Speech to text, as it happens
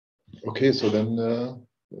Okay, so then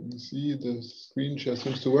let me see, the screen share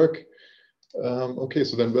seems to work. Okay,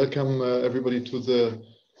 so then welcome everybody to the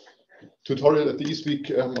tutorial at the EC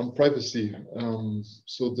week on privacy.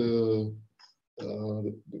 So the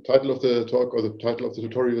title of the talk, or the title of the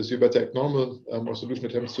tutorial, is "You Better Act Normal, or Solution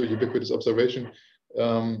Attempts to Ubiquitous Observation."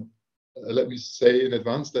 Let me say in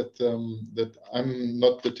advance that that I'm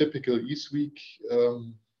not the typical EC week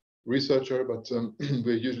researcher, but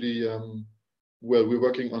we're usually well, we're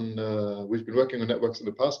working on we've been working on networks in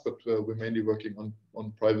the past, but we're mainly working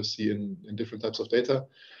on privacy in different types of data.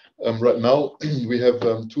 Right now, we have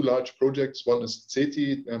two large projects. One is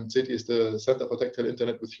CETI. CETI is the Center for Tactile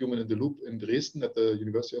Internet with Human in the Loop in Dresden, at the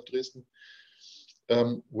University of Dresden,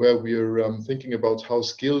 where we're thinking about how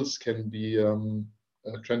skills can be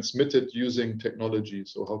transmitted using technology.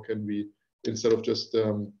 So how can we, instead of just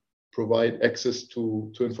provide access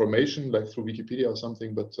to information like through Wikipedia or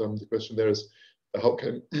something, but the question there is how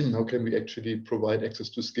can we actually provide access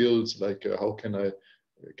to skills, like how can I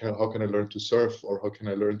learn to surf, or how can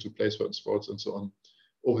I learn to play certain sports and so on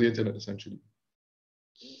over the internet, essentially.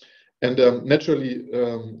 And naturally,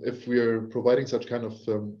 if we're providing such kind of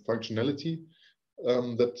functionality,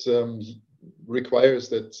 that requires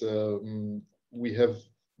that we have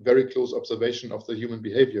very close observation of the human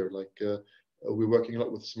behavior. Like we're working a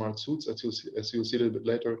lot with smart suits, as you'll see a little bit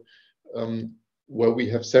later, where we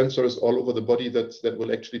have sensors all over the body that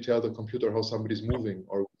will actually tell the computer how somebody's moving,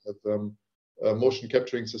 or we have motion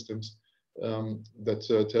capturing systems that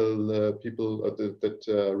tell people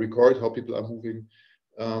that record how people are moving.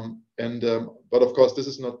 But of course, this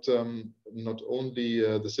is not only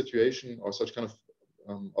the situation, or such kind of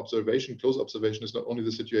observation, close observation is not only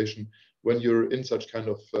the situation when you're in such kind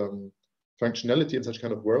of functionality, in such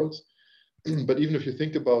kind of worlds. But even if you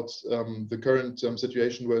think about the current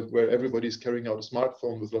situation where everybody's carrying out a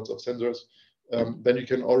smartphone with lots of sensors, then you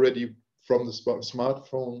can already, from the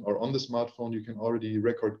smartphone or on the smartphone, you can already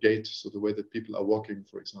record gait, so the way that people are walking,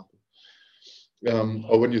 for example.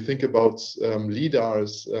 Or when you think about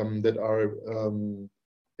LiDARs that are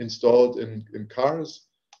installed in cars,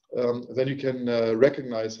 then you can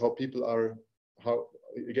recognize how people are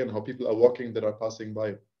walking that are passing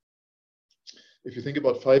by. If you think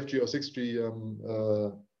about 5G or 6G,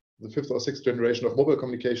 the fifth or sixth generation of mobile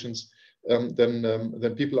communications,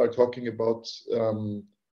 then people are talking about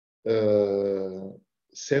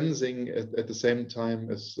sensing at the same time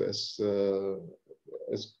as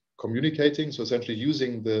communicating. So essentially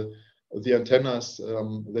using the antennas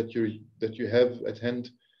that you have at hand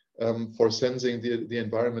for sensing the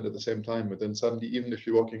environment at the same time. But then suddenly, even if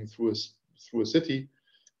you're walking through a city,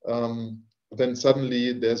 then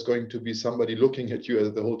suddenly there's going to be somebody looking at you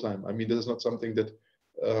the whole time. I mean, this is not something that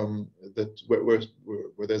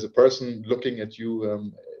where there's a person looking at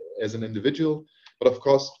you as an individual. But of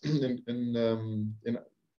course,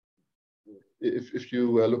 if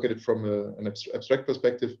you look at it from an abstract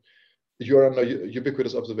perspective, you are under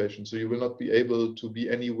ubiquitous observation. So you will not be able to be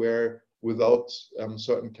anywhere without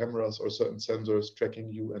certain cameras or certain sensors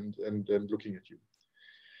tracking you and looking at you.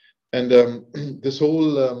 And this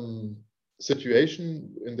whole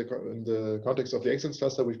situation in the context of the excellence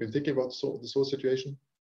cluster, we've been thinking about this whole situation.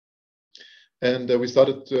 And we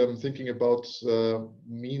started thinking about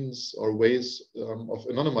means or ways of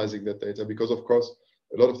anonymizing that data, because of course,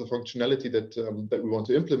 a lot of the functionality that we want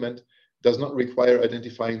to implement does not require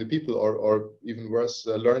identifying the people, or even worse,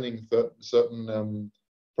 learning certain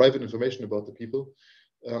private information about the people.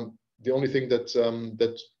 The only thing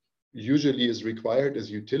that usually is required is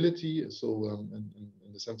utility. So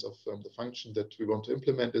in the sense of the function that we want to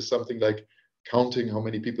implement is something like counting how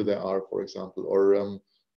many people there are, for example,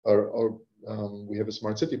 or we have a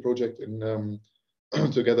smart city project in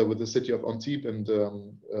together with the city of Antibes and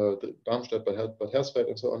Darmstadt, Bad Hersfeld,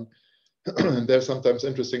 and so on. And they're sometimes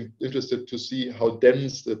interested to see how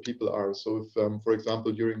dense the people are. So if, for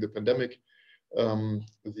example, during the pandemic,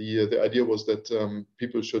 the idea was that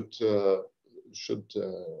people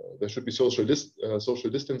there should be social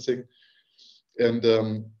distancing, and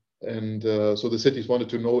so the cities wanted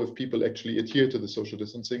to know if people actually adhere to the social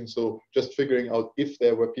distancing. So just figuring out if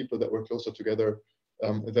there were people that were closer together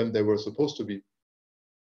than they were supposed to be,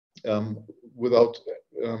 without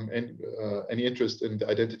any interest in the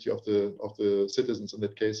identity of the citizens in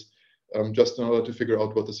that case, just in order to figure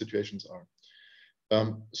out what the situations are.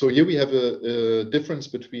 So here we have a difference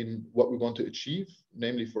between what we want to achieve,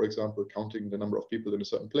 namely, for example, counting the number of people in a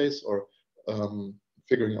certain place, or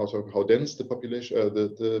figuring out how dense the population,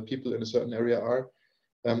 the people in a certain area are,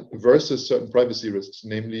 versus certain privacy risks,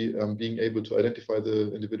 namely being able to identify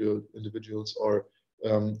the individuals, or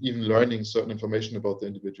even learning certain information about the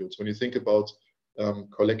individuals. When you think about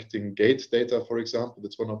collecting gate data, for example.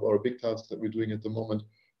 That's one of our big tasks that we're doing at the moment.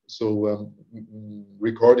 So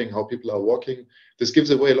recording how people are walking. This gives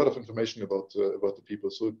away a lot of information about the people.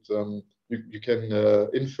 So you can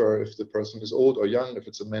infer if the person is old or young, if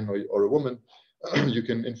it's a man or a woman. You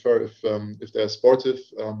can infer if they're sportive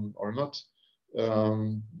or not.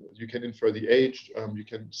 You can infer the age. You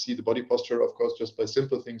can see the body posture, of course, just by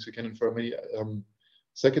simple things. You can infer many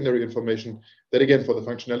secondary information that, again, for the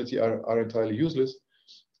functionality are entirely useless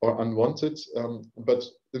or unwanted, but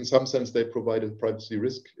in some sense they provide a privacy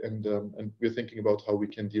risk, and we're thinking about how we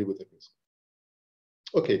can deal with that risk.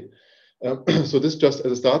 Okay, so this just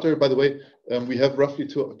as a starter. By the way, we have roughly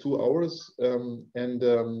two hours, and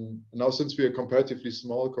now since we are a comparatively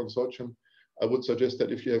small consortium, I would suggest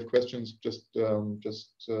that if you have questions, just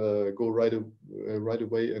go right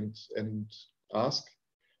away and ask.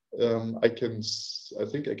 I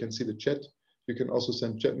think I can see the chat. You can also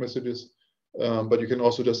send chat messages. But you can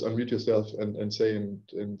also just unmute yourself and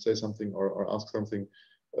say something or ask something,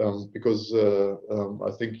 because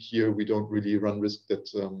I think here we don't really run risk that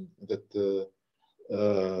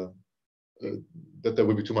there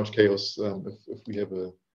will be too much chaos if we have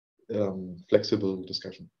a flexible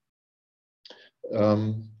discussion.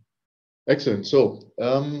 Excellent. So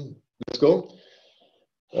let's go.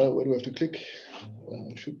 Where do I have to click?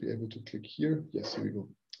 I should be able to click here. Yes, here we go.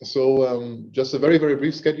 So just a very, very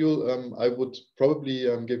brief schedule. I would probably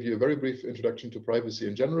give you a very brief introduction to privacy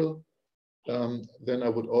in general. Then I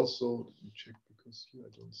would also check, because here I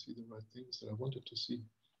don't see the right things that I wanted to see.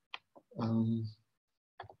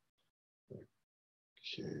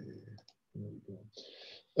 Okay, there we go.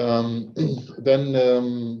 Then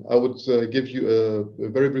I would give you a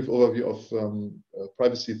very brief overview of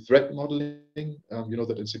privacy threat modeling. You know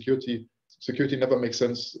that in security never makes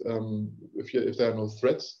sense if there are no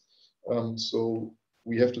threats. So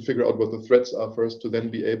we have to figure out what the threats are first to then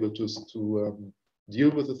be able to deal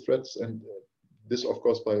with the threats. And this, of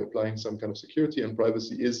course, by applying some kind of security, and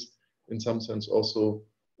privacy is in some sense also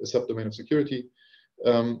a subdomain of security.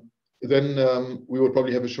 Then we will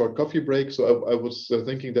probably have a short coffee break. So I was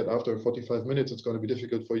thinking that after 45 minutes, it's going to be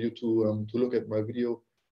difficult for you to look at my video.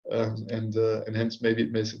 And hence maybe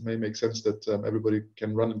it may make sense that everybody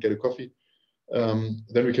can run and get a coffee.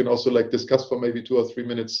 Then we can also discuss for maybe 2 or 3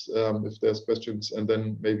 minutes if there's questions, and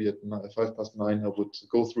then maybe at 9:05 I would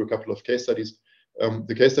go through a couple of case studies.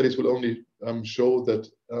 The case studies will only show that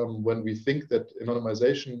when we think that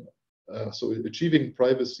anonymization, so achieving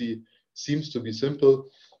privacy, seems to be simple,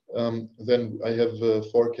 then I have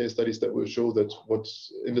 4 case studies that will show that what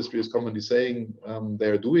industry is commonly saying they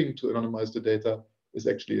are doing to anonymize the data is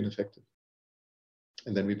actually ineffective.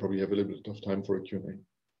 And then we probably have a little bit of time for a Q&A.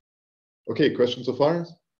 Okay, questions so far?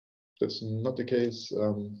 That's not the case.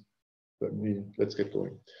 Let's get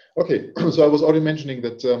going. Okay, so I was already mentioning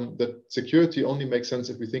that that security only makes sense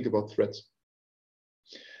if we think about threats.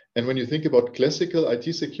 And when you think about classical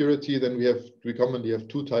IT security, then we commonly have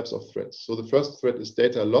 2 types of threats. So the first threat is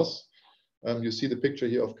data loss. You see the picture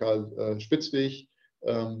here of Karl Spitzweg.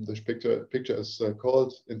 The picture is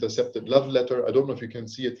called Intercepted Love Letter. I don't know if you can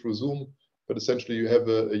see it through Zoom, but essentially you have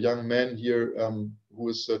a young man here who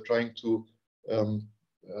is trying to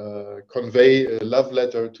convey a love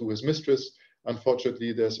letter to his mistress.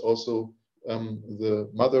 Unfortunately, there's also the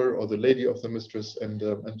mother or the lady of the mistress, and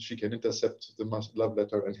she can intercept the love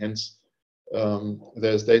letter, and hence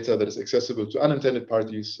there's data that is accessible to unintended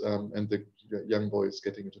parties, and the young boy is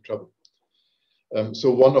getting into trouble.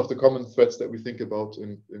 So one of the common threats that we think about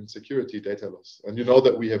in security, data loss. And you know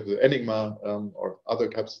that we have the Enigma or other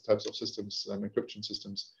types of systems, encryption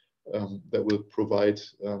systems, that will provide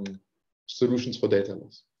solutions for data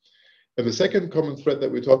loss. And the second common threat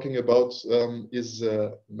that we're talking about is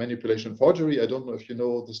manipulation forgery. I don't know if you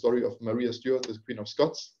know the story of Maria Stuart, the Queen of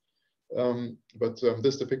Scots, but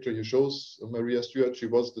this the picture here shows Maria Stuart. She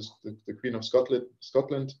was the Queen of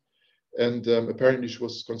Scotland, and apparently she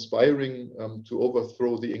was conspiring to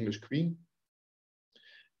overthrow the English Queen.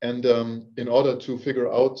 And in order to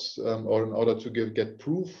figure out, or in order to get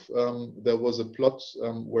proof, there was a plot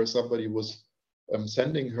where somebody was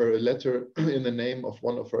sending her a letter in the name of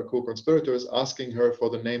one of her co-conspirators, asking her for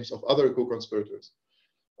the names of other co-conspirators.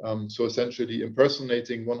 So essentially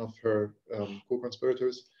impersonating one of her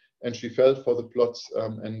co-conspirators, and she fell for the plot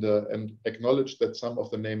and acknowledged that some of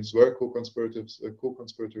the names were co-conspirators,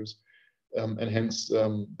 and hence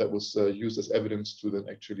that was used as evidence to then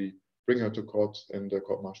actually bring her to court and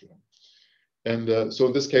court-martial her. And so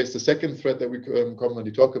in this case, the second threat that we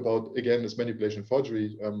commonly talk about, again, is manipulation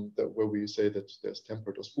forgery, where we say that there's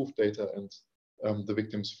tempered or spoofed data, and the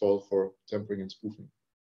victims fall for tampering and spoofing.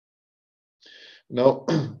 Now,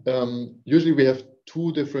 usually we have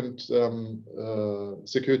two different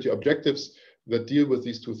security objectives that deal with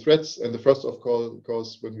these two threats. And the first, of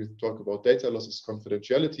course, when we talk about data loss, is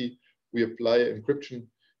confidentiality. We apply encryption.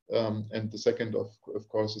 And the second, of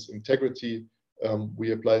course, is integrity.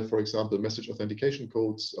 We apply, for example, message authentication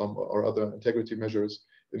codes or other integrity measures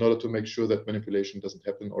in order to make sure that manipulation doesn't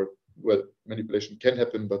happen, or, well, manipulation can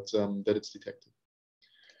happen, but that it's detected.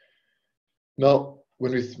 Now,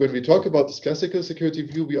 when we talk about this classical security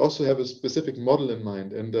view, we also have a specific model in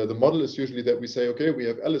mind. And the model is usually that we say, okay, we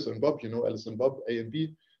have Alice and Bob, you know, Alice and Bob, A and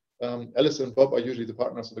B. Alice and Bob are usually the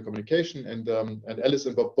partners of the communication, and Alice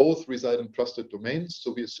and Bob both reside in trusted domains.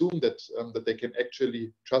 So we assume that they can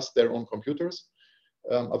actually trust their own computers.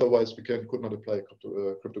 Otherwise, we could not apply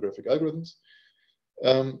cryptographic algorithms.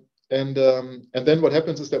 And then what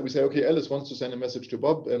happens is that we say, okay, Alice wants to send a message to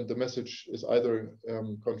Bob, and the message is either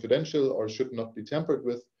confidential or should not be tampered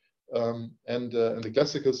with. In the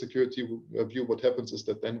classical security view, what happens is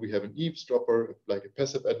that then we have an eavesdropper, like a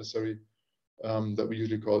passive adversary that we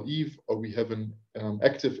usually call Eve, or we have an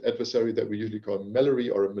active adversary that we usually call Mallory,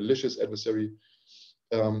 or a malicious adversary,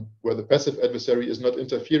 where the passive adversary is not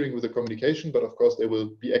interfering with the communication, but of course they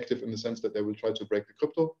will be active in the sense that they will try to break the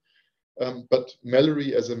crypto. But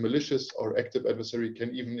Mallory, as a malicious or active adversary,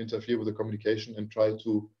 can even interfere with the communication and try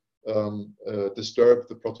to disturb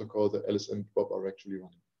the protocol that Alice and Bob are actually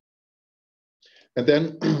running. And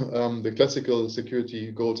then the classical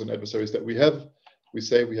security goals and adversaries that we have, we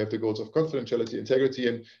say we have the goals of confidentiality, integrity,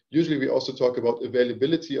 and usually we also talk about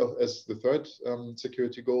availability as the third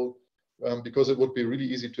security goal, because it would be really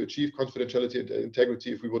easy to achieve confidentiality and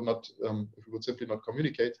integrity if we would simply not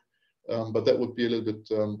communicate. But that would be a little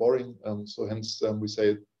bit boring. So hence we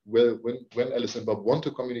say, well, when Alice and Bob want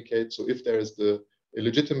to communicate, so if there is a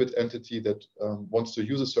legitimate entity that wants to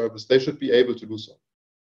use a service, they should be able to do so.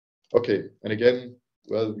 Okay, and again,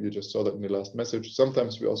 well, you just saw that in the last message.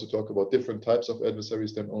 Sometimes we also talk about different types of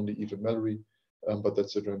adversaries than only Eve and Mallory, but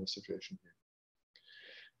that's the general situation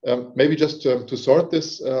here. Maybe just to sort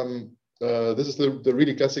this, this is the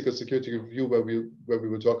really classical security view where we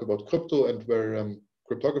will talk about crypto and where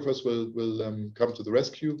cryptographers will come to the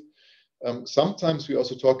rescue. Sometimes we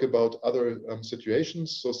also talk about other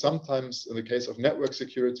situations. So sometimes in the case of network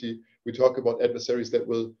security, we talk about adversaries that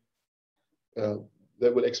will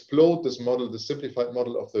explode this model, the simplified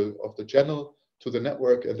model of the channel to the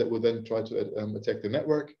network, and that will then try to attack the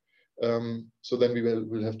network. So then we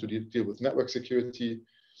will have to deal with network security.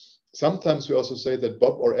 Sometimes we also say that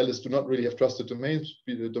Bob or Alice do not really have trusted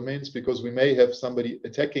domains because we may have somebody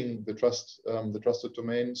attacking the trusted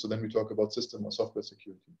domain. So then we talk about system or software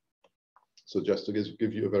security. So just to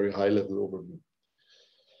give you a very high level overview.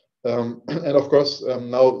 And of course,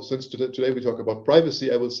 now since today we talk about privacy,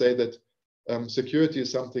 I will say that security is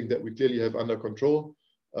something that we clearly have under control.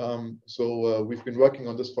 So we've been working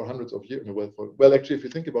on this for hundreds of years. Well, actually, if you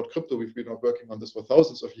think about crypto, we've been working on this for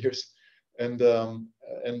thousands of years. And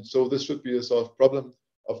so this should be a solved problem.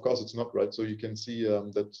 Of course, it's not, right? So you can see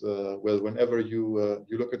that, well, whenever you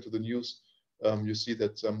look into the news, you see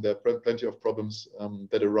that there are plenty of problems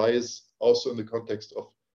that arise also in the context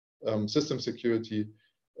of system security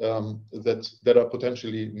that are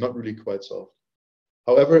potentially not really quite solved.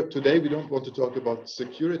 However, today we don't want to talk about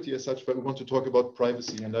security as such, but we want to talk about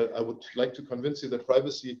privacy. And I would like to convince you that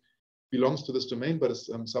privacy belongs to this domain, but it's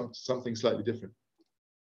something slightly different.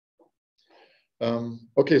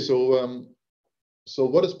 Okay, so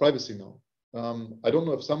what is privacy now? I don't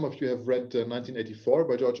know if some of you have read 1984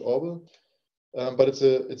 by George Orwell, but it's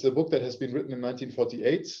a book that has been written in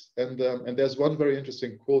 1948, and there's one very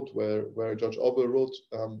interesting quote where George Orwell wrote,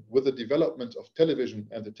 "With the development of television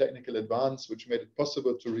and the technical advance which made it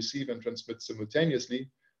possible to receive and transmit simultaneously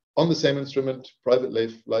on the same instrument, private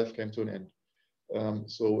life came to an end."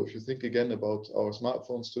 So if you think again about our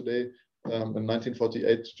smartphones today, in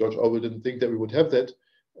 1948, George Orwell didn't think that we would have that,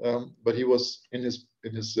 but he was in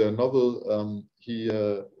his novel. He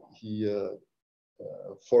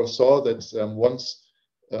foresaw that once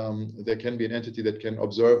there can be an entity that can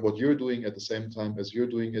observe what you're doing at the same time as you're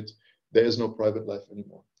doing it, there is no private life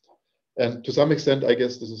anymore. And to some extent, I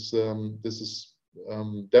guess this is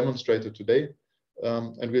demonstrated today,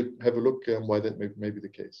 and we'll have a look why that may be the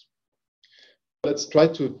case. Let's try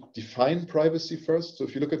to define privacy first. So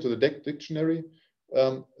if you look into the dictionary,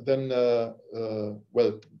 then,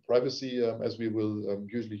 well, privacy, as we will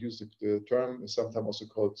usually use the term, is sometimes also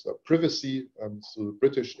called privacy. So the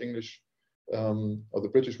British English, or the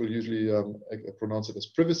British will usually pronounce it as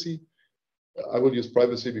privacy. I will use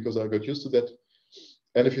privacy because I got used to that.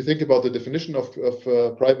 And if you think about the definition of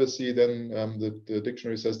privacy, then the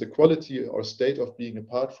dictionary says the quality or state of being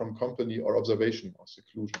apart from company or observation or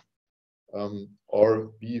seclusion,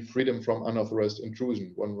 or B, freedom from unauthorized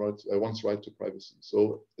intrusion, one's right to privacy.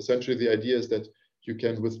 So essentially the idea is that you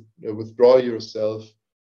can withdraw yourself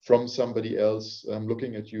from somebody else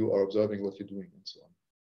looking at you or observing what you're doing and so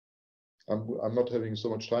on. I'm not having so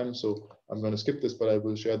much time, so I'm going to skip this, but I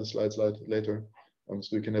will share the slides later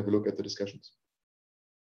so you can have a look at the discussions.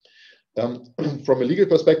 From a legal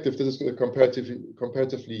perspective, this is a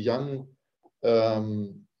comparatively young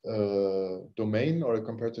domain or a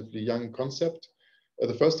comparatively young concept.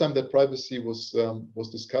 The first time that privacy was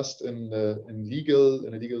discussed in the legal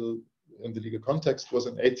context was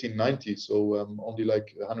in 1890, so only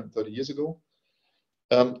like 130 years ago,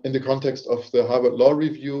 in the context of the Harvard Law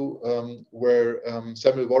Review, where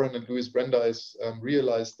Samuel Warren and Louis Brandeis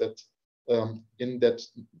realized that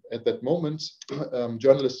at that moment,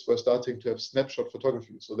 journalists were starting to have snapshot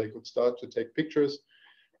photography, so they could start to take pictures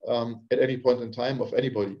at any point in time of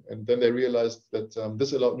anybody. And then they realized that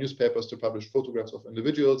this allowed newspapers to publish photographs of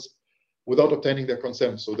individuals without obtaining their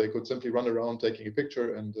consent. So they could simply run around taking a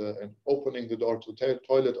picture and opening the door to a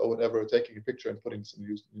toilet or whatever, taking a picture and putting it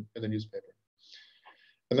in the newspaper.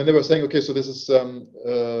 And then they were saying, okay, so this is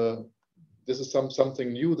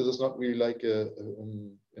something new. This is not really like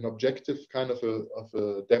an objective kind of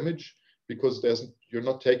a damage, because you're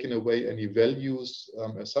not taking away any values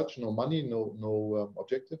as such, no money, no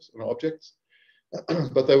objects.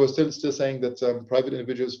 But they were still saying that private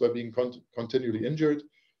individuals were being continually injured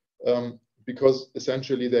because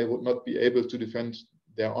essentially they would not be able to defend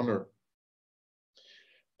their honor.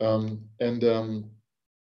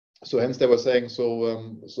 So hence they were saying,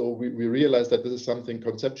 so we realized that this is something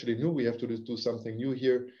conceptually new. We have to do something new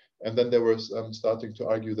here. And then they were starting to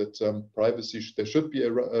argue that privacy, there should be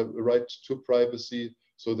a right to privacy.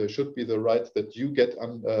 So there should be the right that you get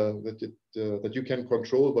that you can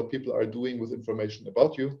control what people are doing with information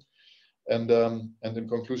about you. And in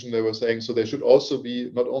conclusion, they were saying, so there should also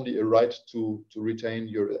be not only a right to retain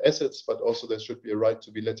your assets, but also there should be a right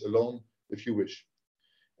to be let alone if you wish.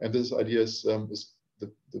 And this idea is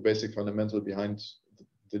the basic fundamental behind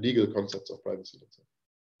the legal concepts of privacy, let's say.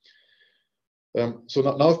 So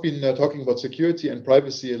now I've been talking about security and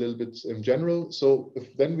privacy a little bit in general. So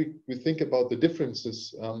if then we think about the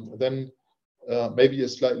differences, then maybe a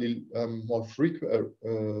slightly more frequent,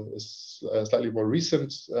 slightly more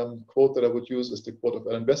recent quote that I would use is the quote of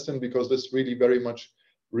Alan Weston, because this really very much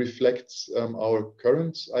reflects our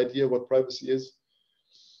current idea what privacy is.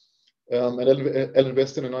 And Alan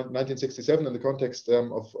Weston in 1967, in the context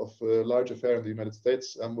of a large affair in the United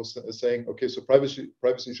States, was saying, okay, so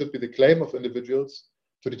privacy should be the claim of individuals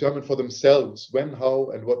to determine for themselves when,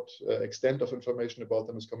 how, and what extent of information about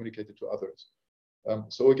them is communicated to others.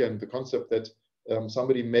 So again, the concept that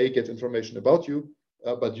somebody may get information about you,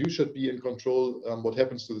 but you should be in control what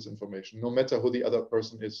happens to this information, no matter who the other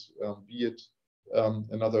person is, be it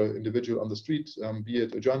another individual on the street, be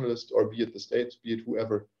it a journalist, or be it the state, be it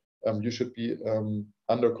whoever. You should be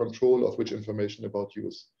under control of which information about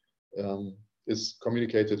you is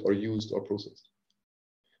communicated or used or processed.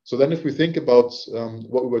 So then if we think about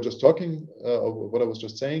what we were just talking, or what I was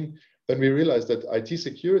just saying, then we realize that IT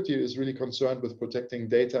security is really concerned with protecting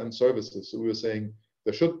data and services. So we were saying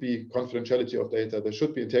there should be confidentiality of data, there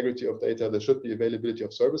should be integrity of data, there should be availability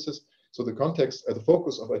of services. So the context, the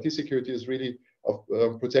focus of IT security is really of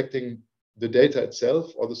protecting the data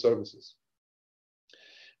itself or the services.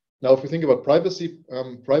 Now, if we think about privacy,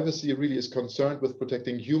 privacy really is concerned with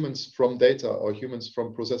protecting humans from data or humans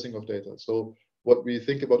from processing of data. So what we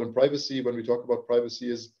think about in privacy, when we talk about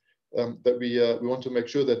privacy, is that we want to make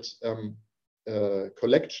sure that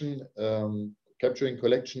capturing,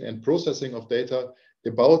 collection, and processing of data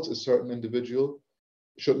about a certain individual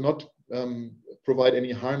should not provide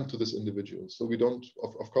any harm to this individual. So we don't,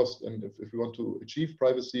 of course, and if we want to achieve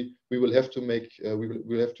privacy, we will have to make, we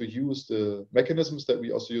will have to use the mechanisms that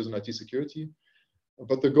we also use in IT security.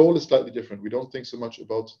 But the goal is slightly different. We don't think so much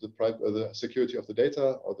about the security of the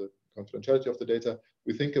data or the confidentiality of the data.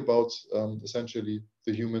 We think about essentially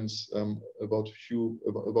the humans about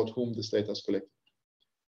whom this data is collected.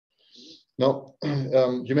 Now,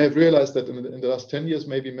 you may have realized that in the last 10 years,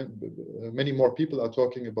 maybe many more people are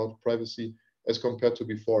talking about privacy as compared to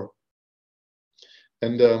before.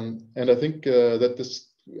 And I think that this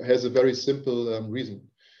has a very simple reason.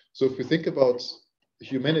 So if we think about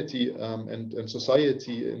humanity and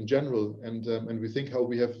society in general, and we think how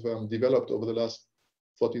we have developed over the last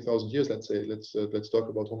 40,000 years, let's say, let's talk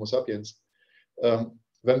about Homo sapiens,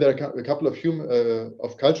 then there are a couple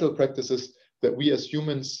of cultural practices that we as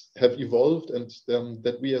humans have evolved and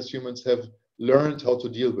that we as humans have learned how to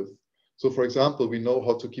deal with. So for example, we know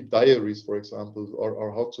how to keep diaries, for example,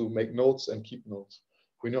 or how to make notes and keep notes.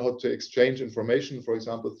 We know how to exchange information, for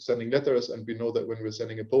example, sending letters, and we know that when we're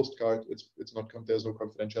sending a postcard, there's no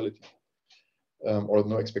confidentiality or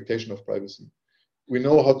no expectation of privacy. We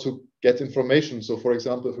know how to get information. So for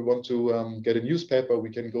example, if we want to get a newspaper,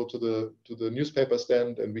 we can go to the newspaper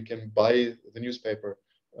stand and we can buy the newspaper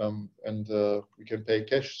and we can pay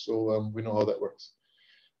cash. So we know how that works.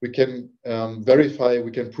 We can verify,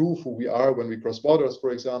 we can prove who we are when we cross borders,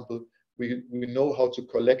 for example. We know how to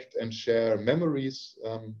collect and share memories.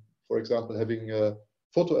 For example, having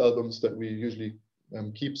photo albums that we usually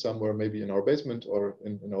keep somewhere, maybe in our basement or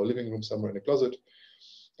in our living room, somewhere in a closet.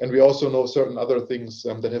 And we also know certain other things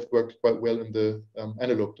that have worked quite well in the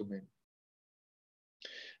analog domain.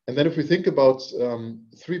 And then if we think about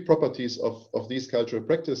three properties of these cultural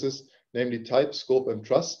practices, namely type, scope, and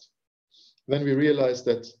trust, then we realized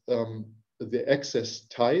that the access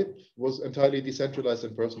type was entirely decentralized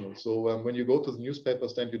and personal. So when you go to the newspaper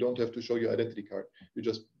stand, you don't have to show your identity card. You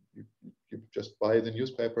just buy the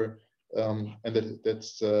newspaper, and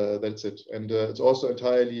that's it. And it's also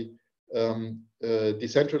entirely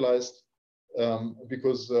decentralized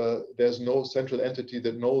because there's no central entity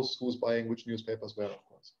that knows who's buying which newspapers where, of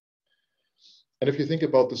course. And if you think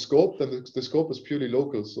about the scope, then the scope is purely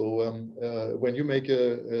local. So when you make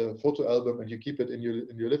a photo album and you keep it in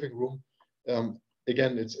your living room,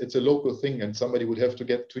 again, it's a local thing, and somebody would have to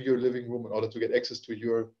get to your living room in order to get access to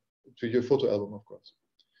your photo album, of course.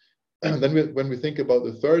 And then when we think about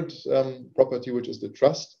the third property, which is the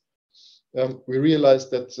trust, we realized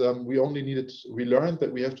that we learned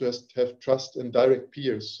that we have to have trust in direct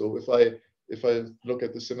peers. So if I look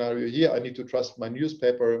at the scenario here, I need to trust my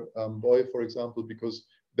newspaper boy, for example, because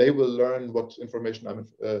they will learn what information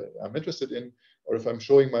I'm interested in. Or if I'm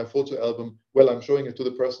showing my photo album, well, I'm showing it to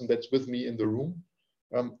the person that's with me in the room.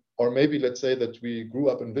 Or maybe let's say that we grew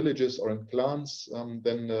up in villages or in clans,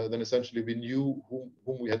 then essentially we knew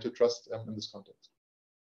whom we had to trust in this context.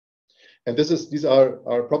 And these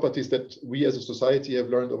are properties that we as a society have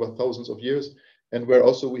learned over thousands of years, and where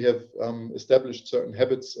also we have established certain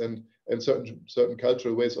habits and certain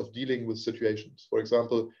cultural ways of dealing with situations. For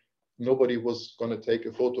example, nobody was going to take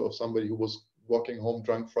a photo of somebody who was walking home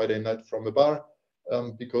drunk Friday night from a bar,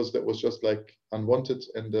 because that was just like unwanted.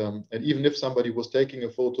 And even if somebody was taking a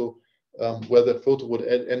photo, where that photo would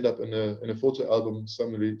end up in a photo album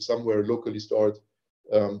somewhere locally stored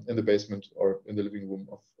in the basement or in the living room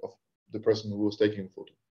of the person who was taking a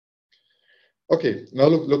photo. Okay, now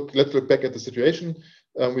let's look back at the situation.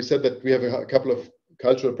 We said that we have a couple of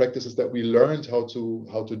cultural practices that we learned how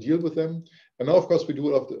to deal with them. And now, of course, we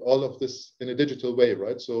do all of this in a digital way,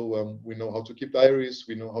 right? So we know how to keep diaries,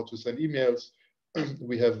 we know how to send emails,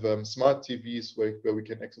 we have smart TVs where we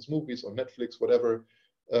can access movies on Netflix, whatever.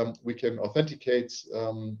 We can authenticate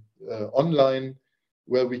online,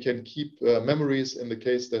 where we can keep memories in the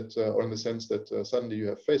case that, or in the sense that suddenly you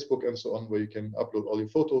have Facebook and so on, where you can upload all your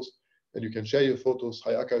photos and you can share your photos.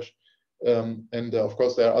 Hi, Akash. And of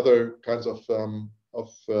course, there are other kinds of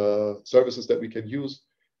services that we can use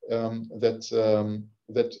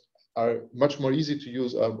that are much more easy to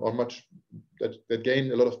use, or that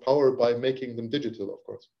gain a lot of power by making them digital, of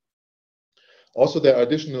course. Also, there are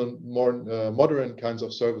additional, more modern kinds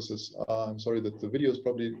of services. I'm sorry that the video is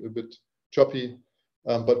probably a bit choppy,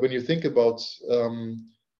 but when you think about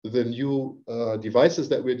the new devices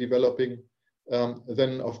that we're developing,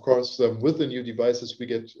 then of course, with the new devices, we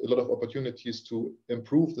get a lot of opportunities to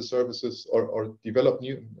improve the services or develop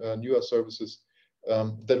newer services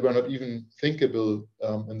that were not even thinkable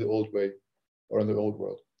in the old way or in the old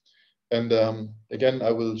world. And again,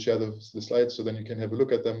 I will share the slides so then you can have a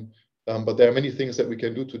look at them. But there are many things that we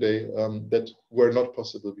can do today that were not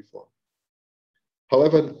possible before.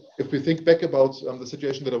 However, if we think back about the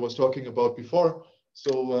situation that I was talking about before,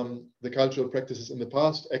 so the cultural practices in the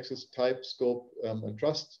past, access, type, scope, and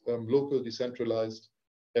trust, local, decentralized,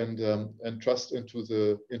 and trust into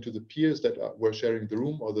the peers that were sharing the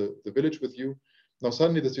room or the village with you. Now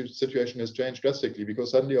suddenly the situation has changed drastically,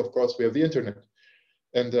 because suddenly, of course, we have the internet.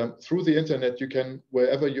 And through the internet, you can,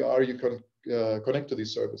 wherever you are, you can connect to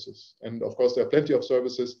these services. And of course, there are plenty of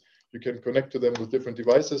services. You can connect to them with different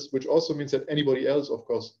devices, which also means that anybody else, of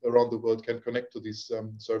course, around the world can connect to these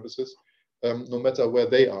services, no matter where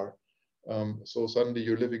they are. So suddenly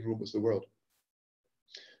your living room is the world.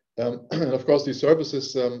 And of course, these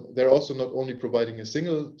services, they're also not only providing a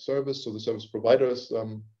single service, so the service providers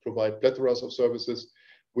provide plethoras of services,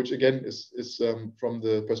 which again is from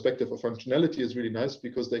the perspective of functionality is really nice,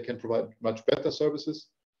 because they can provide much better services.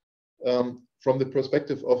 from the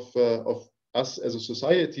perspective of us as a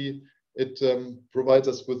society, it provides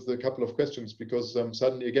us with a couple of questions, because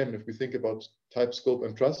suddenly, again, if we think about type, scope,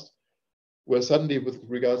 and trust, well, suddenly with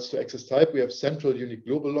regards to access type, we have central unique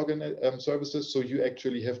global login services. So you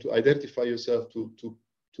actually have to identify yourself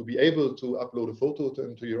to be able to upload a photo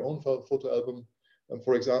into your own photo album.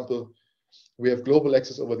 For example, we have global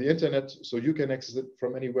access over the internet, so you can access it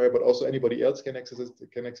from anywhere, but also anybody else can access it,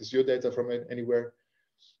 can access your data from anywhere.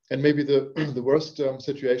 And maybe the worst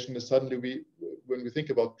situation is suddenly when we think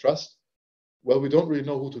about trust, well, we don't really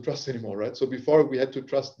know who to trust anymore, right? So before we had to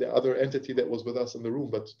trust the other entity that was with us in the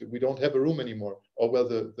room, but we don't have a room anymore. Or well,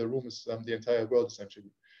 the room is the entire world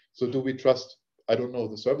essentially. So do we trust, I don't know,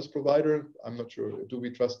 the service provider? I'm not sure. Do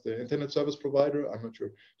we trust the internet service provider? I'm not sure.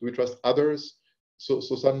 Do we trust others? So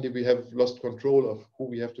suddenly we have lost control of who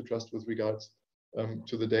we have to trust with regards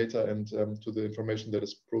to the data and to the information that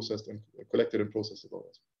is processed and collected and processed about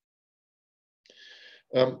us.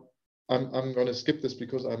 I'm going to skip this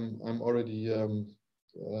because I'm already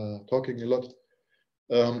talking a lot.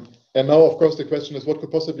 And now, of course, the question is, what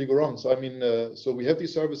could possibly go wrong? So I mean, so we have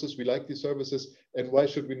these services, we like these services, and why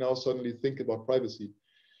should we now suddenly think about privacy?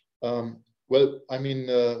 Well, I mean,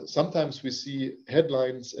 sometimes we see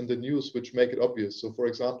headlines in the news which make it obvious. So, for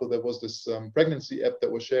example, there was this pregnancy app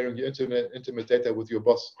that was sharing your intimate data with your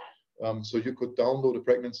boss. So you could download a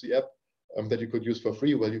pregnancy app that you could use for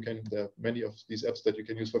free. Well, you can, there are many of these apps that you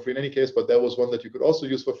can use for free in any case, but there was one that you could also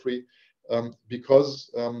use for free because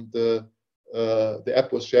the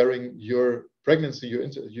app was sharing your pregnancy, your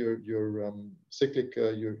cyclic,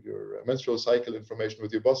 your menstrual cycle information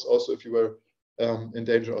with your boss. Also, if you were in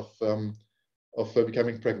danger of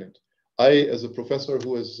becoming pregnant. I, as a professor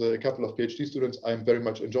who has a couple of PhD students, I very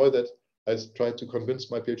much enjoy that. I tried to convince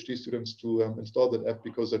my PhD students to install that app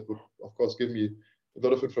because that would, of course, give me a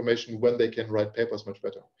lot of information when they can write papers much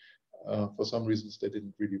better. For some reasons, they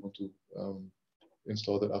didn't really want to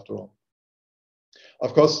install that after all.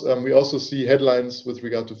 Of course, we also see headlines with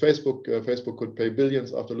regard to Facebook. Facebook could pay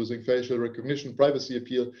billions after losing facial recognition, privacy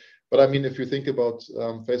appeal. But I mean, if you think about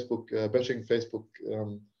Facebook, bashing Facebook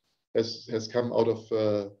has come out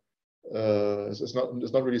of, it's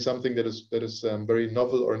not really something that is very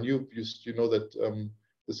novel or new. You know that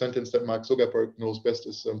the sentence that Mark Zuckerberg knows best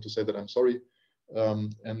is to say that I'm sorry.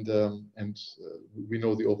 And we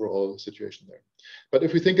know the overall situation there. But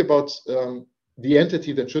if we think about the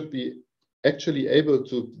entity that should be actually able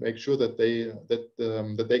to make sure that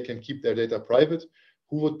they can keep their data private,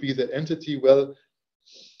 who would be that entity? Well,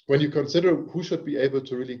 when you consider who should be able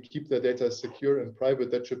to really keep their data secure and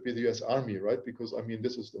private, that should be the US Army, right? Because I mean,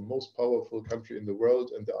 this is the most powerful country in the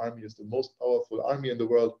world, and the Army is the most powerful army in the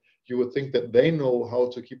world. You would think that they know how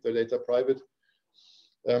to keep their data private.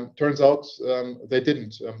 Turns out they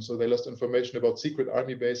didn't. So they lost information about secret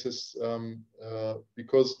army bases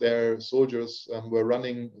because their soldiers were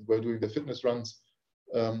doing the fitness runs,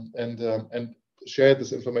 and shared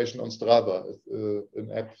this information on Strava, an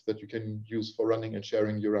app that you can use for running and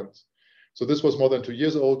sharing your runs. So this was more than 2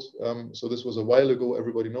 years old. So this was a while ago.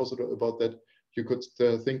 Everybody knows about that. You could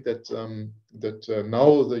think that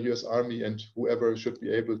now the US Army and whoever should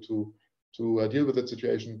be able to deal with that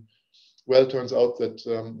situation. Well, it turns out that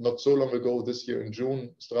not so long ago, this year in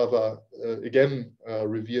June, Strava again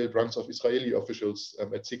revealed runs of Israeli officials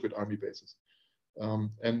at secret army bases.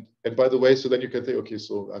 And by the way, so then you can think, okay,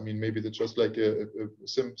 so I mean, maybe that's just like a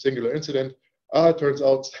singular incident. It turns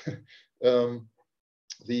out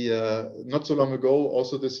not so long ago,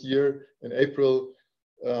 also this year in April,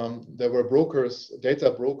 there were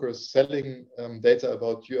data brokers selling data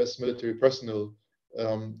about US military personnel,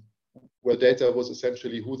 where data was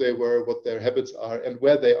essentially who they were, what their habits are, and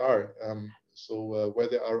where they are. So where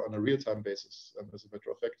they are on a real-time basis, as a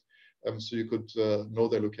matter of fact. So you could know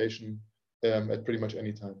their location at pretty much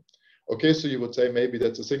any time. Okay, so you would say maybe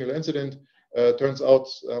that's a single incident. Turns out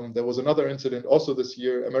there was another incident also this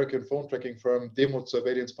year. American phone tracking firm demoed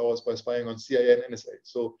surveillance powers by spying on CIA and NSA.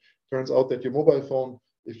 So turns out that your mobile phone,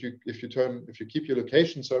 if you keep your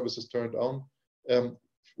location services turned on,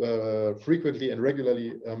 frequently and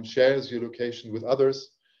regularly shares your location with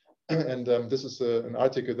others. And this is an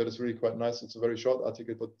article that is really quite nice. It's a very short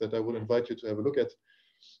article, but that I will invite you to have a look at,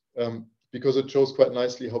 because it shows quite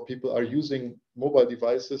nicely how people are using mobile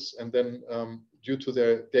devices, and then due to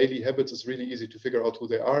their daily habits, it's really easy to figure out who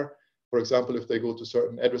they are. For example, if they go to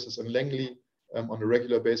certain addresses in Langley on a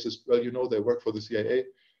regular basis, well, you know they work for the CIA,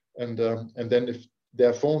 and then if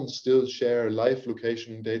their phones still share live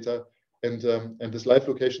location data, and this live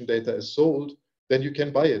location data is sold, then you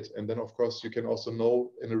can buy it, and then of course you can also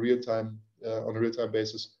know in a real-time on a real-time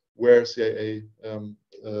basis where CIA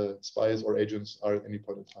spies or agents are at any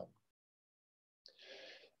point in time.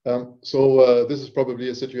 This is probably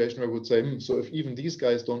a situation where I would say, so if even these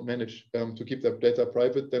guys don't manage to keep their data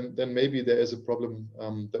private, then maybe there is a problem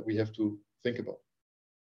that we have to think about.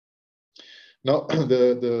 Now,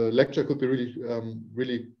 the lecture could be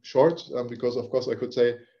really short because, of course, I could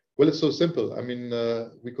say, well, it's so simple. I mean,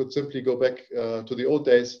 we could simply go back to the old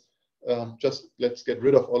days. Just let's get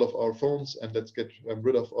rid of all of our phones and let's get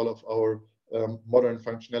rid of all of our modern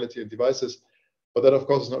functionality and devices. But that, of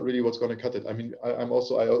course, is not really what's going to cut it. I mean, I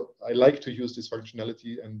like to use this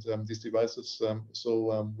functionality and these devices.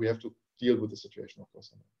 We have to deal with the situation, of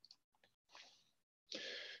course.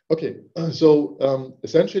 Okay, so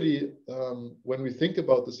essentially, when we think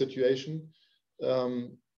about the situation,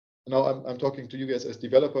 now I'm talking to you guys as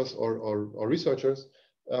developers or researchers.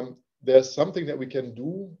 There's something that we can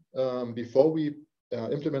do before we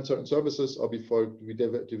implement certain services or before we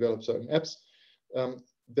develop certain apps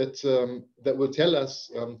that will tell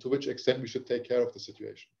us to which extent we should take care of the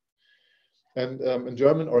situation. And in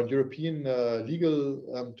German or in European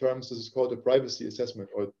legal terms, this is called a privacy assessment,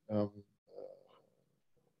 or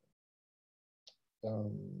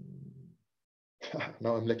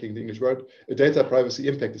now I'm lacking the English word, a data privacy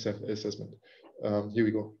impact assessment. Here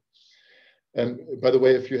we go. And by the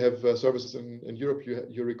way, if you have services in Europe,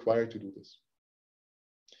 you're required to do this.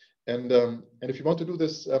 And if you want to do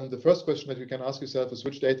this, the first question that you can ask yourself is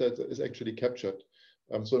which data is actually captured.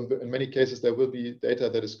 So in many cases, there will be data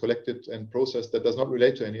that is collected and processed that does not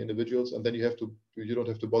relate to any individuals, and then you don't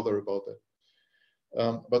have to bother about that.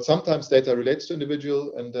 But sometimes data relates to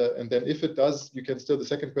individual, and then if it does, you can still. The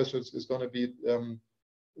second question is going to be: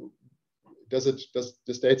 does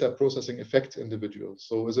this data processing affect individuals?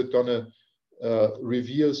 So is it going to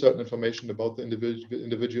reveal certain information about the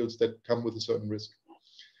individuals that come with a certain risk?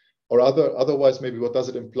 Or otherwise, maybe what does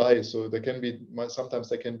it imply? So there can be sometimes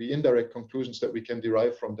there can be indirect conclusions that we can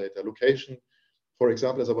derive from data. Location, for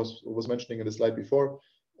example, as I was mentioning in the slide before,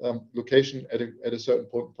 location at a certain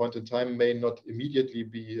point in time may not immediately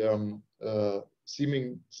be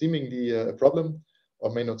seemingly a problem,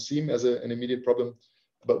 or may not seem as an immediate problem.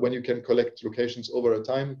 But when you can collect locations over a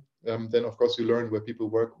time, then of course you learn where people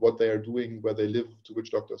work, what they are doing, where they live, to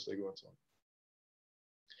which doctors they go, and so on.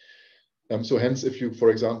 So hence, if you, for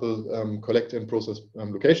example, collect and process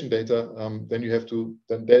location data, then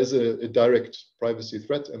there's a direct privacy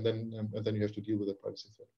threat, and then you have to deal with the privacy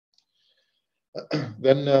threat.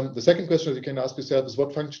 Then the second question you can ask yourself is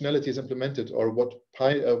what functionality is implemented, or what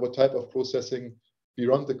type of processing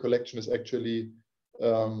beyond the collection is actually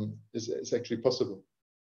possible.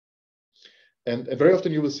 And very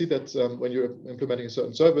often you will see that when you're implementing a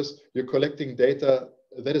certain service, you're collecting data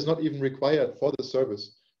that is not even required for the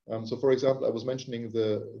service. So, for example, I was mentioning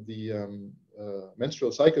the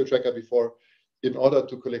menstrual cycle tracker before. In order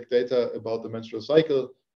to collect data about the menstrual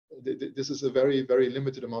cycle, this is a very, very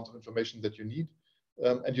limited amount of information that you need,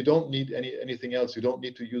 and you don't need anything else. You don't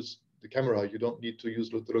need to use the camera. You don't need to use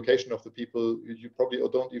the location of the people. You probably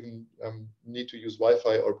don't even need to use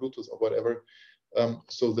Wi-Fi or Bluetooth or whatever.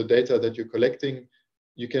 So the data that you're collecting,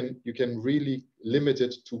 you can really limit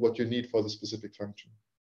it to what you need for the specific function.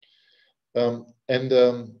 In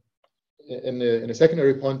a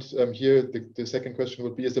secondary point here, the second question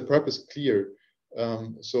would be: is the purpose clear?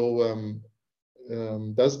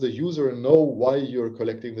 Does the user know why you're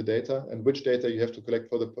collecting the data and which data you have to collect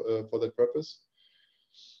for that purpose?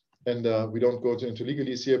 And we don't go into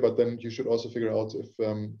legalese here, but then you should also figure out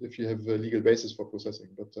if you have a legal basis for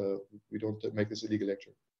processing. But we don't make this a legal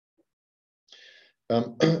lecture.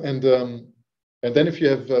 And then if you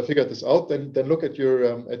have figured this out, then look at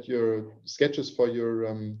your sketches for your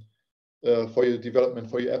development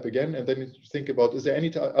for your app again, and then you think about, is there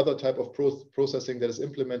any other type of processing that is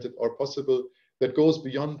implemented or possible that goes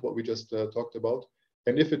beyond what we just talked about?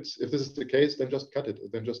 And if this is the case, then just cut it.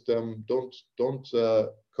 Then just don't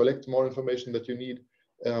collect more information that you need,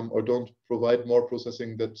 or don't provide more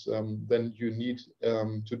processing that than you need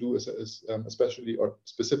to do, especially or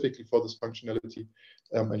specifically for this functionality,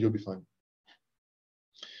 and you'll be fine.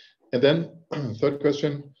 And then third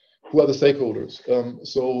question, who are the stakeholders?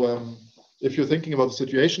 If you're thinking about the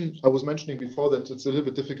situation, I was mentioning before that it's a little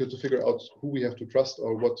bit difficult to figure out who we have to trust,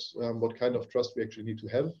 or what kind of trust we actually need to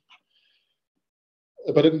have.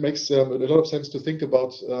 But it makes a lot of sense to think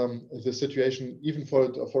about the situation even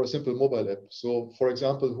for a simple mobile app. So, for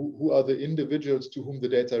example, who are the individuals to whom the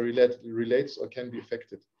data relates or can be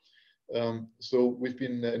affected? So we've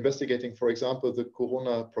been investigating, for example, the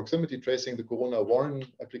Corona proximity tracing, the Corona warn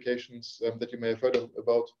applications that you may have heard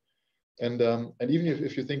about. And even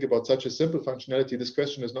if you think about such a simple functionality, this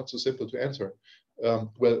question is not so simple to answer.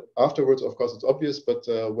 Well, afterwards, of course, it's obvious, but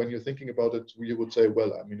when you're thinking about it, you would say,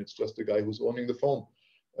 well, I mean, it's just the guy who's owning the phone.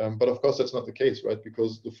 But of course, that's not the case, right?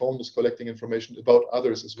 Because the phone is collecting information about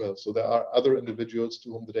others as well. So there are other individuals to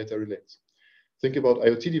whom the data relates. Think about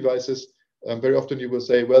IoT devices. Very often you will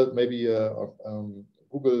say, well, maybe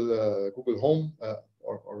Google Home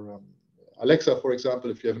or Alexa, for example,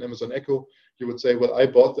 if you have an Amazon Echo, you would say, well, I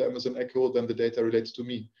bought the Amazon Echo, then the data relates to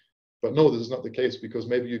me. But no, this is not the case, because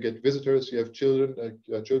maybe you get visitors, you have children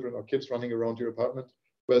or kids running around your apartment,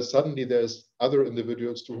 where suddenly there's other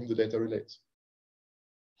individuals to whom the data relates.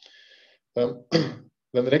 Then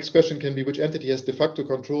the next question can be, which entity has de facto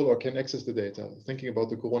control or can access the data? Thinking about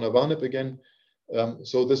the Corona Warn-App again,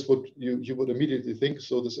 so this would you would immediately think,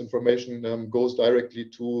 so this information goes directly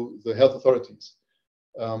to the health authorities,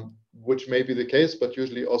 which may be the case, but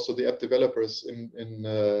usually also the app developers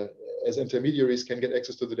as intermediaries can get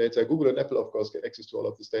access to the data. Google and Apple, of course, get access to all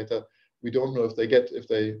of this data. We don't know if they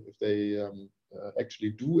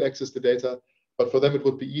actually do access the data, but for them it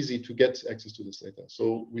would be easy to get access to this data.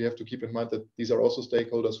 So we have to keep in mind that these are also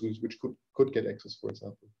stakeholders which could get access, for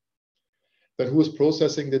example. Then who is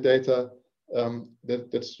processing the data?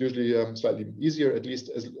 That's usually slightly easier, at least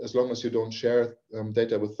as long as you don't share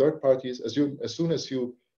data with third parties. As soon as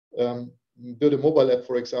you build a mobile app,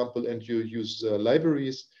 for example, and you use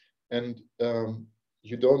libraries, and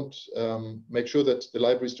you don't make sure that the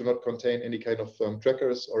libraries do not contain any kind of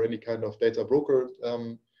trackers or any kind of data broker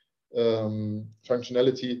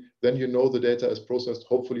functionality, then you know the data is processed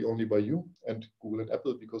hopefully only by you and Google and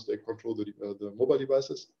Apple, because they control the mobile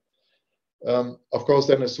devices. Of course,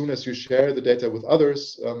 then as soon as you share the data with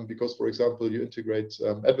others, because, for example, you integrate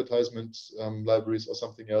advertisement libraries or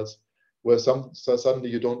something else, where suddenly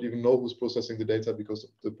you don't even know who's processing the data, because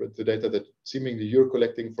the data that seemingly you're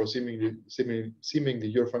collecting for seemingly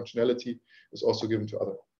your functionality is also given to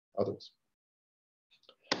others.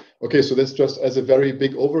 Okay, so that's just as a very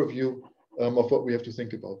big overview of what we have to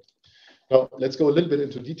think about. Now, let's go a little bit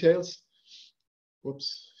into details.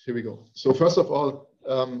 Whoops, here we go. So first of all,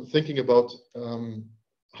 thinking about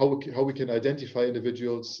how we can identify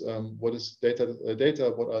individuals, what is data,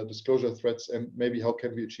 what are disclosure threats, and maybe how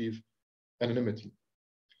can we achieve anonymity.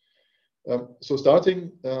 So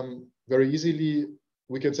starting very easily,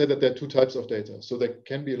 we can say that there are two types of data. So there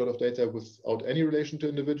can be a lot of data without any relation to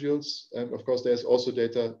individuals, and of course there's also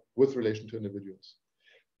data with relation to individuals.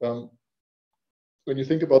 When you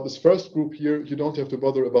think about this first group here, you don't have to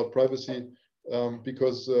bother about privacy,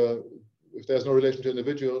 because if there's no relation to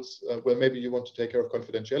individuals, well, maybe you want to take care of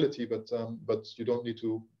confidentiality, but you don't need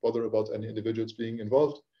to bother about any individuals being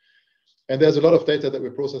involved. And there's a lot of data that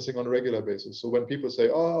we're processing on a regular basis. So when people say,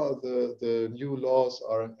 oh, the new laws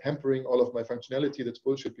are hampering all of my functionality, that's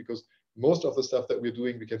bullshit, because most of the stuff that we're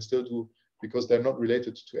doing, we can still do because they're not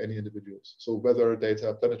related to any individuals. So weather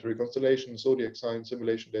data, planetary constellations, zodiac signs,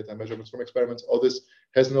 simulation data, measurements from experiments, all this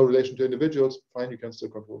has no relation to individuals, fine, you can still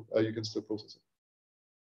control, you can still process it.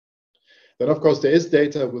 Then, of course, there is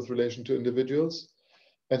data with relation to individuals.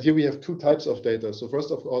 And here we have two types of data. So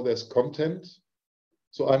first of all, there's content.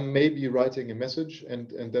 So I'm maybe writing a message, and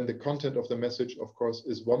then the content of the message, of course,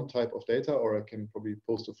 is one type of data, or I can probably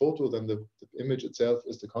post a photo, then the image itself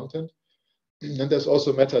is the content. And there's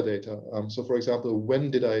also metadata. So for example,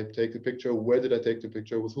 when did I take the picture? Where did I take the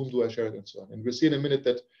picture? With whom do I share it? And so on. And we'll see in a minute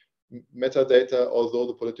that metadata, although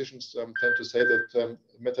the politicians tend to say that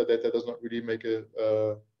metadata does not really make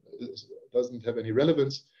doesn't have any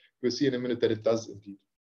relevance, we'll see in a minute that it does indeed.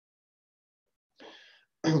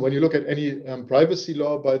 When you look at any privacy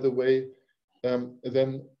law, by the way,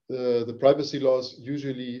 then the privacy laws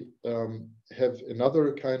usually have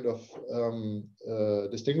another kind of they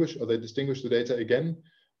distinguish the data again,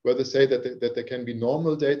 where they say that there can be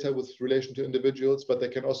normal data with relation to individuals, but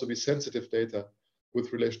there can also be sensitive data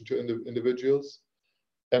with relation to individuals.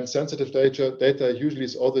 And sensitive data usually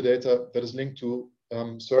is all the data that is linked to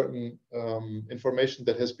certain information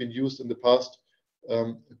that has been used in the past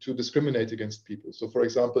to discriminate against people. So for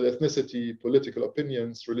example, ethnicity, political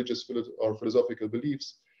opinions, religious or philosophical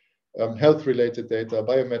beliefs, health-related data,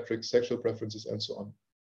 biometrics, sexual preferences, and so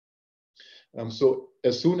on. So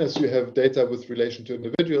as soon as you have data with relation to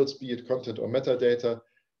individuals, be it content or metadata,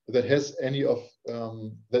 that has any of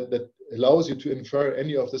that allows you to infer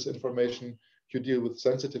any of this information, you deal with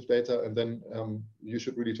sensitive data, and then you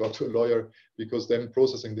should really talk to a lawyer, because then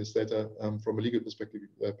processing this data from a legal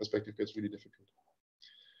perspective gets really difficult.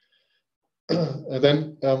 And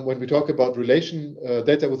then when we talk about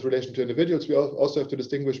data with relation to individuals, we also have to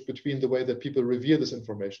distinguish between the way that people reveal this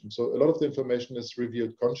information. So a lot of the information is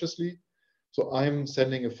revealed consciously. So I'm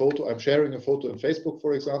sending a photo, I'm sharing a photo in Facebook,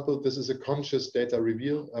 for example. This is a conscious data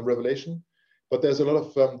revelation. But there's a lot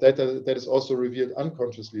of data that is also revealed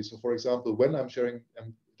unconsciously. So for example, when I'm sharing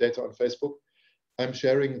data on Facebook, I'm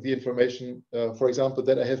sharing the information, for example,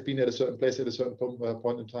 that I have been at a certain place at a certain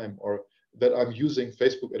point in time, or that I'm using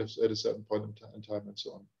Facebook at a certain point in time, and so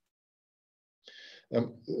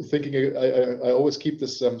on. Thinking, I always keep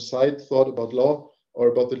this side thought about law or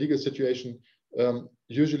about the legal situation.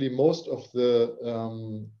 Usually most of the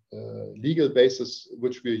legal basis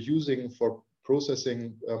which we're using for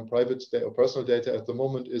processing private or personal data at the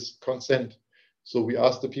moment is consent. So we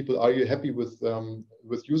ask the people, are you happy with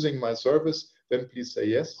using my service? Then please say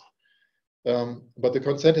yes. But the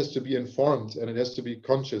consent has to be informed and it has to be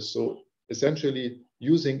conscious. So essentially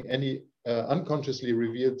using any unconsciously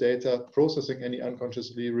revealed data, processing any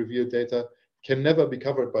unconsciously revealed data can never be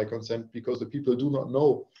covered by consent, because the people do not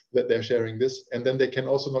know that they're sharing this, and then they can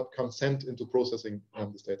also not consent into processing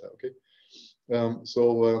this data. Okay,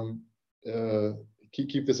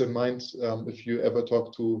 keep this in mind if you ever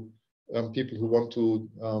talk to people who want to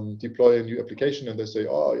deploy a new application and they say,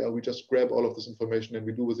 oh yeah, we just grab all of this information and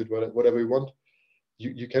we do with it whatever we want.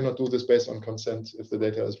 You cannot do this based on consent if the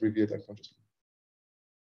data is revealed unconsciously.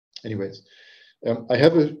 Anyways, I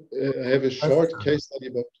have a short case study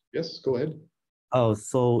about, yes, go ahead. Oh,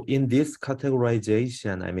 so in this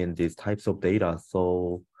categorization, I mean, these types of data,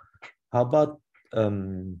 so how about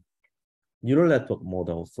neural network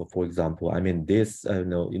models? So for example, I mean, this,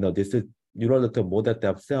 this is neural network model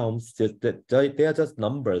themselves, they are just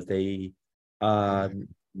numbers. They are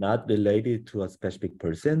not related to a specific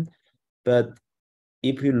person. But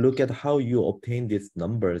if you look at how you obtain these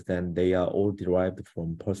numbers, then they are all derived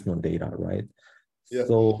from personal data, right? Yeah.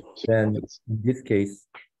 So then in this case,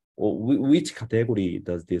 which category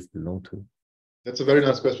does this belong to? That's a very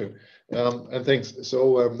nice question, and thanks.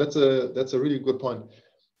 So that's a really good point.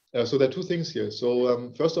 So there are two things here.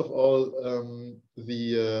 So first of all,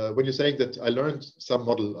 when you're saying that I learned some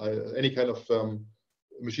model, any kind of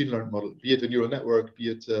machine learned model, be it a neural network, be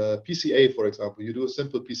it PCA, for example, you do a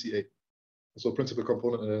simple PCA, so principal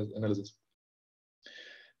component analysis.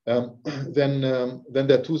 Then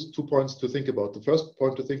there are two points to think about. The first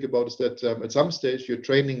point to think about is that at some stage you're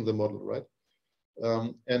training the model, right?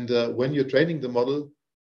 When you're training the model,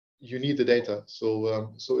 you need the data. So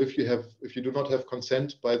if you do not have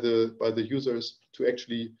consent by the users to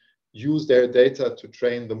actually use their data to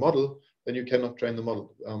train the model, then you cannot train the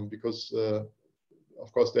model because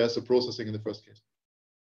of course there's a processing in the first case.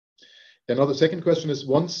 And now the second question is,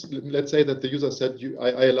 once let's say that the user said,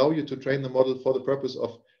 I allow you to train the model for the purpose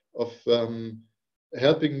of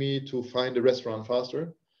helping me to find a restaurant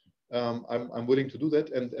faster. I'm willing to do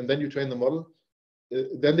that, and then you train the model.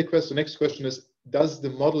 Then the next question is, does the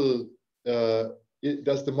model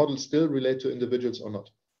still relate to individuals or not?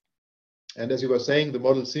 And as you were saying, the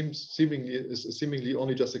model is seemingly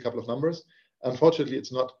only just a couple of numbers. Unfortunately,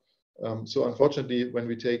 it's not. So unfortunately, when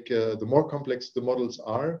we take the more complex the models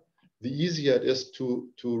are, the easier it is to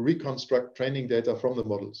reconstruct training data from the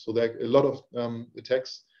model. So there are a lot of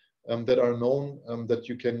attacks that are known that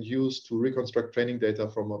you can use to reconstruct training data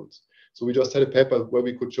from models. So we just had a paper where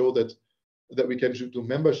we could show that we can do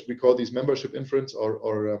membership. We call these membership inference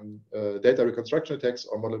or data reconstruction attacks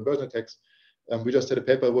or model inversion attacks. We just had a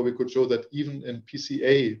paper where we could show that even in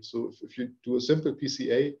PCA, so if you do a simple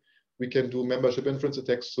PCA, we can do membership inference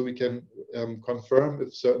attacks, so we can confirm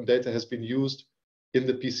if certain data has been used in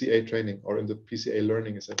the PCA training or in the PCA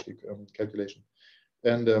learning, essentially, calculation.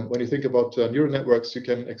 And when you think about neural networks, you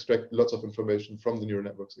can extract lots of information from the neural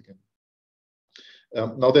networks again.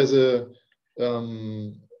 Now there's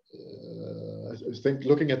I think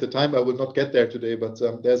looking at the time, I will not get there today, but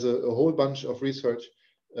there's a whole bunch of research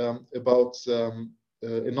about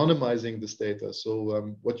anonymizing this data.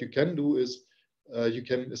 So what you can do is you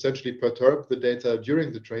can essentially perturb the data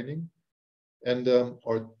during the training, and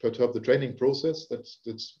or perturb the training process.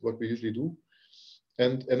 That's what we usually do,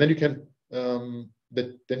 and then you can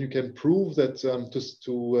prove that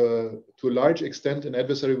to a large extent an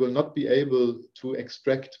adversary will not be able to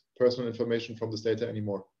extract personal information from this data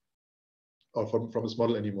anymore, or from this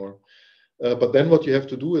model anymore. But then what you have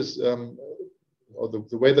to do is, or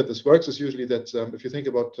the way that this works is usually that if you think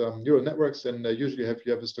about neural networks, then usually you have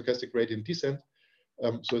a stochastic gradient descent.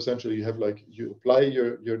 So essentially you apply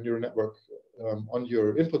your neural network on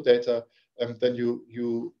your input data, and then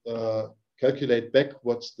you calculate back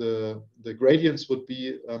what the gradients would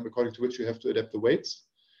be according to which you have to adapt the weights.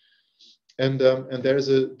 And there is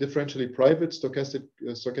a differentially private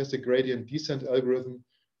stochastic gradient descent algorithm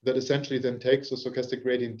that essentially then takes a stochastic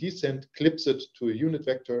gradient descent, clips it to a unit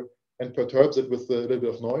vector, and perturbs it with a little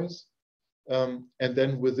bit of noise. And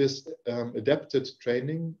then with this adapted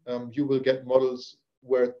training, you will get models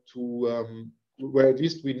where at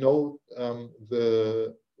least we know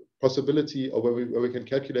the possibility, or where we can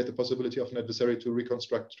calculate the possibility of an adversary to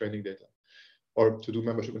reconstruct training data, or to do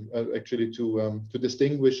membership, actually to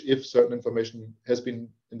distinguish if certain information has been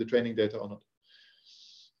in the training data or not.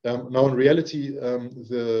 Now, in reality,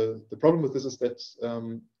 the problem with this is that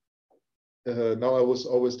now I was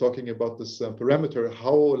always talking about this parameter,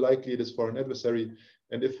 how likely it is for an adversary.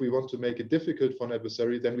 And if we want to make it difficult for an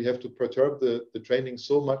adversary, then we have to perturb the training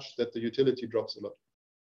so much that the utility drops a lot.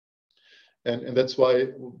 And that's why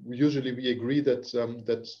usually we agree that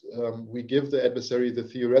we give the adversary the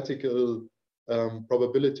theoretical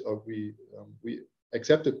probability, or we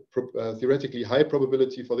accept a theoretically high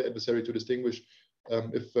probability for the adversary to distinguish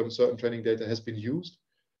if certain training data has been used.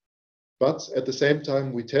 But at the same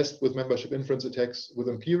time, we test with membership inference attacks with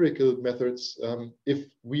empirical methods if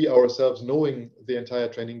we ourselves, knowing the entire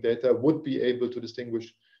training data, would be able to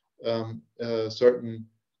distinguish certain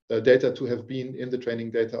data to have been in the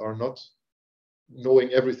training data or not,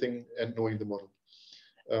 knowing everything and knowing the model.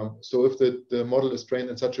 So if the model is trained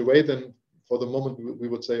in such a way, then for the moment we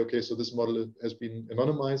would say, okay, so this model has been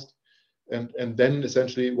anonymized, and then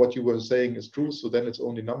essentially what you were saying is true. So then it's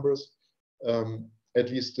only numbers. At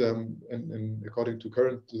least according to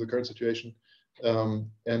the current situation,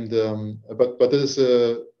 but this is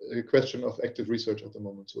a question of active research at the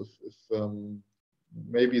moment. So if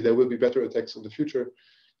maybe there will be better attacks in the future,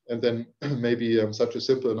 and then maybe such a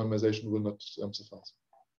simple anonymization will not suffice.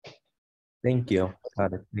 Thank you.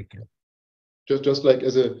 Got it. Thank you. Just like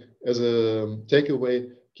as a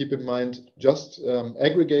takeaway, keep in mind just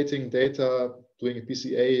aggregating data, doing a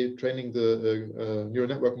PCA, training the neural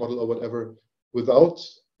network model or whatever, without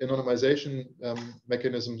anonymization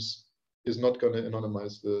mechanisms is not going to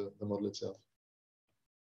anonymize the model itself.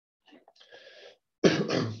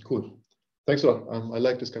 Cool. Thanks a lot. I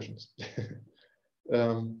like discussions.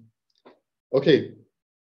 Okay.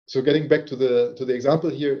 So getting back to the example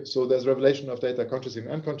here, so there's revelation of data consciously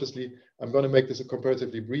and unconsciously. I'm going to make this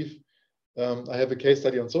comparatively brief. I have a case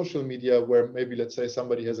study on social media where maybe, let's say,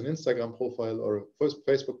 somebody has an Instagram profile or a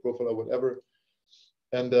Facebook profile or whatever.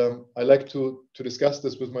 And I like to discuss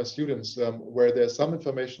this with my students, where there's some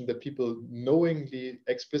information that people knowingly,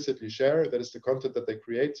 explicitly share. That is the content that they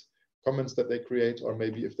create, comments that they create, or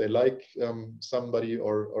maybe if they like somebody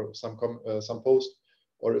or some post,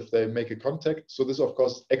 or if they make a contact. So this, of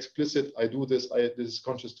course, explicit. I do this. This is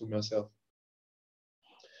conscious to myself.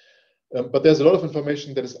 But there's a lot of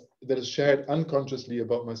information that is shared unconsciously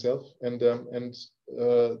about myself, and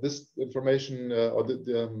this information or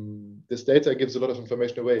this data gives a lot of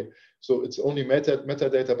information away. So it's only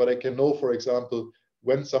metadata, but I can know, for example,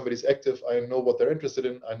 when somebody's active, I know what they're interested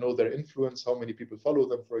in. I know their influence, how many people follow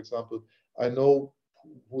them, for example. I know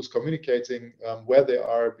who's communicating, where they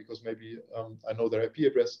are, because maybe I know their IP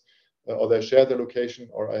address, or they share their location,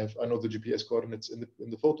 or I know the GPS coordinates in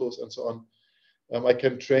the photos, and so on. I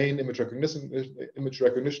can train image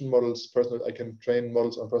recognition models, I can train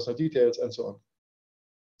models on personal details, and so on.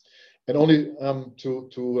 And only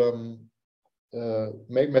to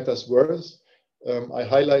make matters worse, I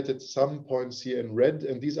highlighted some points here in red,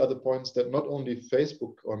 and these are the points that not only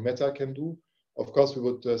Facebook or Meta can do. Of course, we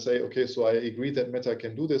would say, okay, so I agree that Meta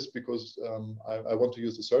can do this because I want to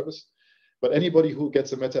use the service. But anybody who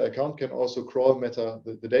gets a Meta account can also crawl Meta,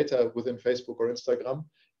 the data within Facebook or Instagram.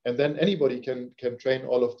 And then anybody can train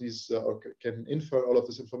all of these or can infer all of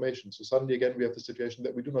this information. So suddenly again, we have the situation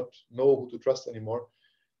that we do not know who to trust anymore.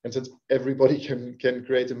 And since everybody can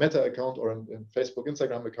create a Meta account or a Facebook,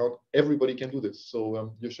 Instagram account, everybody can do this.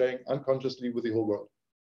 So you're sharing unconsciously with the whole world.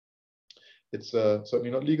 It's certainly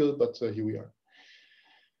not legal, but here we are.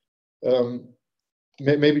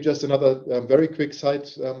 Maybe just another very quick side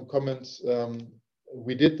comment.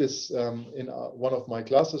 We did this in one of my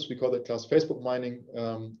classes. We call that class Facebook mining.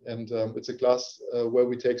 And it's a class where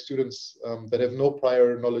we take students that have no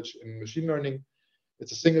prior knowledge in machine learning.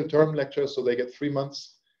 It's a single term lecture, so they get 3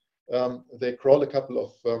 months. They crawl a couple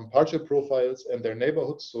of partial profiles and their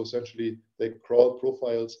neighborhoods. So essentially they crawl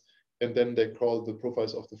profiles and then they crawl the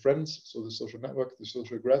profiles of the friends. So the social network, the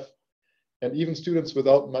social graph. And even students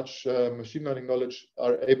without much machine learning knowledge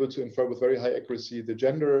are able to infer with very high accuracy the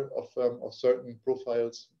gender of certain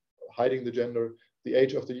profiles, hiding the gender, the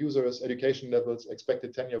age of the users, education levels,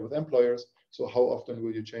 expected tenure with employers. So how often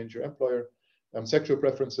will you change your employer? Sexual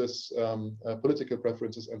preferences, political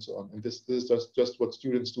preferences, and so on. And this is just what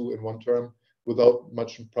students do in one term without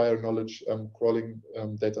much prior knowledge, crawling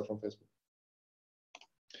data from Facebook.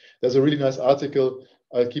 There's a really nice article.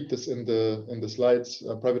 I'll keep this in the slides.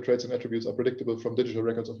 Private traits and attributes are predictable from digital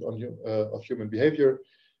records of human behavior.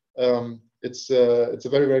 It's a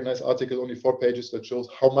very, very nice article, only 4 pages, that shows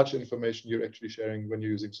how much information you're actually sharing when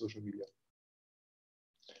you're using social media.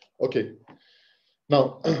 Okay,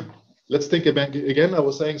 now let's think about again. I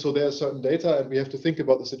was saying, so there's certain data and we have to think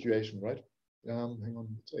about the situation, right? Hang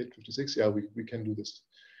on, it's 8:56. Yeah, we can do this.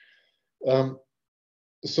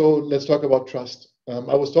 So let's talk about trust.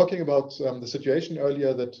 I was talking about the situation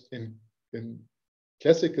earlier that in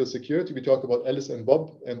classical security, we talk about Alice and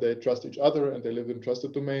Bob, and they trust each other, and they live in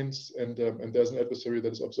trusted domains, and there's an adversary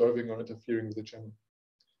that is observing or interfering with the channel.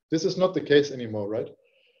 This is not the case anymore, right?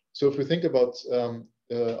 So if we think about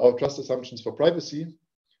our trust assumptions for privacy,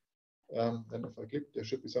 and if I click, there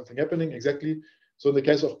should be something happening exactly. So in the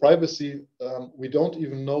case of privacy, we don't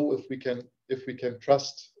even know if we can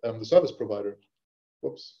trust the service provider.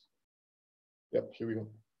 Whoops. Yep, here we go.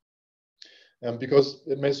 Because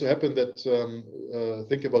it may so happen that,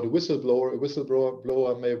 think about a whistleblower. A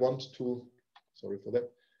whistleblower may want to, sorry for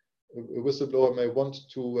that, a whistleblower may want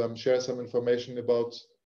to share some information about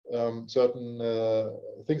certain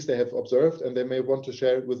things they have observed, and they may want to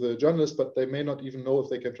share it with a journalist, but they may not even know if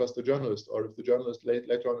they can trust the journalist, or if the journalist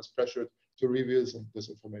later on is pressured to reveal this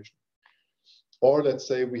information. Or let's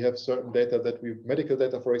say we have certain data medical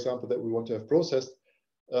data, for example, that we want to have processed.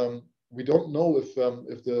 We don't know if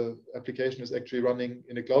the application is actually running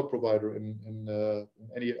in a cloud provider in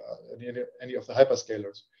any of the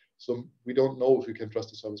hyperscalers. So we don't know if we can trust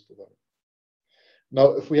the service provider.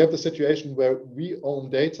 Now, if we have the situation where we own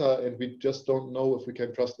data and we just don't know if we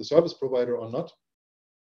can trust the service provider or not,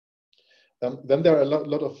 then there are a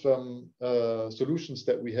lot of solutions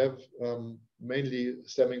that we have, mainly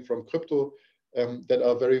stemming from crypto, that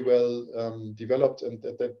are very well developed and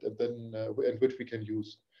which we can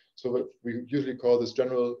use. So we usually call this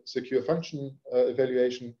general secure function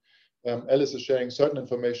evaluation. Alice is sharing certain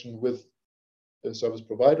information with the service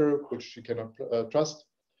provider, which she cannot trust.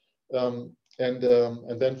 And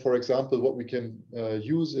then, for example, what we can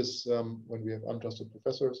use is when we have untrusted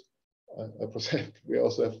professors. We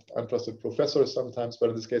also have untrusted professors sometimes, but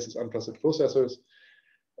in this case, it's untrusted processors.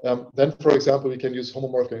 Then, for example, we can use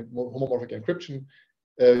homomorphic encryption.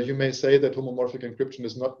 You may say that homomorphic encryption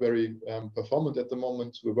is not very performant at the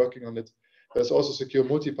moment. We're working on it. There's also secure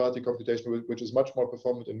multi-party computation, which is much more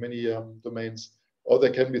performant in many domains. Or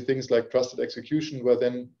there can be things like trusted execution, where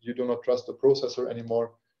then you do not trust the processor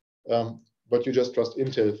anymore, but you just trust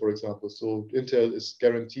Intel, for example. So Intel is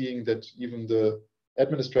guaranteeing that even the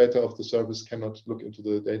administrator of the service cannot look into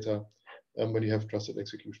the data when you have trusted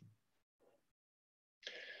execution.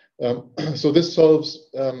 So this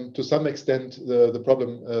solves, to some extent, the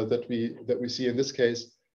problem that we see in this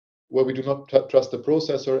case, where we do not trust the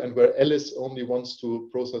processor and where Alice only wants to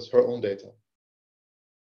process her own data.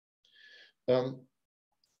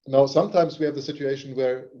 Now, sometimes we have the situation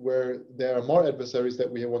where there are more adversaries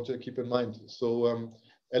that we want to keep in mind. So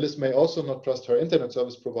Alice may also not trust her internet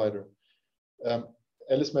service provider.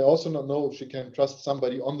 Alice may also not know if she can trust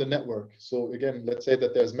somebody on the network. So again, let's say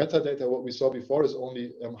that there's metadata. What we saw before is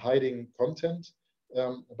only hiding content,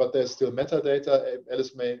 but there's still metadata.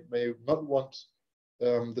 Alice may not want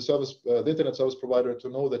the internet service provider to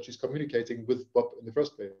know that she's communicating with Bob in the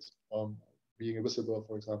first place, being a whistleblower,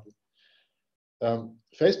 for example.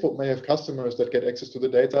 Facebook may have customers that get access to the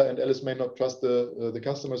data, and Alice may not trust the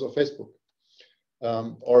customers of Facebook.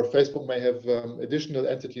 Or Facebook may have additional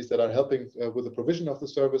entities that are helping with the provision of the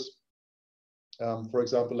service, for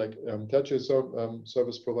example, like tertiary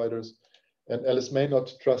service providers, and Alice may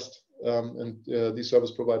not trust these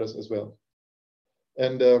service providers as well.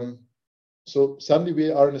 And so suddenly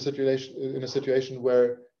we are in a situation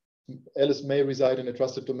where Alice may reside in a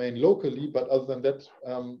trusted domain locally, but other than that,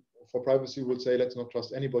 for privacy, we would say let's not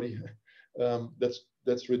trust anybody.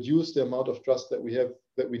 Let's reduce the amount of trust that we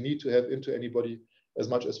need to have into anybody as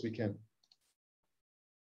much as we can.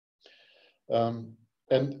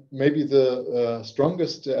 And maybe the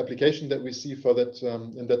strongest application that we see for that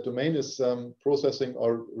in that domain is processing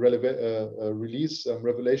or revelation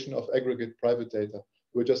of aggregate private data.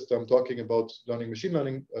 We're just talking about training machine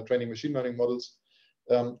learning models.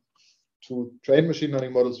 To train machine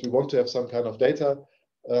learning models, we want to have some kind of data.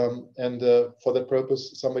 And for that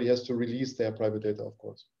purpose, somebody has to release their private data, of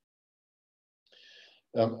course.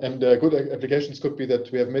 And good applications could be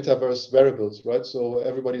that we have metaverse variables, right? So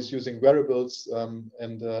everybody's using variables, and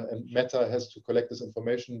Meta has to collect this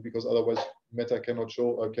information, because otherwise Meta cannot show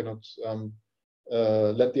or cannot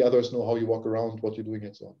let the others know how you walk around, what you're doing,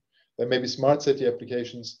 and so on. There may be smart city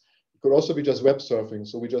applications. It could also be just web surfing.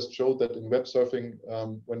 So we just showed that in web surfing,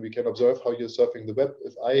 when we can observe how you're surfing the web,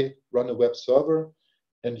 if I run a web server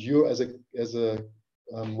and you as a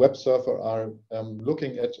web surfer are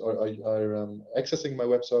looking at or are accessing my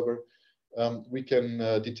web server, we can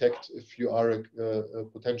detect if you are a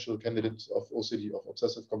potential candidate of OCD, of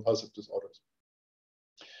obsessive compulsive disorders.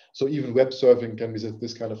 So even web surfing can be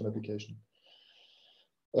this kind of an application.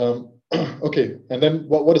 Okay, and then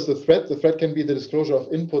what is the threat? The threat can be the disclosure of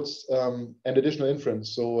inputs and additional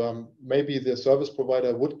inference. So maybe the service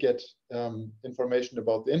provider would get information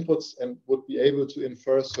about the inputs and would be able to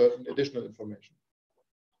infer certain additional information.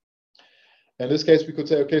 In this case, we could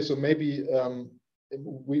say, okay, so maybe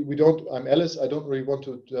we don't, I'm Alice, I don't really want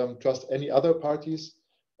to trust any other parties.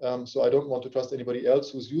 So I don't want to trust anybody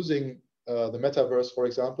else who's using the metaverse, for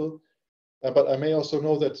example. But I may also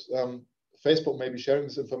know that Facebook may be sharing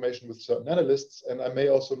this information with certain analysts, and I may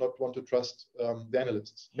also not want to trust the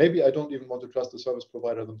analysts. Maybe I don't even want to trust the service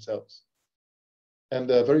provider themselves. And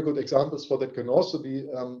very good examples for that can also be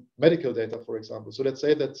medical data, for example. So let's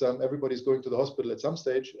say that everybody's going to the hospital at some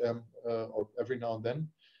stage or every now and then,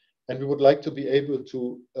 and we would like to be able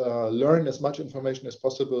to learn as much information as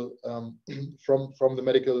possible from the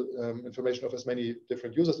medical information of as many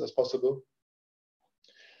different users as possible.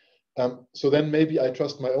 So then maybe I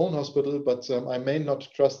trust my own hospital, but I may not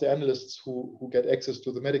trust the analysts who get access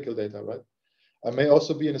to the medical data, right? I may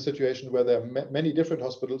also be in a situation where there are many different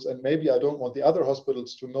hospitals, and maybe I don't want the other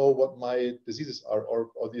hospitals to know what my diseases are, or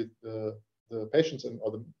the patients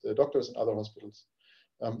or the doctors in other hospitals.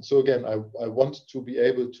 So again, I want to be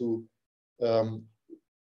able to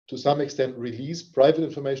some extent, release private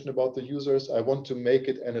information about the users. I want to make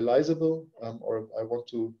it analyzable, or I want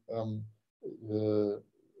to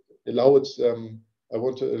allow it. I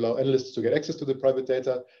want to allow analysts to get access to the private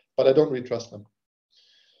data, but I don't really trust them.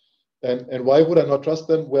 And why would I not trust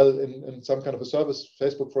them? Well, in some kind of a service,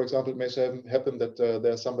 Facebook, for example, it may happen that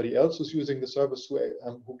there's somebody else who's using the service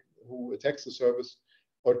who attacks the service,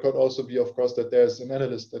 or it could also be, of course, that there's an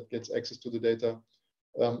analyst that gets access to the data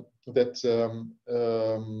that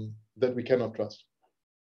we cannot trust.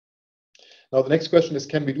 Now, the next question is,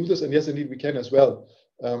 can we do this? And yes, indeed, we can as well.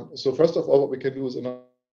 So first of all, what we can do is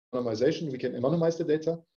anonymization. We can anonymize the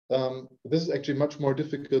data. This is actually much more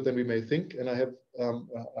difficult than we may think, and I have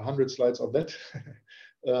 100 slides of that,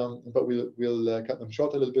 but we'll cut them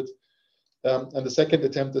short a little bit. And the second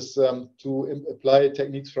attempt is to apply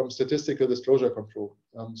techniques from statistical disclosure control.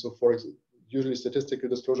 So usually statistical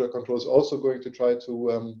disclosure control is also going to try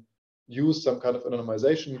to use some kind of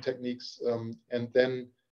anonymization techniques and then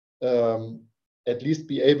at least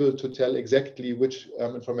be able to tell exactly which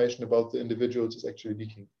information about the individuals is actually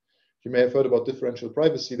leaking. You may have heard about differential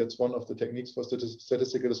privacy. That's one of the techniques for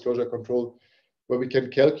statistical disclosure control, where we can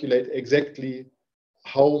calculate exactly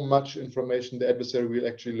how much information the adversary will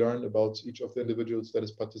actually learn about each of the individuals that is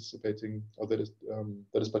participating, or that is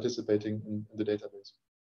participating in the database.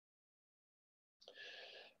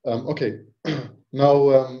 Okay,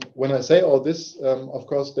 now when I say all this, of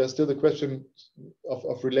course, there's still the question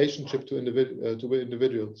of relationship to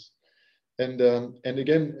individuals. And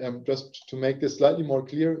again, just to make this slightly more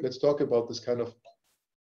clear, let's talk about this kind of,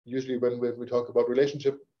 usually when we talk about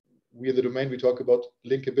relationship, we in the domain, we talk about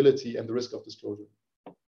linkability and the risk of disclosure.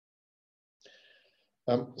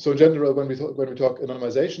 So in general, when we talk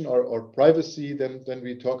anonymization or privacy, then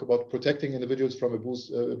we talk about protecting individuals from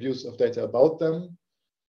abuse of data about them.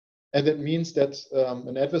 And that means that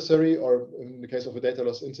an adversary, or in the case of a data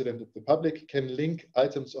loss incident, the public can link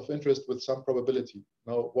items of interest with some probability.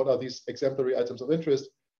 Now, what are these exemplary items of interest?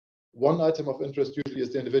 One item of interest usually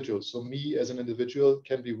is the individual. So me as an individual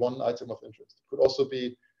can be one item of interest. It could also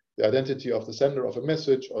be the identity of the sender of a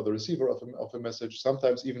message or the receiver of a message,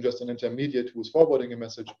 sometimes even just an intermediate who is forwarding a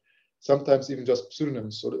message, sometimes even just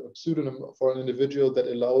pseudonyms. So a pseudonym for an individual that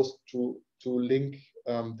allows to link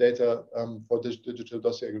data for digital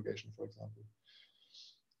dossier aggregation, for example.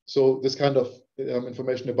 So this kind of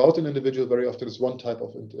information about an individual very often is one type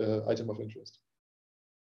of item of interest.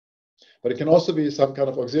 But it can also be some kind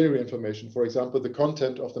of auxiliary information. For example, the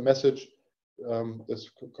content of the message.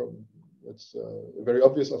 It's very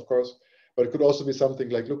obvious, of course, but it could also be something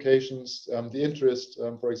like locations, the interest,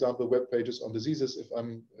 for example, web pages on diseases. If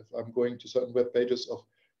I'm going to certain web pages of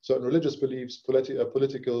certain religious beliefs,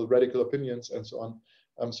 political radical opinions, and so on.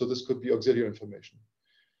 So this could be auxiliary information.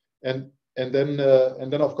 And then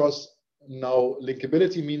of course, now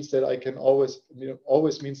linkability means that I can always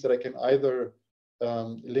means that I can either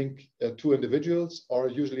link two individuals, or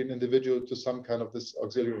usually an individual to some kind of this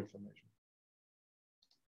auxiliary information.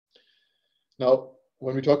 Now,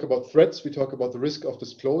 when we talk about threats, we talk about the risk of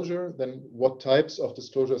disclosure. Then what types of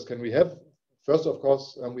disclosures can we have? First, of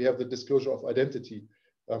course, we have the disclosure of identity.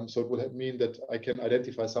 So it would mean that I can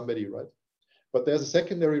identify somebody, right? But there's a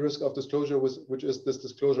secondary risk of disclosure, which is this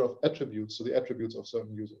disclosure of attributes, so the attributes of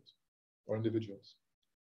certain users or individuals.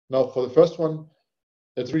 Now, for the first one,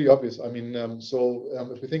 It's really obvious. I mean,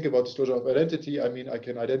 if we think about disclosure of identity, I mean, I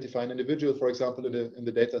can identify an individual, for example, in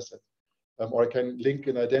the data set, or I can link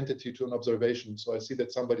an identity to an observation. So I see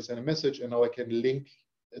that somebody sent a message, and now I can link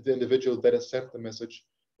the individual that has sent the message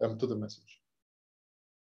to the message.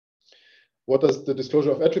 What does the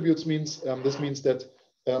disclosure of attributes means? This means that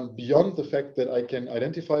beyond the fact that I can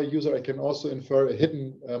identify a user, I can also infer a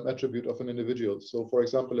hidden attribute of an individual. So for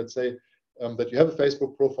example, let's say that you have a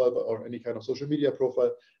Facebook profile or any kind of social media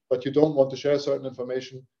profile, but you don't want to share certain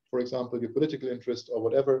information, for example, your political interest or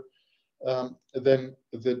whatever, then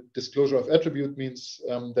the disclosure of attribute means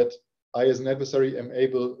that I, as an adversary, am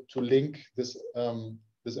able to link this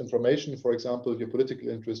this information, for example, your political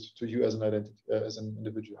interest, to you as an identity, as an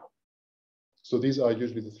individual. So these are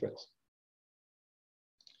usually the threats.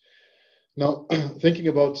 Now, thinking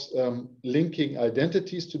about linking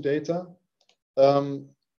identities to data,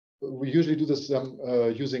 we usually do this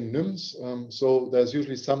using NIMs. So there's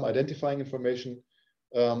usually some identifying information.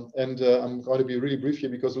 I'm going to be really brief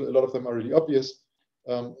here because a lot of them are really obvious.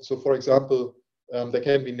 So for example, there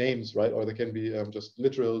can be names, right? Or there can be just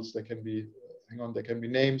literals. There can be, there can be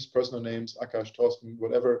names, personal names, Akash, Thorsten,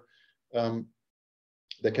 whatever.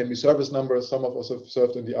 There can be service numbers. Some of us have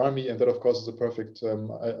served in the army, and that, of course, is a perfect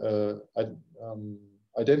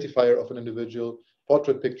identifier of an individual.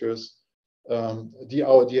 Portrait pictures. Our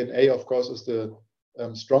DNA, of course, is the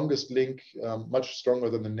strongest link, much stronger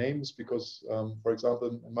than the names, because, for example,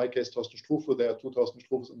 in my case, Thorsten Strufe, there are 2,000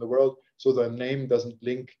 Strufes in the world, so the name doesn't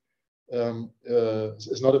link,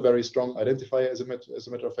 is not a very strong identifier. As a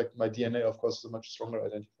matter of fact, my DNA, of course, is a much stronger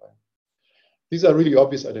identifier. These are really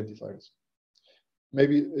obvious identifiers.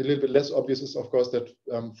 Maybe a little bit less obvious is, of course, that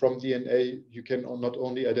from DNA you can not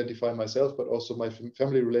only identify myself but also my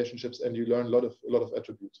family relationships, and you learn a lot of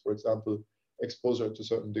attributes. For example, exposure to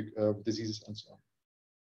certain diseases and so on.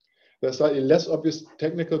 There are slightly less obvious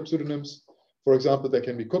technical pseudonyms. For example, there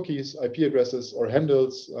can be cookies, IP addresses, or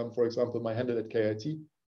handles. For example, my handle at KIT.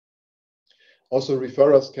 Also,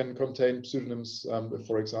 referrers can contain pseudonyms.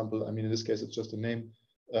 For example, I mean, in this case, it's just a name.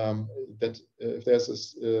 That if there's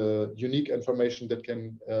this unique information that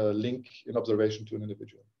can link an observation to an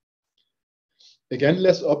individual. Again,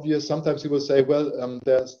 less obvious. Sometimes people say, well,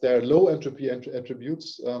 there are low entropy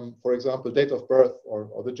attributes, for example, date of birth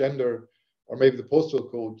or the gender, or maybe the postal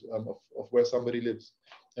code of where somebody lives.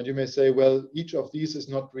 And you may say, well, each of these is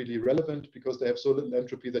not really relevant because they have so little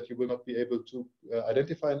entropy that you will not be able to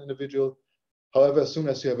identify an individual. However, as soon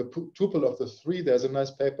as you have a tuple of the three, there's a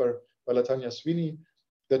nice paper by Latanya Sweeney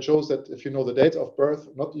that shows that if you know the date of birth,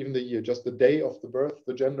 not even the year, just the day of the birth,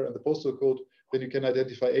 the gender, and the postal code, then you can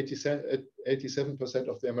identify 87%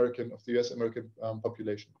 of the US American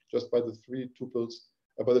population, just by the three tuples,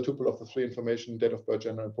 by the tuple of the three information, date of birth,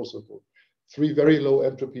 gender, and postal code. Three very low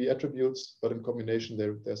entropy attributes, but in combination,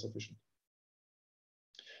 they're sufficient.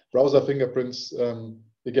 Browser fingerprints,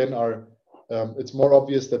 again, are it's more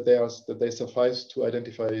obvious that they suffice to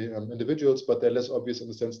identify individuals, but they're less obvious in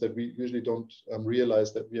the sense that we usually don't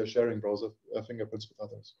realize that we are sharing browser fingerprints with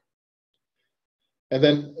others. And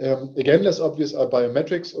then again, less obvious are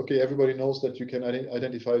biometrics. Okay, everybody knows that you can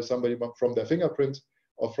identify somebody from their fingerprint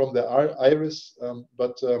or from their iris,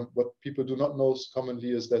 but what people do not know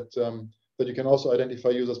commonly is that that you can also identify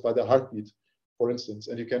users by their heartbeat, for instance,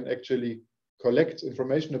 and you can actually collect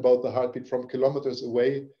information about the heartbeat from kilometers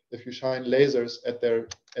away if you shine lasers at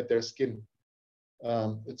their skin.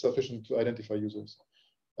 It's sufficient to identify users.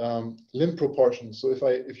 Limb proportions. So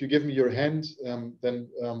if you give me your hand, then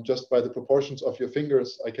just by the proportions of your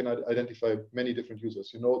fingers, I can identify many different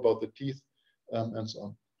users. You know about the teeth and so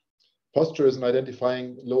on. Posture is an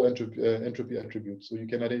identifying low entropy attribute. So you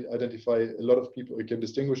can identify a lot of people. You can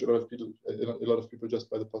distinguish a lot of people just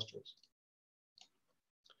by the postures.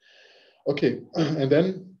 Okay, and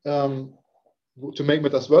then to make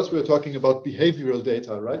matters worse, we're talking about behavioral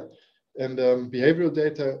data, right? And behavioral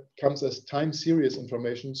data comes as time series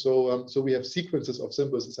information. So so we have sequences of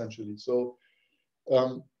symbols essentially. So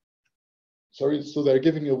so they're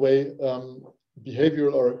giving away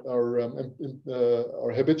behavioral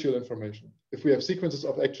or habitual information. If we have sequences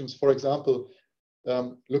of actions, for example,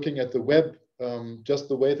 looking at the web, just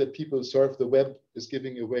the way that people surf the web is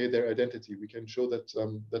giving away their identity. We can show that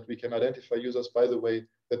that we can identify users by the way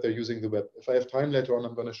that they're using the web. If I have time later on,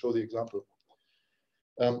 I'm going to show the example.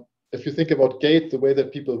 If you think about gait, the way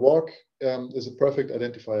that people walk is a perfect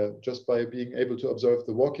identifier. Just by being able to observe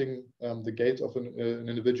the walking, the gait of an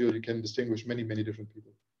individual, you can distinguish many, many different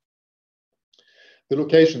people. The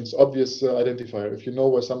locations, obvious identifier. If you know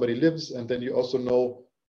where somebody lives, and then you also know,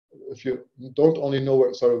 if you don't only know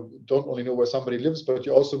where somebody lives, but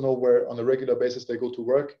you also know where on a regular basis they go to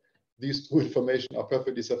work, these two information are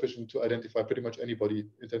perfectly sufficient to identify pretty much anybody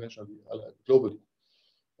internationally, globally.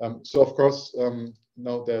 So of course,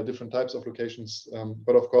 now there are different types of locations,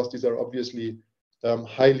 but of course these are obviously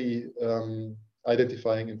highly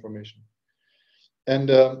identifying information. And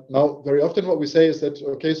now very often what we say is that,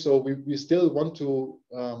 okay, so we still want to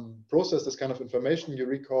process this kind of information. You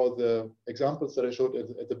recall the examples that I showed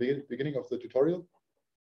at the beginning of the tutorial.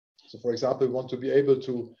 So for example, we want to be able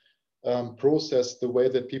to process the way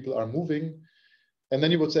that people are moving. And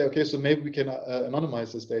then you would say, okay, so maybe we can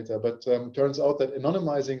anonymize this data, but turns out that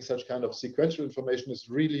anonymizing such kind of sequential information is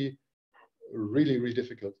really, really, really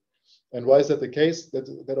difficult. And why is that the case?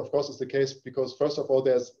 That of course is the case because first of all,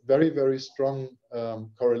 there's very, very strong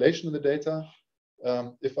correlation in the data.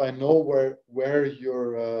 If I know where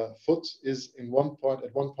your foot is at one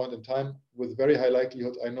point in time, with very high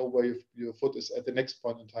likelihood, I know where your foot is at the next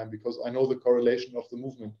point in time because I know the correlation of the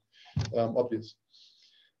movement, obvious.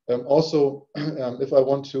 Also, if I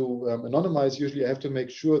want to anonymize, usually I have to make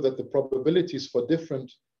sure that the probabilities for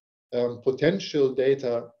different potential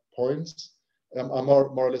data points are more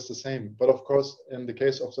or less the same. But of course, in the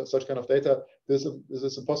case of such kind of data, this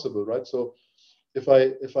is impossible, right? So if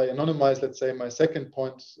I anonymize, let's say, my second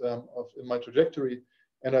point in my trajectory,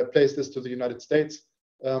 and I place this to the United States,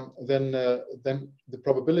 then the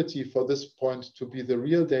probability for this point to be the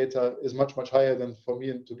real data is much, much higher than for me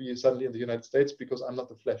to be suddenly in the United States because I'm not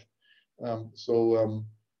the flesh.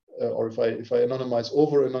 Or if I anonymize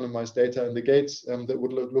over anonymized data in the gates, that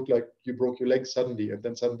would look like you broke your leg suddenly, and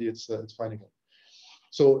then suddenly it's fine again.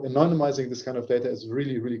 So anonymizing this kind of data is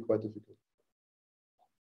really, really quite difficult.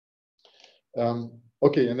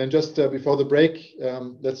 Okay, and then just before the break,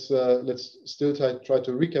 let's still try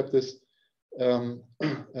to recap this.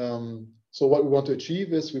 So what we want to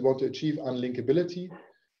achieve is we want to achieve unlinkability.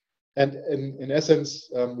 And in essence,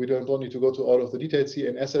 we don't need to go to all of the details here.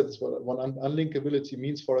 In essence, what unlinkability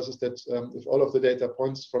means for us is that if all of the data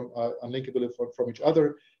points are unlinkable from each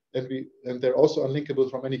other, and they're also unlinkable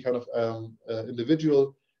from any kind of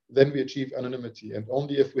individual, then we achieve anonymity. And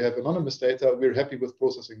only if we have anonymous data, we're happy with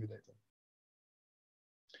processing the data.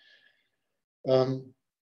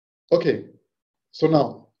 Okay, so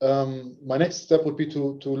now my next step would be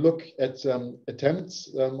to look at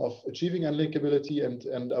attempts of achieving unlinkability,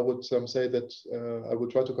 and I would say that I would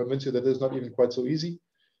try to convince you that it's not even quite so easy.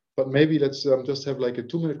 But maybe let's just have like a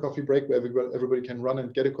 2-minute coffee break where everybody can run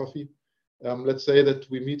and get a coffee. Let's say that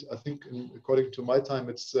we meet, I think, according to my time,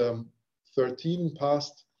 it's 13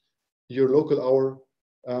 past your local hour.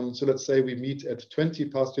 So let's say we meet at 20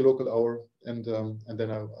 past your local hour, and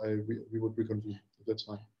then we would reconvene, if that's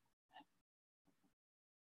fine.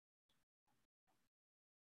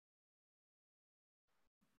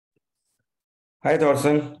 Hi,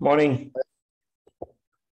 Thorsten. Morning.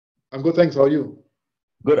 I'm good, thanks. How are you?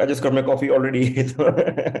 Good. I just got my coffee already.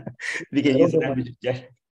 We can use that.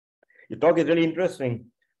 Your talk is really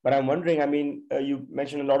interesting, but I'm wondering, I mean, you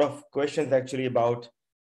mentioned a lot of questions actually about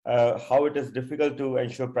how it is difficult to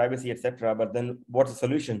ensure privacy, etc. But then what's the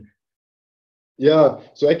solution? Yeah,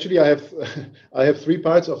 so actually I have 3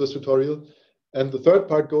 parts of this tutorial, and the third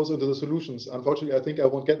part goes into the solutions. Unfortunately, I think I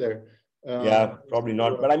won't get there. Yeah, probably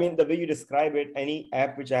not. But I mean, the way you describe it, any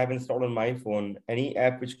app which I have installed on my phone, any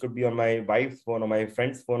app which could be on my wife's phone or my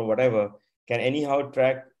friend's phone or whatever, can anyhow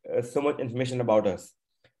track so much information about us.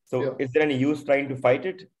 So yeah. Is there any use trying to fight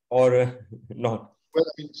it or not? Well,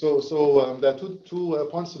 I mean, so there are two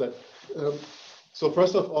points to that. So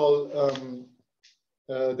first of all,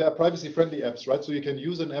 there are privacy-friendly apps, right? So you can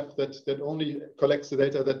use an app that only collects the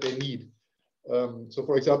data that they need. So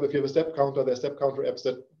for example, if you have a step counter, there are step counter apps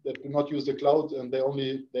that do not use the cloud, and they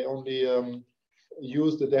only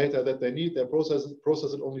use the data that they need. They process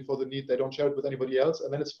it only for the need. They don't share it with anybody else,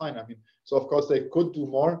 and then it's fine. I mean, so of course they could do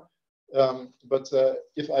more, but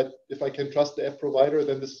if I can trust the app provider,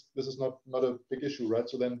 then this is not a big issue, right?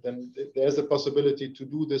 So then there's a possibility to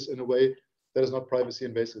do this in a way that is not privacy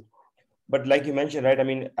invasive. But like you mentioned, right? I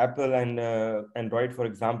mean, Apple and Android, for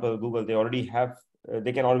example, Google, they already have.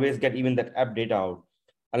 They can always get even that app data out,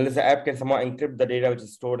 unless the app can somehow encrypt the data which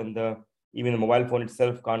is stored in even the mobile phone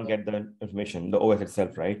itself can't get the information, the OS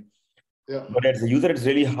itself, right? Yeah. But as a user, it's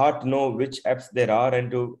really hard to know which apps there are,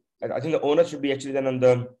 and I think the owner should be actually then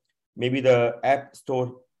on maybe the app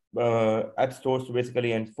stores to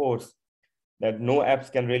basically enforce that no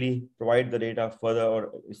apps can really provide the data further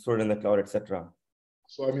or store it in the cloud, etc.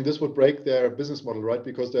 So I mean, this would break their business model, right?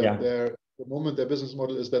 Because the moment their business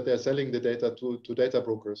model is that they're selling the data to data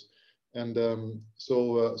brokers, and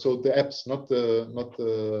so the apps, not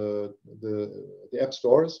the app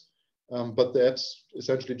stores, but the apps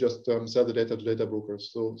essentially just sell the data to data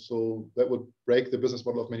brokers. So that would break the business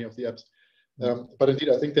model of many of the apps. But indeed,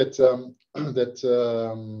 I think that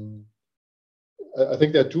I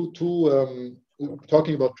think there are two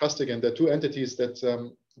talking about trust again. There are two entities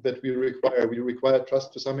that we require. We require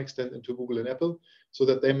trust to some extent into Google and Apple, so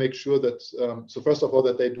that they make sure that so first of all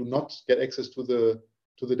that they do not get access to the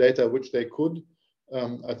data which they could.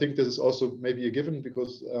 I think this is also maybe a given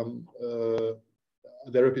because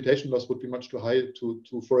their reputation loss would be much too high to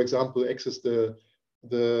for example access the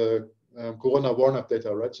Corona warn-up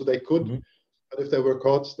data, right? So they could, but if they were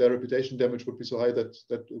caught, their reputation damage would be so high that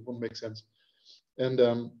it wouldn't make sense. And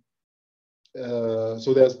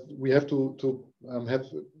so we have to have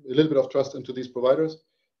a little bit of trust into these providers.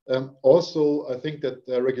 Also, I think that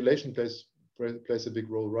regulation plays a big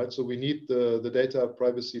role, right? So we need the data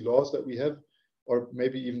privacy laws that we have, or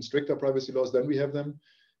maybe even stricter privacy laws than we have them.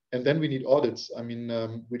 And then we need audits. I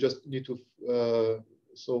mean, we just need to.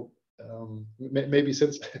 Maybe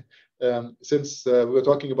since we're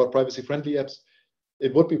talking about privacy-friendly apps,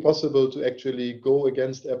 it would be possible to actually go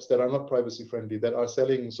against apps that are not privacy-friendly, that are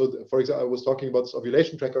selling. So, for example, I was talking about this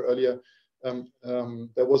ovulation tracker earlier.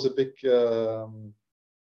 There was a big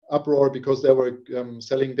uproar because they were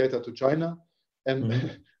selling data to China,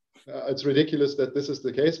 and it's ridiculous that this is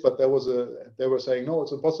the case. But they were saying, no,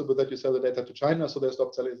 it's impossible that you sell the data to China, so they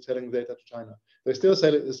stopped selling the data to China. They still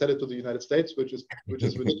sell it to the United States, which is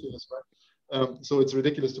ridiculous, right? So it's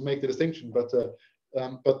ridiculous to make the distinction, but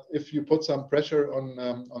if you put some pressure on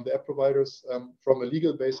the app providers from a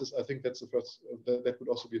legal basis, I think that's the first. That would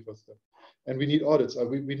also be a first step. And we need audits.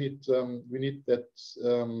 We need that.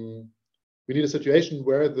 We need a situation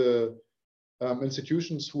where the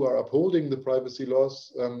institutions who are upholding the privacy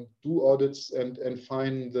laws do audits and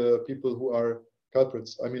find the people who are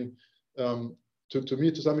culprits. I mean, to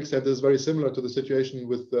me, to some extent, this is very similar to the situation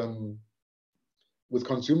with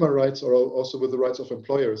consumer rights, or also with the rights of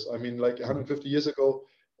employers. I mean, like 150 years ago,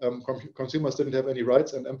 consumers didn't have any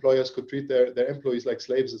rights, and employers could treat their employees like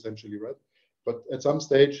slaves, essentially, right? But at some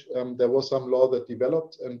stage, there was some law that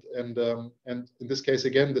developed, and in this case,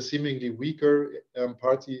 again, the seemingly weaker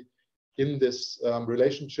party in this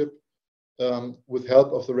relationship, with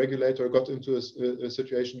help of the regulator, got into a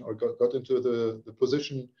situation, or got into the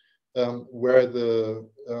position where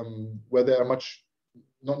they are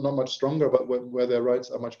not much stronger, but where their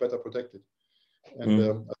rights are much better protected. And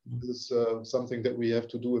I think this is something that we have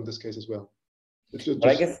to do in this case as well. But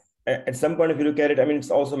I guess at some point, if you look at it, I mean,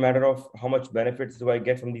 it's also a matter of how much benefits do I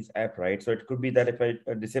get from these apps, right? So it could be that if I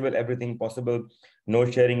disable everything possible, no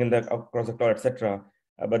sharing across the cloud, etc.,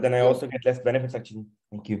 but then I also get less benefits, actually.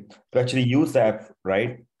 Thank you. To actually use the app,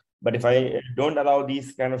 right? But if I don't allow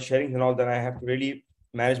these kind of sharings and all, then I have to really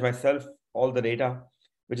manage myself, all the data,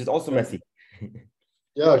 which is also messy.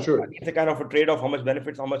 Yeah, sure. It's a kind of a trade-off, how much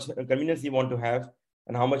benefits, how much convenience you want to have,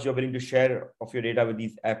 and how much you're willing to share of your data with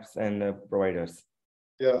these apps and providers.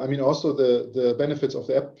 Yeah, I mean, also the benefits of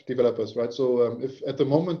the app developers, right? So if at the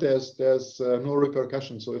moment there's no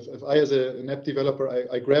repercussion. So if I, as an app developer,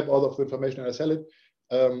 I grab all of the information and I sell it,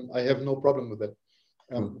 I have no problem with that.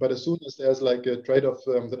 But as soon as there's like a trade-off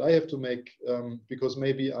that I have to make, because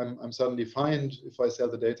maybe I'm suddenly fined if I sell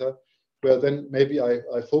the data, where then maybe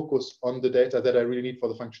I focus on the data that I really need for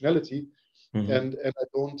the functionality, and I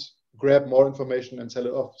don't grab more information and sell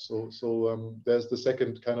it off. So there's the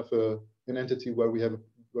second kind of an entity where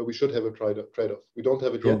we should have a trade-off. We don't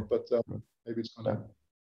have it yet, but maybe it's gonna.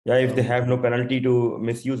 Yeah, if they have no penalty to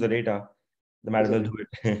misuse the data, they might as well do it.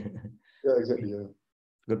 Yeah, exactly. Yeah.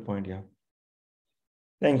 Good point. Yeah.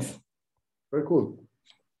 Thanks. Very cool.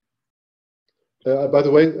 By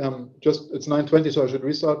the way, it's 9:20, so I should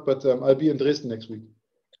restart. But I'll be in Dresden next week.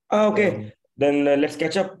 Oh, okay. Then let's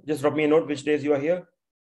catch up. Just drop me a note which days you are here.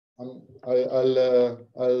 I'll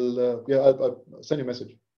send you a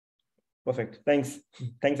message. Perfect. Thanks.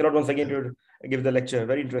 Thanks a lot once again to give the lecture.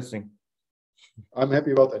 Very interesting. I'm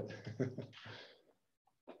happy about that.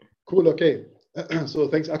 Cool. Okay. So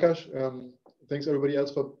thanks, Akash. Thanks everybody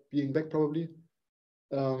else for being back. Probably.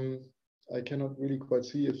 I cannot really quite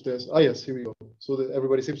see if there's. Yes, here we go. So that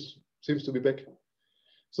everybody seems to be back.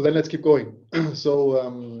 So then let's keep going. So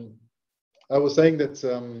I was saying that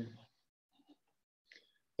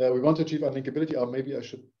we want to achieve unlinkability. Or maybe I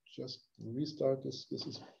should just restart this. This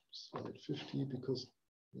is slide 50 because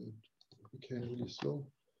it became really slow.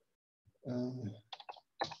 Here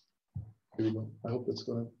we go. I hope that's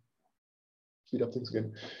going to speed up things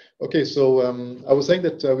again. Okay, so I was saying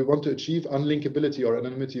that we want to achieve unlinkability or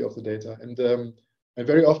anonymity of the data, and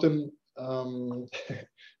very often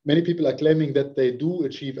many people are claiming that they do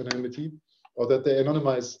achieve anonymity or that they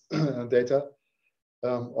anonymize data,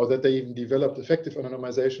 or that they even developed effective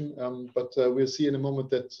anonymization. But we'll see in a moment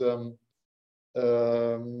that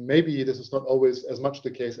maybe this is not always as much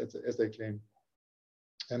the case as they claim.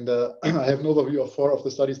 And I have an overview of 4 of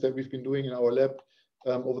the studies that we've been doing in our lab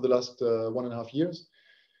over the last 1.5 years.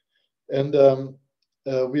 And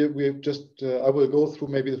we just, I will go through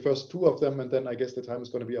maybe the first 2 of them, and then I guess the time is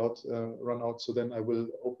going to be run out. So then I will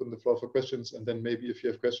open the floor for questions, and then maybe if you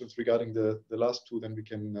have questions regarding the last 2, then we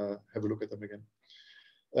can have a look at them again.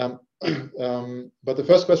 But the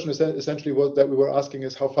first question is essentially that we were asking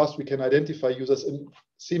is how fast we can identify users in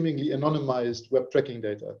seemingly anonymized web tracking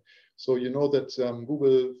data. So you know that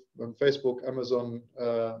Google, Facebook, Amazon,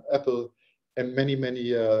 Apple, and many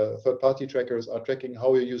third-party trackers are tracking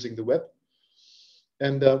how you're using the web.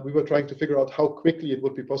 And we were trying to figure out how quickly it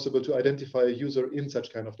would be possible to identify a user in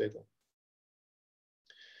such kind of data.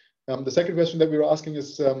 The second question that we were asking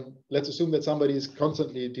is, let's assume that somebody is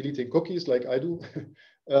constantly deleting cookies like I do.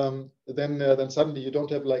 Then suddenly you don't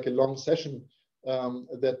have like a long session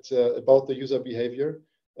about the user behavior,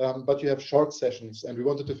 but you have short sessions. And we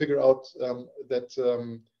wanted to figure out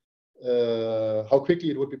how quickly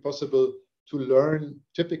it would be possible to learn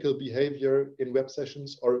typical behavior in web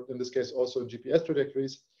sessions, or in this case also in GPS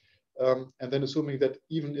trajectories. And then assuming that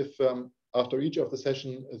even if after each of the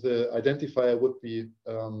session the identifier would be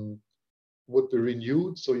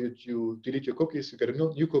renewed, so you delete your cookies, you get a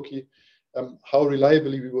new cookie, how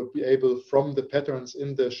reliably we would be able, from the patterns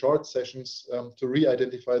in the short sessions, to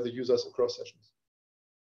re-identify the users across sessions.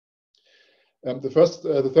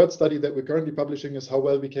 The third study that we're currently publishing is how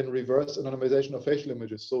well we can reverse anonymization of facial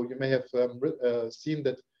images. So you may have seen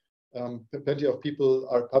that plenty of people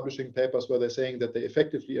are publishing papers where they're saying that they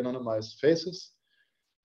effectively anonymize faces,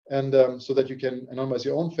 and so that you can anonymize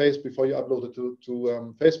your own face before you upload it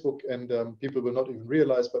to Facebook, and people will not even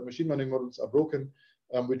realize, but machine learning models are broken.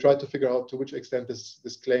 We tried to figure out to which extent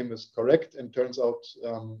this claim is correct, and turns out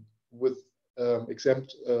with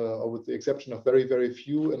the exception of very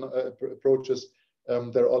few approaches,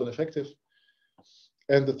 they're all ineffective.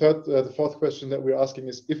 And the fourth question that we're asking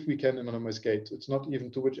is if we can anonymize gate. It's not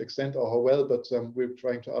even to which extent or how well, but we're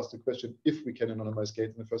trying to ask the question if we can anonymize gate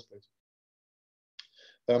in the first place.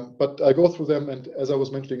 But I go through them, and as I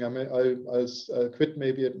was mentioning, I'll quit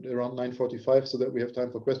maybe at around 9:45 so that we have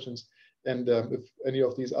time for questions. And if any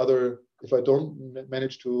of these if I don't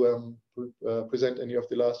manage to present any of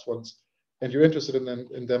the last ones, and you're interested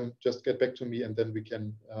in them, just get back to me, and then we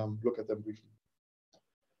can look at them briefly.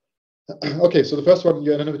 Okay, so the first one,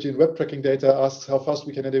 your anonymity in web tracking data, asks how fast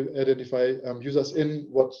we can identify users in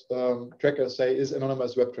what trackers say is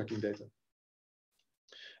anonymized web tracking data.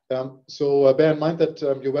 So bear in mind that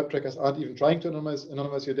your web trackers aren't even trying to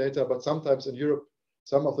anonymize your data, but sometimes in Europe,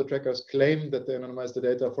 some of the trackers claim that they anonymize the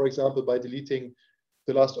data, for example, by deleting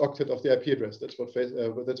the last octet of the IP address. That's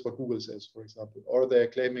what Google says, for example. Or they're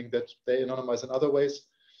claiming that they anonymize in other ways.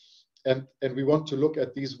 And we want to look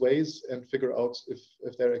at these ways and figure out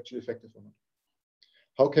if they're actually effective or not.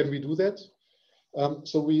 How can we do that?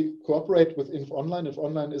 So we cooperate with InfOnline.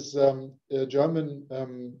 InfOnline is a German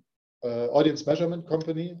audience measurement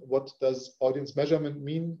company. What does audience measurement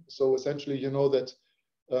mean? So essentially, you know that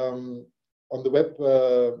on the web,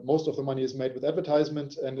 most of the money is made with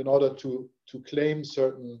advertisement, and in order to claim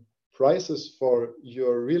certain prices for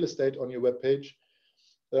your real estate on your web page,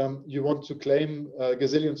 you want to claim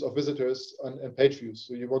gazillions of visitors and page views.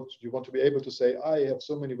 So you want to be able to say, I have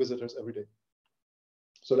so many visitors every day.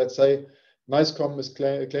 So let's say NiceCom is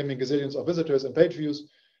claiming gazillions of visitors and page views.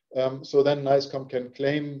 So then NiceCom can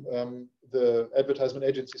claim the advertisement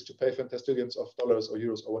agencies to pay fantastillions of dollars or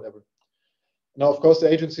euros or whatever. Now, of course, the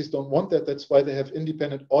agencies don't want that. That's why they have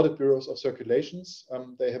independent audit bureaus of circulations.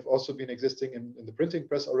 They have also been existing in the printing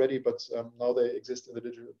press already, but now they exist in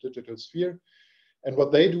the digital sphere. And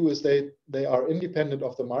what they do is they are independent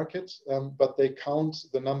of the market, but they count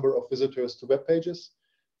the number of visitors to web pages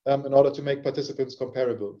in order to make participants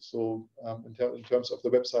comparable. So in terms of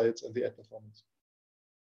the websites and the ad performance.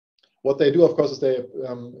 What they do, of course, is they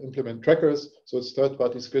implement trackers. So it's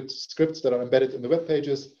third-party scripts that are embedded in the web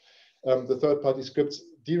pages. The third-party scripts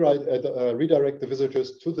redirect the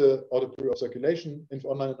visitors to the audit bureau of circulation,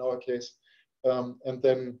 InfOnline in our case, and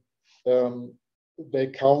then they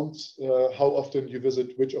count how often you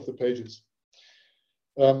visit which of the pages.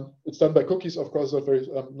 It's done by cookies, of course,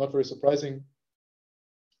 not very surprising,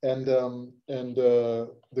 and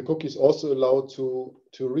the cookies also allow to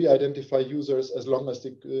re-identify users as long as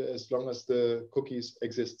the cookies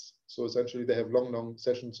exist. So essentially, they have long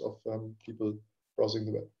sessions of people browsing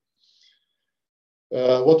the web.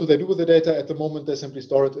 What do they do with the data? At the moment, they simply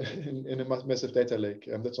store it in a massive data lake.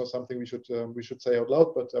 And that's not something we should say out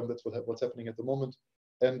loud, but that's what's happening at the moment.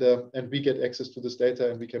 And we get access to this data,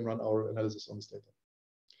 and we can run our analysis on this data.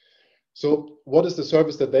 So what is the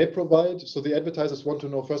service that they provide? So the advertisers want to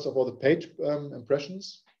know, first of all, the page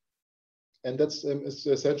impressions. And that's is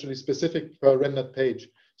essentially specific per rendered page.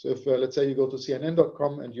 So if, let's say, you go to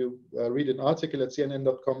CNN.com and you read an article at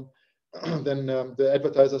CNN.com, then the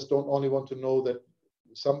advertisers don't only want to know that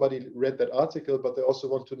somebody read that article, but they also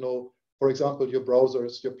want to know, for example, your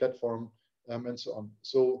browsers, your platform, and so on.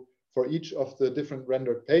 So for each of the different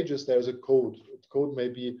rendered pages, there's a code. The code may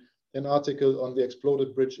be an article on the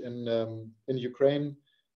exploded bridge in Ukraine,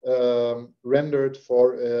 rendered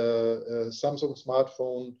for a Samsung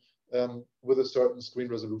smartphone with a certain screen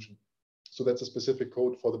resolution. So that's a specific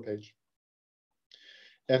code for the page.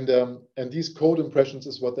 And these code impressions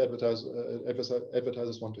is what the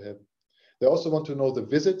advertisers want to have. They also want to know the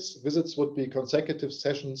visits. Visits would be consecutive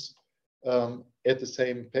sessions at the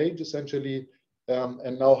same page, essentially.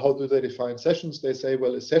 And now, how do they define sessions? They say,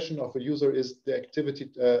 well, a session of a user is the activity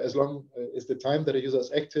as long as the time that a user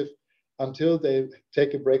is active until they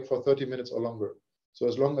take a break for 30 minutes or longer. So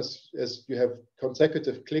as long as you have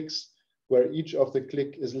consecutive clicks where each of the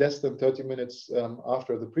click is less than 30 minutes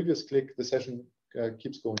after the previous click, the session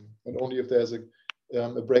keeps going. And only if there's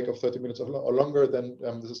a break of 30 minutes or longer, then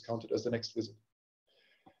this is counted as the next visit.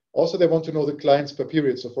 Also, they want to know the clients per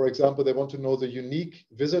period. So for example, they want to know the unique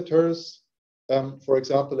visitors, for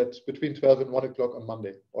example, at between 12 and 1 o'clock on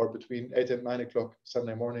Monday, or between 8 and 9 o'clock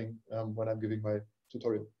Sunday morning when I'm giving my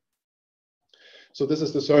tutorial. So this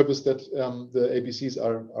is the service that the ABCs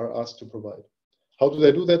are asked to provide. How do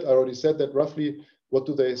they do that? I already said that roughly. What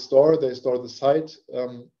do they store? They store the site.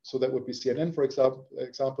 So that would be CNN, for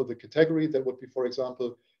example, the category. That would be, for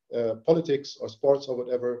example, politics or sports or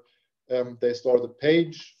whatever. They store the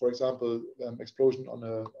page, for example, explosion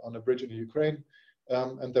on a bridge in Ukraine.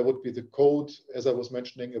 And there would be the code, as I was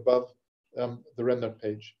mentioning above, the rendered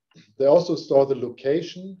page. They also store the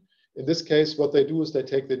location. In this case, what they do is they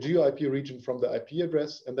take the geo-IP region from the IP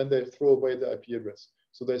address, and then they throw away the IP address.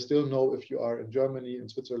 So they still know if you are in Germany, in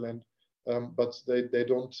Switzerland, but they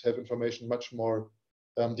don't have information much more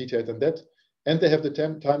detailed than that. And they have the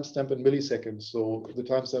timestamp in milliseconds. So the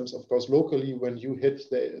timestamps, of course, locally when you hit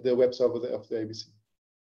the web server of the ABC.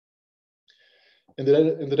 In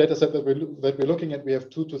the data set that we're looking at, we have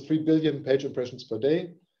 2 to 3 billion page impressions per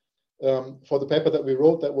day. For the paper that we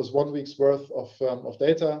wrote, that was 1 week's worth of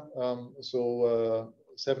data, so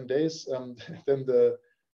 7 days. Then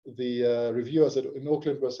the reviewers in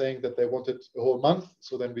Oakland were saying that they wanted a whole month.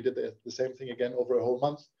 So then we did the same thing again over a whole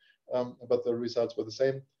month, but the results were the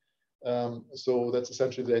same. So that's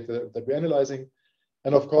essentially the data that we're analyzing.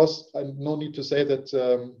 And of course, no need to say that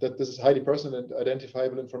that this is highly personal and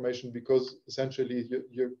identifiable information, because essentially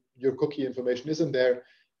your cookie information isn't there.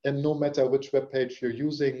 And no matter which web page you're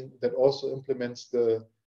using, that also implements the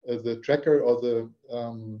tracker or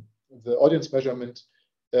the audience measurement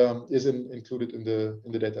is included in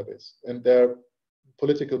the database. And there are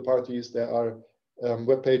political parties, there are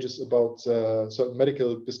web pages about certain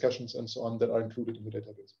medical discussions and so on that are included in the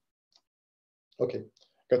database. Okay,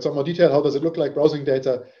 got some more detail. How does it look like? Browsing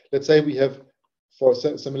data. Let's say we have, for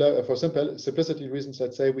simplicity reasons,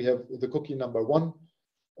 let's say we have the cookie number 1.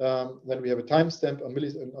 Then we have a timestamp on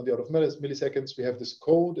the order of milliseconds. We have this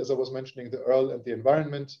code, as I was mentioning, the URL and the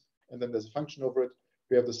environment, and then there's a function over it.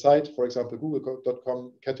 We have the site, for example,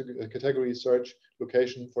 google.com, category, search,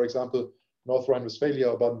 location, for example, North Rhine-Westphalia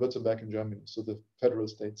or Baden-Württemberg in Germany, so the federal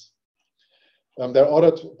states. They're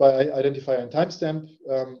ordered by identifier and timestamp.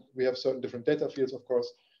 We have certain different data fields, of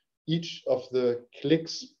course. Each of the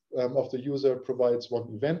clicks of the user provides one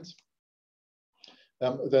event.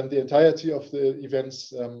 Then the entirety of the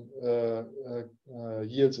events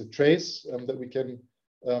yields a trace that we can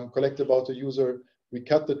collect about the user. We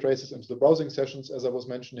cut the traces into the browsing sessions, as I was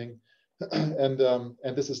mentioning, and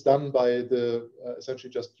this is done by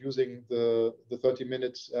essentially just using the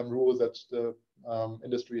 30-minute rule that the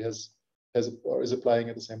industry has or is applying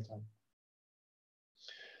at the same time.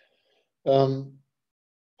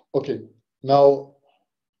 Okay, now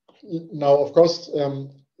of course,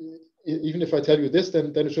 even if I tell you this,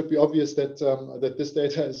 then it should be obvious that that this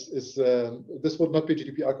data is this would not be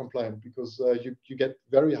GDPR compliant, because you get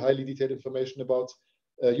very highly detailed information about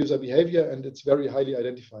user behavior, and it's very highly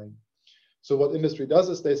identifying. So what industry does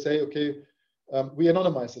is they say, okay, we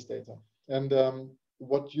anonymize this data, and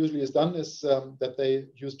what usually is done is that they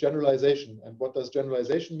use generalization. And what does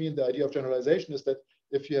generalization mean? The idea of generalization is that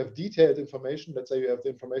if you have detailed information, let's say you have the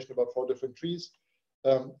information about 4 different trees,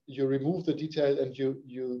 you remove the detail and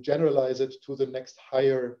you generalize it to the next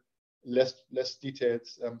higher, less detailed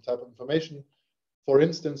type of information. For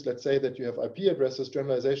instance, let's say that you have IP addresses.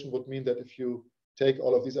 Generalization would mean that if you take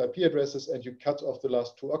all of these IP addresses and you cut off the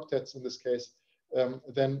last 2 octets in this case,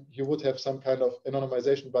 then you would have some kind of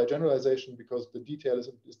anonymization by generalization because the detail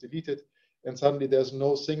is deleted, and suddenly there's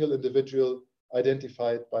no single individual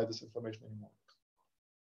identified by this information anymore.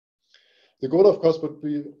 The goal, of course, would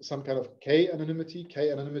be some kind of K anonymity.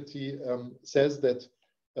 K anonymity says that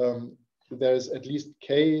there's at least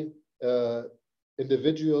K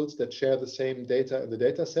individuals that share the same data in the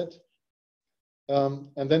data set.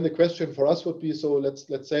 And then the question for us would be, so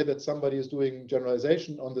let's say that somebody is doing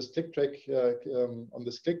generalization on this click track, on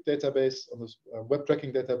this click database, on this web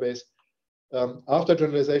tracking database. After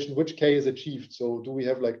generalization, which K is achieved? So do we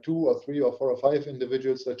have like 2 or 3 or 4 or 5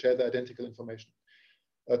 individuals that share the identical information?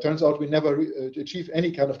 Turns out we never achieve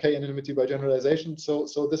any kind of K anonymity by generalization. So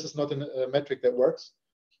this is not a metric that works.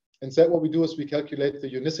 Instead, what we do is we calculate the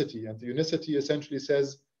unicity, and the unicity essentially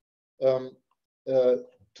says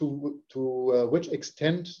to which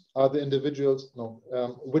extent are the individuals,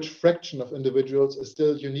 which fraction of individuals is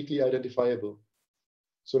still uniquely identifiable.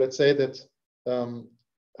 So let's say that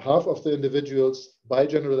half of the individuals by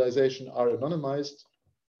generalization are anonymized,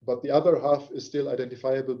 but the other half is still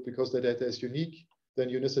identifiable because the data is unique, then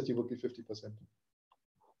unicity would be 50%.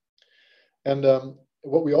 And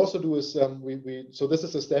what we also do is, so this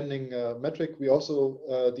is a standing metric. We also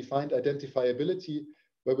defined identifiability,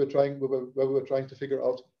 where we were trying to figure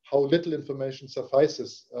out how little information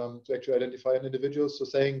suffices to actually identify an individual. So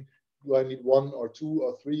saying, do I need 1 or 2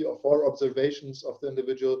 or 3 or 4 observations of the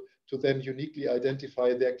individual to then uniquely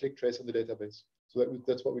identify their click trace in the database? So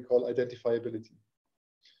that's what we call identifiability.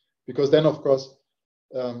 Because then, of course,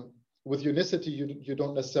 with unicity, you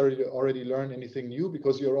don't necessarily already learn anything new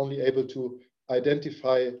because you're only able to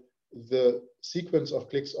identify the sequence of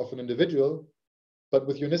clicks of an individual. But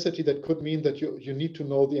with unicity, that could mean that you need to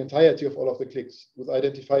know the entirety of all of the clicks. With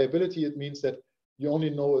identifiability, it means that you only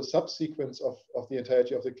know a subsequence of the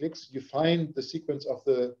entirety of the clicks. You find the sequence of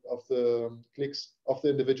the clicks of the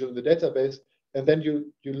individual in the database, and then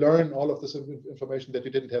you learn all of this information that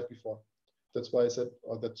you didn't have before. That's why I said,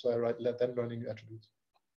 or that's why I write then learning attributes.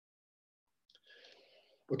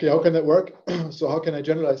 Okay, how can that work? So how can I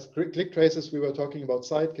generalize click traces? We were talking about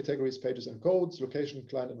site, categories, pages, and codes, location,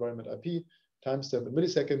 client, environment, IP, timestamp, and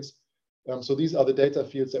milliseconds. So these are the data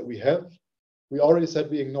fields that we have. We already said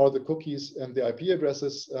we ignore the cookies and the IP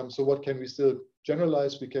addresses. So what can we still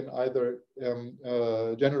generalize? We can either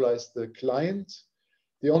generalize the client.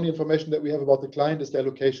 The only information that we have about the client is their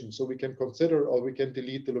location. So we can consider or we can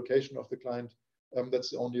delete the location of the client.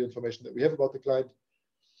 That's the only information that we have about the client.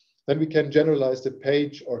 Then we can generalize the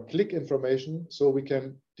page or click information. So we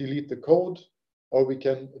can delete the code, or we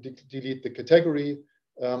can delete the category.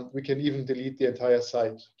 We can even delete the entire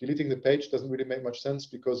site. Deleting the page doesn't really make much sense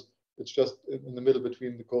because it's just in the middle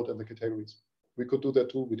between the code and the categories. We could do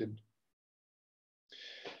that too, we didn't.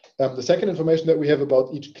 The second information that we have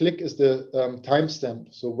about each click is the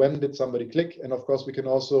timestamp. So when did somebody click? And of course, we can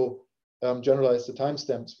also generalize the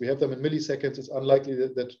timestamps. We have them in milliseconds. It's unlikely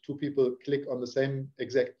that 2 people click on the same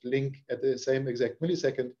exact link at the same exact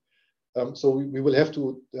millisecond. So we will have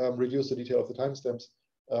to reduce the detail of the timestamps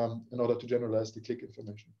in order to generalize the click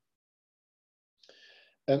information.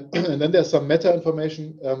 And then there's some meta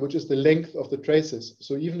information, which is the length of the traces.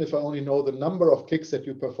 So even if I only know the number of clicks that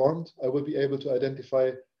you performed, I will be able to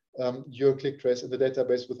identify your click trace in the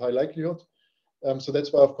database with high likelihood. So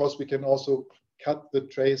that's why, of course, we can also cut the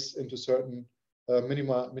trace into certain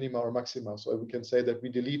minima or maxima. So we can say that we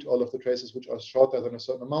delete all of the traces which are shorter than a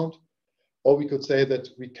certain amount, or we could say that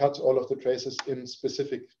we cut all of the traces in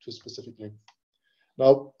specific length.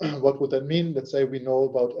 Now, what would that mean? Let's say we know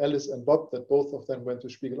about Alice and Bob, that both of them went to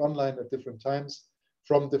Spiegel Online at different times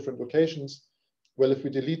from different locations. Well, if we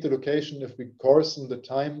delete the location, if we coarsen the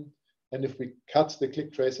time, and if we cut the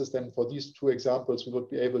click traces, then for these 2 examples, we would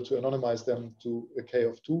be able to anonymize them to a K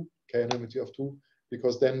of 2, K anonymity of 2,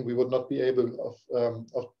 because then we would not be able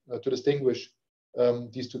to distinguish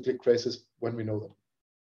these 2 click traces when we know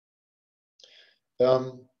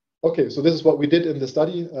them. Okay, so this is what we did in the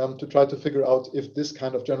study to try to figure out if this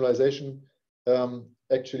kind of generalization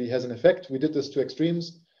actually has an effect. We did this to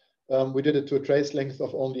extremes. We did it to a trace length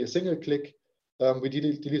of only a single click. We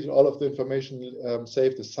deleted all of the information,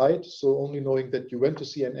 save the site, so only knowing that you went to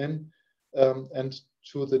CNN, and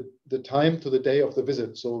to the time to the day of the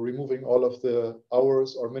visit, so removing all of the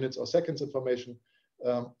hours or minutes or seconds information,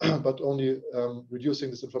 but only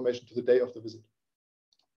reducing this information to the day of the visit.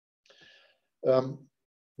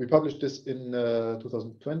 We published this in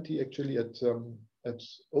 2020, actually, at at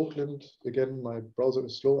Oakland. Again, my browser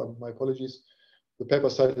is slow, and my apologies. The paper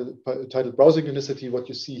titled Browsing Unicity. What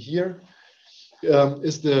you see here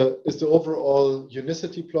is the overall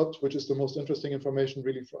unicity plot, which is the most interesting information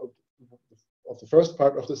really of the first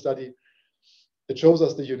part of the study. It shows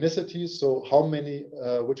us the unicity, so how many,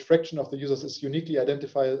 which fraction of the users is uniquely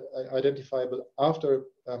identifiable after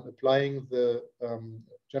applying the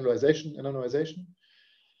generalization, anonymization.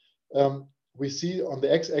 We see on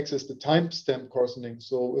the x-axis the timestamp coarsening.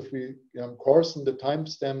 So if we coarsen the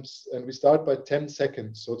timestamps, and we start by 10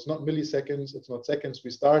 seconds, so it's not milliseconds, it's not seconds,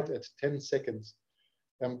 we start at 10 seconds,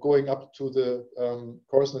 going up to the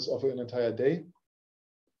coarseness of an entire day.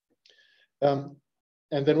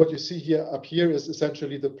 And then what you see here up here is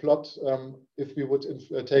essentially the plot. If we would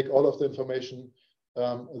take all of the information,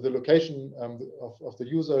 the location of the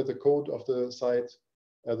user, the code of the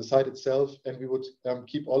site itself, and we would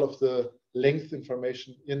keep all of the length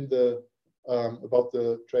information in the about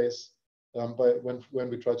the trace when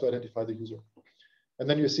we try to identify the user. And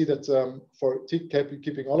then you see that for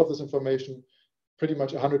keeping all of this information, pretty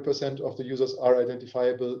much 100% of the users are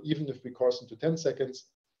identifiable, even if we coarsen to 10 seconds.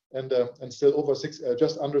 And still over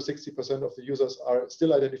just under 60% of the users are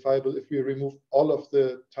still identifiable if we remove all of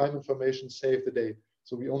the time information, save the day.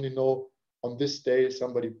 So we only know on this day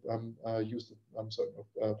somebody performed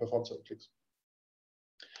certain clicks.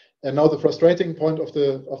 And now the frustrating point of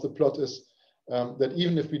the plot is that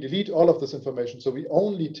even if we delete all of this information, so we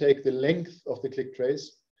only take the length of the click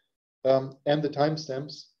trace and the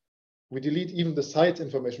timestamps, we delete even the site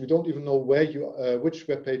information. We don't even know where which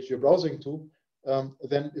web page you're browsing to.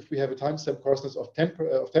 Then if we have a timestamp coarseness of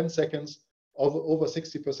 10 seconds, over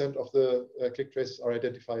 60% of the click traces are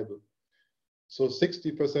identifiable. So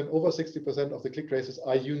over 60% of the click traces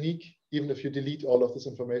are unique, even if you delete all of this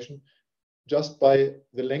information, just by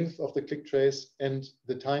the length of the click trace and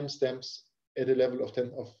the timestamps at a level of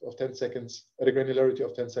 10 seconds, at a granularity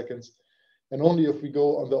of 10 seconds. And only if we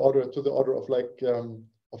go on the order of like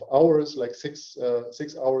of hours, like six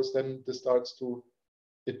hours, then this starts to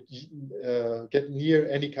get near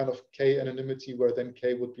any kind of K anonymity, where then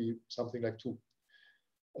K would be something like 2.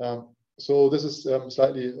 So this is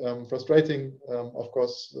slightly frustrating, of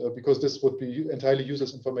course, because this would be entirely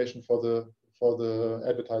useless information for the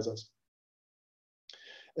advertisers.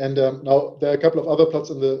 And now there are a couple of other plots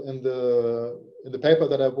in the paper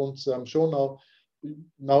that I won't show now.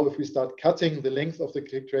 Now, if we start cutting the length of the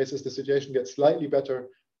click traces, the situation gets slightly better,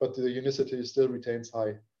 but the unicity still retains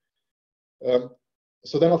high.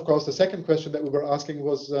 So then, of course, the second question that we were asking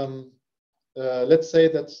was, let's say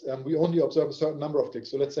that we only observe a certain number of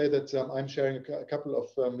clicks. So let's say that I'm sharing a couple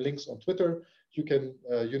of links on Twitter. You can,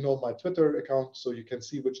 you know my Twitter account, so you can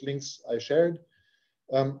see which links I shared.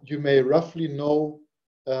 You may roughly know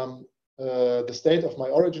the state of my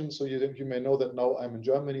origin. So you may know that now I'm in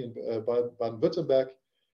Germany, in Baden-Württemberg.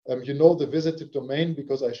 You know the visited domain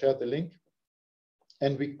because I shared the link.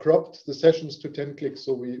 And we cropped the sessions to 10 clicks.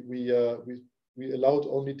 So we allowed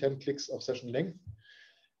only 10 clicks of session length.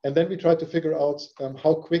 And then we tried to figure out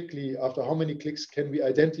how quickly, after how many clicks, can we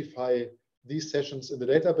identify these sessions in the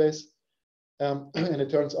database. And it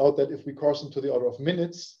turns out that if we coarsen to the order of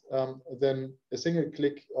minutes, then a single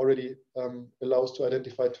click already allows to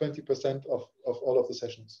identify 20% of all of the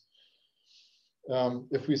sessions.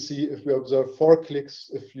 If we observe 4 clicks,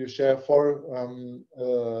 if you share 4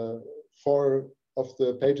 of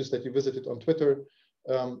the pages that you visited on Twitter,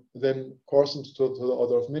 then coarsened to the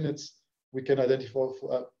order of minutes, we can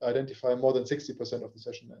identify more than 60% of the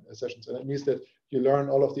sessions. And it means that you learn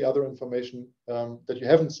all of the other information that you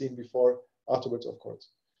haven't seen before afterwards, of course.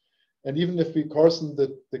 And even if we coarsen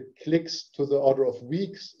the clicks to the order of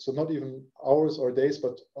weeks, so not even hours or days,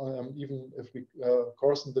 but even if we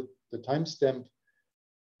coarsen the timestamp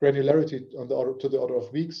granularity to the order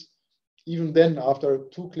of weeks, even then, after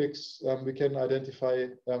 2 clicks, we can identify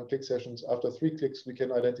click sessions. After 3 clicks, we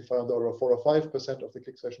can identify on the order of 4 or 5% of the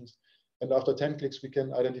click sessions. And after 10 clicks, we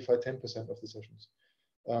can identify 10% of the sessions.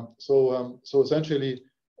 So essentially,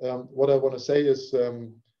 what I want to say is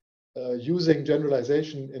using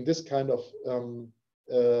generalization in this kind of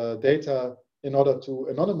data in order to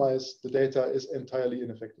anonymize the data is entirely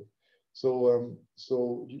ineffective. So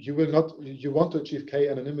you want to achieve K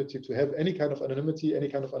anonymity, to have any kind of anonymity, any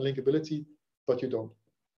kind of unlinkability, but you don't.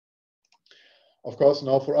 Of course,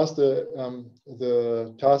 now for us,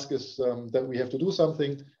 the task is that we have to do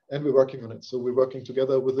something, and we're working on it. So we're working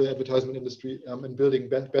together with the advertisement industry in building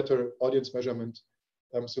better audience measurement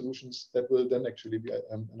solutions that will then actually be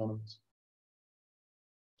anonymous.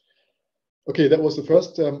 Okay, that was the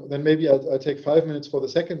first. Then maybe I'll take 5 minutes for the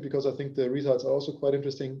second, because I think the results are also quite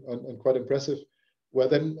interesting and quite impressive. where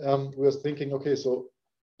then we were thinking, okay, so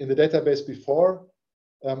in the database before,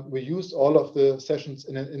 we used all of the sessions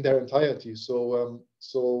in their entirety. So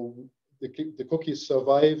the cookies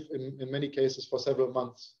survive in many cases for several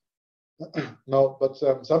months. Now, but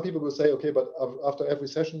some people will say, okay, but after every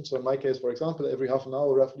session, so in my case, for example, every half an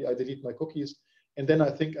hour roughly, I delete my cookies, and then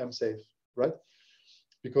I think I'm safe, right?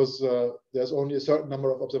 Because there's only a certain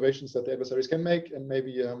number of observations that the adversaries can make, and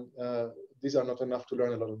maybe these are not enough to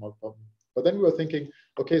learn a lot about problem. But then we were thinking,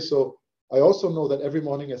 okay, so I also know that every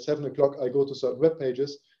morning at 7 o'clock I go to certain web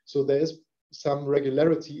pages, so there is some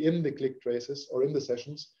regularity in the click traces or in the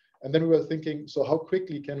sessions. And then we were thinking, so how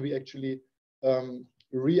quickly can we actually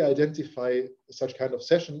re-identify such kind of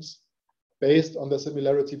sessions based on the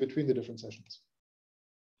similarity between the different sessions?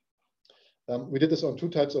 We did this on two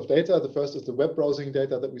types of data. The first is the web browsing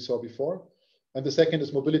data that we saw before. And the second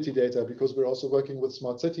is mobility data, because we're also working with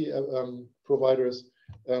smart city providers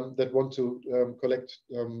that want to collect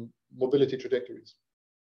mobility trajectories.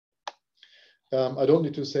 I don't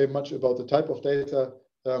need to say much about the type of data.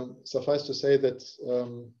 Suffice to say that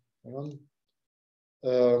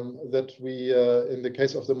that we, in the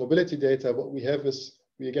case of the mobility data, what we have is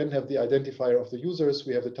we again have the identifier of the users,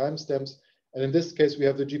 we have the timestamps, and in this case we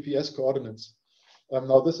have the GPS coordinates.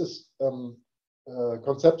 Now this is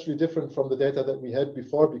conceptually different from the data that we had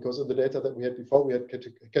before, because in the data that we had before we had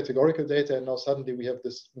categorical data, and now suddenly we have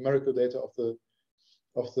this numerical data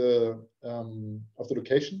of the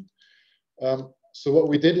location. So what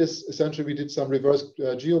we did is essentially we did some reverse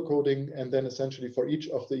geocoding, and then essentially for each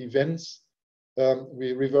of the events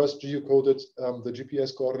we reverse geocoded the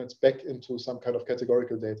GPS coordinates back into some kind of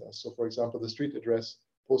categorical data. So for example, the street address,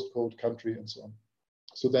 postcode, country, and so on.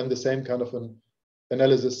 So then the same kind of an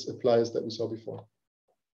analysis applies that we saw before.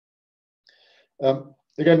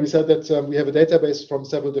 Again, we said that we have a database from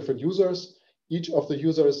several different users. Each of the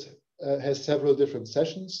users has several different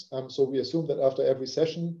sessions. So we assume that after every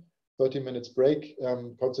session, 30 minutes break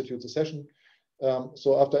constitutes a session.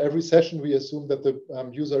 So after every session, we assume that the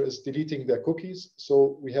user is deleting their cookies.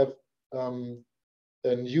 So we have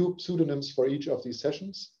new pseudonyms for each of these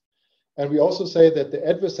sessions. And we also say that the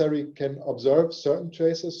adversary can observe certain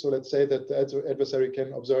traces. So let's say that the adversary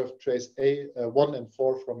can observe trace A, 1 and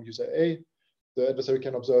 4 from user A. The adversary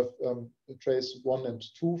can observe trace 1 and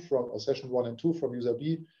 2 from, or session 1 and 2 from user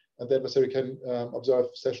B. And the adversary can observe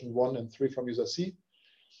session 1 and 3 from user C.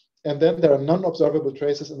 And then there are non-observable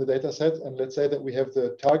traces in the data set. And let's say that we have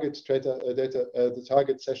the target the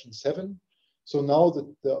target session 7. So now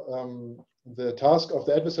the task of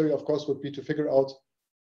the adversary, of course, would be to figure out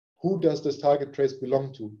who does this target trace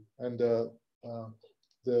belong to. And the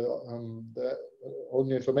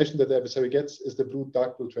only information that the adversary gets is the blue,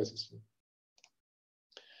 dark blue traces.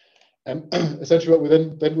 And essentially what we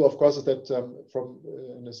then do, of course, is that from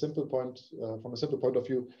a simple point of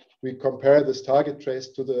view, we compare this target trace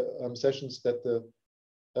to the sessions that the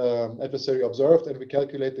adversary observed, and we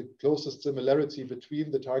calculate the closest similarity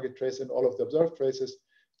between the target trace and all of the observed traces.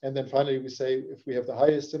 And then finally, we say if we have the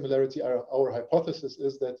highest similarity, our hypothesis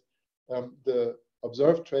is that the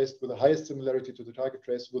observed trace with the highest similarity to the target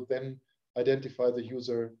trace would then identify the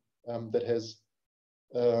user that has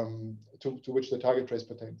to which the target trace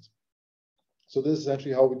pertains. So this is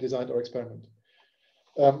actually how we designed our experiment.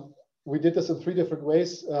 We did this in 3 different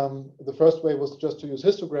ways. The first way was just to use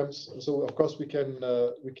histograms. So of course we can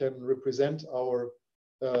represent our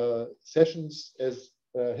sessions as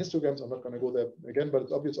histograms. I'm not going to go there again, but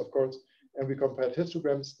it's obvious, of course. And we compared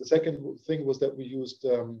histograms. The second thing was that we used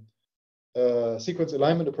sequence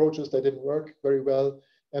alignment approaches that didn't work very well.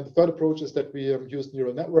 And the third approach is that we used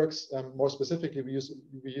neural networks. More specifically, we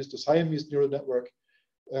used a Siamese neural network,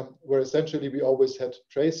 where essentially we always had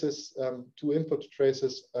traces, 2 input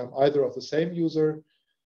traces, either of the same user,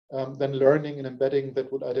 then learning and embedding that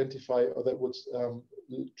would identify or that would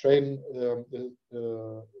train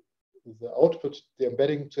the output, the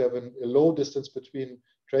embedding, to have a low distance between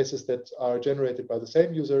traces that are generated by the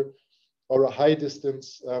same user, or a high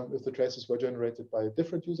distance if the traces were generated by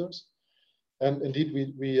different users. And indeed,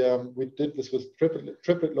 we did this with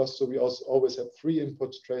triplet loss. So we also always had 3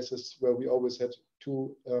 input traces, where we always had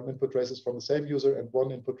 2 input traces from the same user and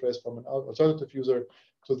 1 input trace from an alternative user,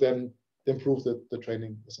 to then improve the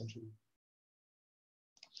training, essentially.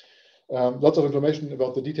 Lots of information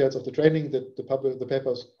about the details of the training. That the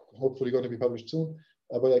paper is hopefully going to be published soon,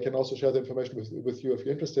 but I can also share the information with you if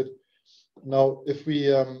you're interested. Now, if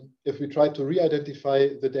we try to re-identify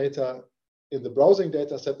the data in the browsing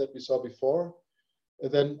data set that we saw before,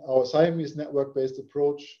 then our Siamese network-based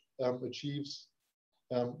approach achieves,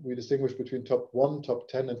 we distinguish between top 1, top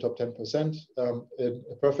 10, and top 10% in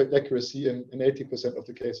a perfect accuracy in 80% of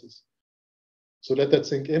the cases. So let that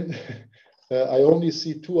sink in. I only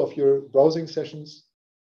see 2 of your browsing sessions,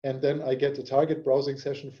 and then I get a target browsing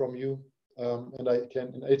session from you. And I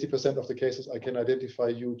can, in 80% of the cases, I can identify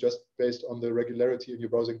you just based on the regularity in your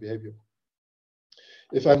browsing behavior.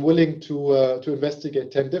 If I'm willing to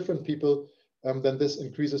investigate 10 different people, then this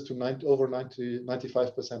increases to over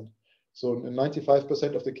 95%. So in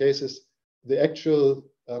 95% of the cases, the actual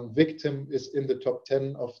victim is in the top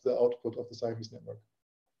 10 of the output of the Siamese network.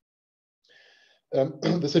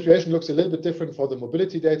 The situation looks a little bit different for the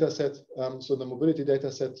mobility data set. So the mobility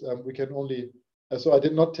data set, we can only, so I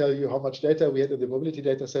did not tell you how much data we had in the mobility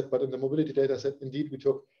data set, but in the mobility data set, indeed, we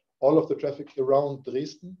took all of the traffic around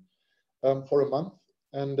Dresden for a month.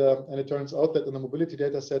 And it turns out that in the mobility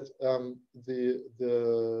data set,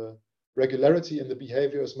 the regularity in the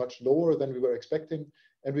behavior is much lower than we were expecting.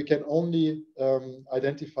 And we can only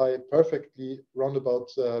identify perfectly around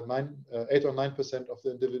about 8 or 9% of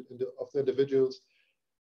the individuals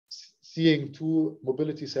seeing 2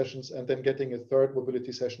 mobility sessions and then getting a 3rd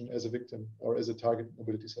mobility session as a victim or as a target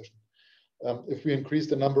mobility session. If we increase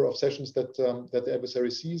the number of sessions that the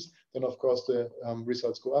adversary sees, then of course the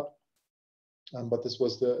results go up. But this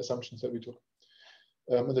was the assumptions that we took.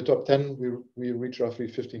 In the top 10, we reach roughly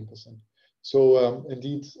 15%. So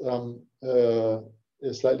indeed,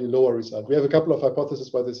 a slightly lower result. We have a couple of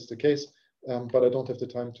hypotheses why this is the case, but I don't have the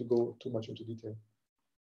time to go too much into detail.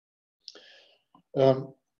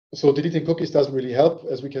 So deleting cookies doesn't really help,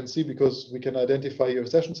 as we can see, because we can identify your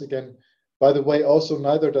sessions again. By the way, also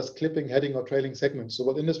neither does clipping, heading, or trailing segments. So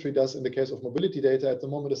what industry does in the case of mobility data at the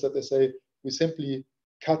moment is that they say we simply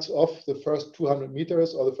cut off the first 200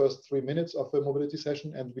 meters or the first 3 minutes of a mobility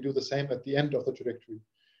session, and we do the same at the end of the trajectory.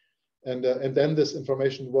 And then this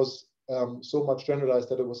information was so much generalized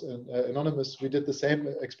that it was anonymous. We did the same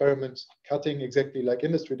experiment, cutting exactly like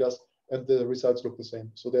industry does, and the results look the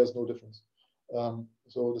same. So there's no difference.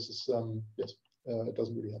 So this is, yes, it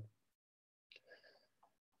doesn't really help.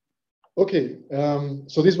 Okay,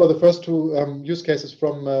 so these were the first 2 use cases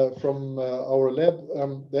from our lab.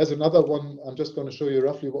 There's another one. I'm just going to show you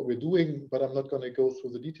roughly what we're doing, but I'm not going to go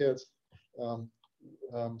through the details.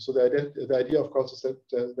 So the idea, of course, is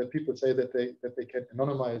that people say that they can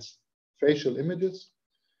anonymize facial images,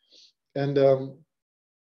 and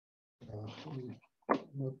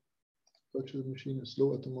virtual machine is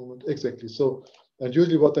slow at the moment. Exactly. So, and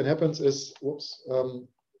usually what then happens is, whoops,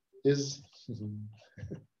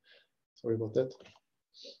 sorry about that.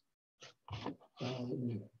 Let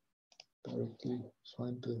me directly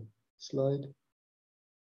find the slide.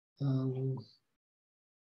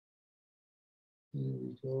 Here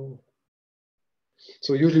we go.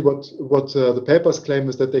 So usually what the papers claim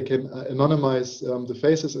is that they can anonymize the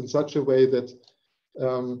faces in such a way that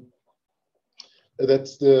that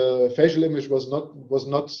the facial image was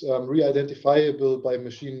not re-identifiable by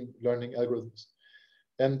machine learning algorithms.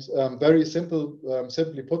 And very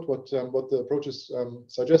simply put, what the approaches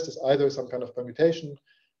suggest is either some kind of permutation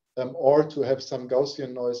or to have some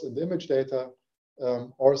Gaussian noise in the image data,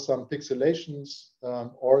 or some pixelations,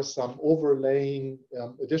 or some overlaying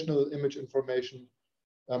additional image information,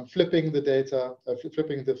 flipping the data,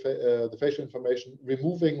 flipping the facial information,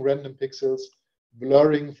 removing random pixels,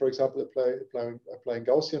 blurring, for example, applying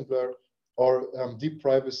Gaussian blur, or deep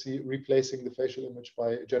privacy, replacing the facial image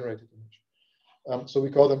by a generated image. So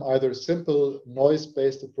we call them either simple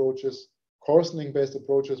noise-based approaches, coarsening-based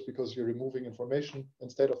approaches, because you're removing information,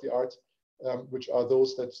 and state-of-the-art, which are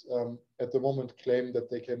those that at the moment claim that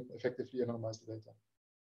they can effectively anonymize the data.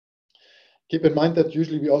 Keep in mind that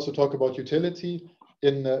usually we also talk about utility.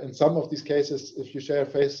 In some of these cases, if you share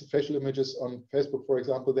facial images on Facebook, for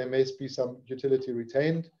example, there may be some utility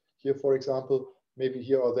retained. Here, for example, maybe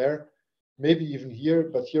here or there, maybe even here,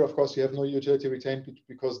 but here, of course, you have no utility retained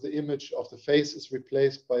because the image of the face is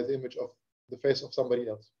replaced by the image of the face of somebody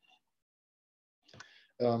else.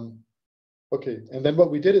 Okay, and then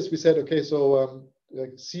what we did is we said, okay, so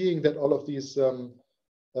seeing that all of these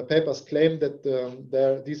papers claim that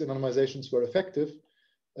these anonymizations were effective,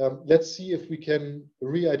 let's see if we can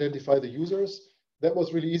re-identify the users. That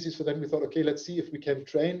was really easy. So then we thought, okay, let's see if we can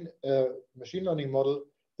train a machine learning model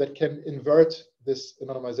that can invert this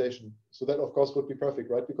anonymization. So that, of course, would be perfect,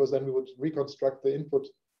 right? Because then we would reconstruct the input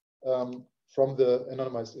from the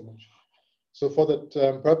anonymized image. So for that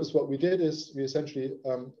purpose, what we did is we essentially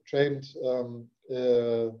trained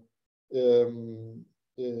neural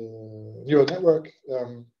network,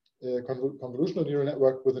 convolutional neural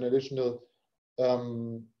network with an additional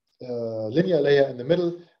linear layer in the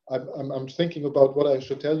middle. I'm thinking about what I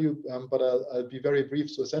should tell you, but I'll be very brief.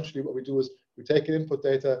 So essentially what we do is we take input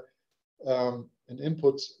data, an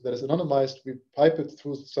input that is anonymized, we pipe it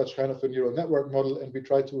through such kind of a neural network model, and we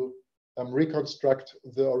try to reconstruct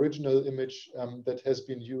the original image that has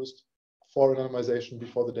been used for anonymization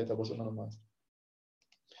before the data was anonymized.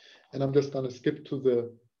 And I'm just going to skip to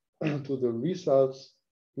the to the results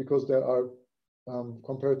because they are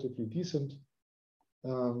comparatively decent.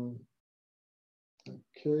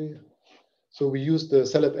 Okay, so we used the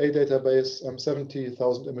CELEB-A database,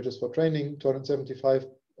 70,000 images for training, 275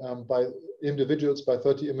 by individuals by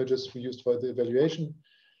 30 images we used for the evaluation.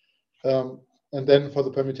 And then for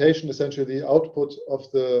the permutation, essentially the output of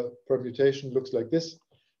the permutation looks like this.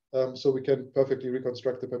 So we can perfectly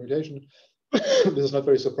reconstruct the permutation. This is not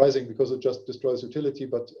very surprising because it just destroys utility,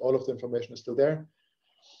 but all of the information is still there.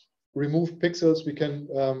 Remove pixels, we can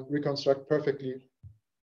reconstruct perfectly.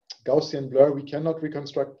 Gaussian blur, we cannot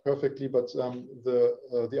reconstruct perfectly, but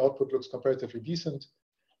the output looks comparatively decent.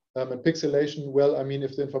 And pixelation, well, I mean,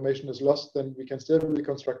 if the information is lost, then we can still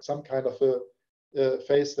reconstruct some kind of a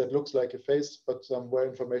face that looks like a face, but where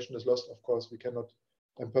information is lost, of course, we cannot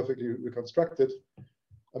perfectly reconstruct it.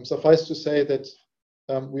 Suffice to say that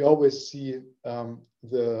we always see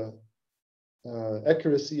the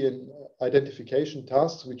accuracy in identification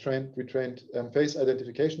tasks. We trained face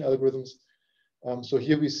identification algorithms. So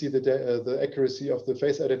here we see the accuracy of the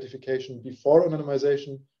face identification before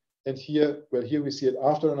anonymization, and here, well, here we see it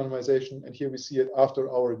after anonymization, and here we see it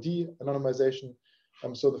after our de-anonymization.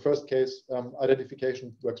 So the first case,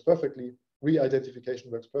 identification works perfectly,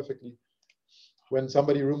 re-identification works perfectly. When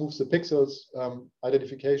somebody removes the pixels,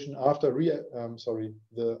 identification after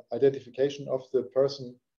the identification of the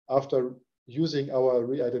person after using our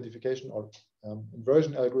re-identification or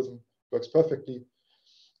inversion algorithm works perfectly.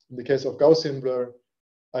 In the case of Gaussian blur,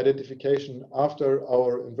 identification after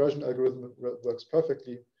our inversion algorithm works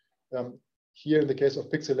perfectly. Here in the case of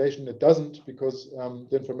pixelation, it doesn't because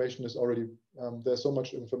the information is already, there's so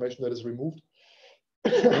much information that is removed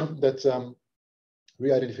that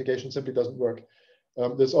re-identification simply doesn't work.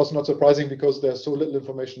 That's also not surprising because there's so little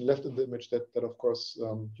information left in the image that of course,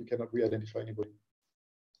 you cannot re-identify anybody.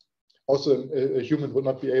 Also, a human would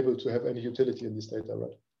not be able to have any utility in this data,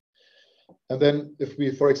 right? And then if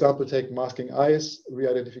we, for example, take masking eyes,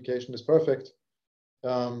 re-identification is perfect,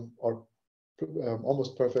 or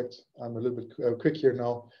almost perfect. I'm a little bit quick here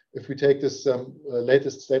now. If we take this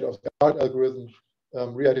latest state-of-the-art algorithm,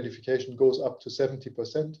 re-identification goes up to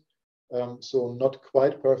 70%. So not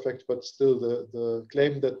quite perfect, but still the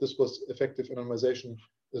claim that this was effective anonymization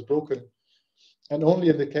is broken. And only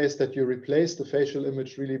in the case that you replace the facial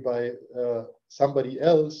image really by somebody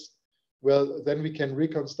else, well, then we can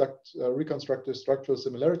reconstruct the structural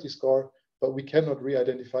similarity score, but we cannot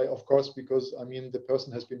re-identify, of course, because, I mean, the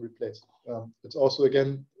person has been replaced. It's also,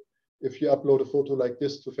 again, if you upload a photo like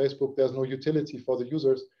this to Facebook, there's no utility for the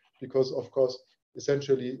users because, of course,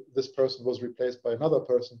 essentially, this person was replaced by another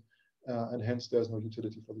person, and hence there's no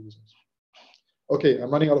utility for the users. Okay,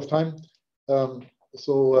 I'm running out of time.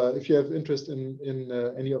 So if you have interest in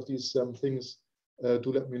any of these things,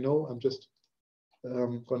 do let me know. I'm just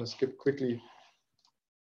going to skip quickly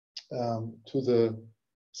to the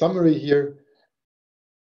summary here.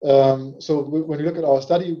 So when we look at our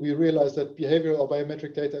study, we realize that behavioral or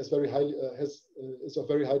biometric data is very high, is of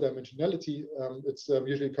very high dimensionality. It's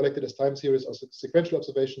usually collected as time series or sequential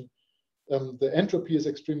observation. The entropy is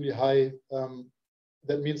extremely high.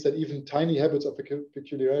 That means that even tiny habits or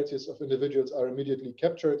peculiarities of individuals are immediately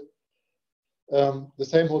captured. The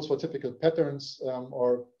same holds for typical patterns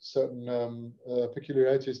or certain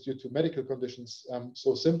peculiarities due to medical conditions.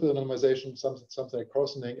 So simple anonymization, something like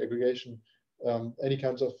cross-linking, aggregation, any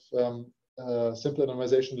kinds of simple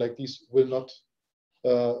anonymization like these will not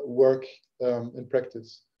work in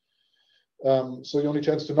practice. So the only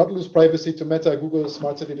chance to not lose privacy to Meta, Google,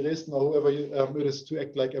 Smart City Dresden, or whoever it is to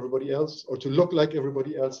act like everybody else or to look like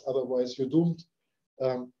everybody else. Otherwise, you're doomed.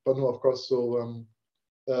 But no, of course. So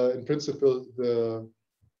in principle, the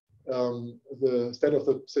state of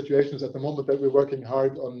the situation is at the moment that we're working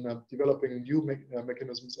hard on developing new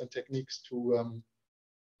mechanisms and techniques to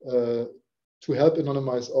help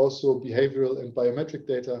anonymize also behavioral and biometric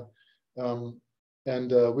data.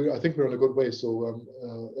 And I think we're on a good way. So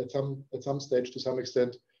at some stage, to some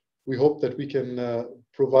extent, we hope that we can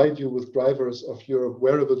provide you with drivers of your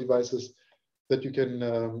wearable devices that you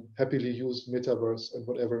can happily use metaverse and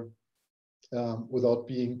whatever without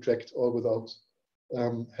being tracked or without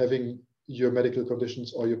having your medical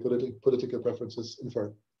conditions or your political preferences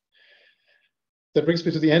inferred. That brings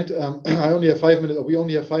me to the end. I only have 5 minutes, or we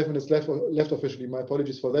only have 5 minutes left officially. My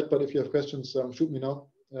apologies for that. But if you have questions, shoot me now.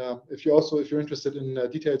 If you're interested in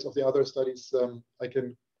details of the other studies, I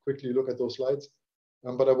can quickly look at those slides.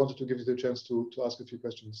 but I wanted to give you the chance to ask a few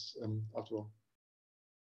questions after all.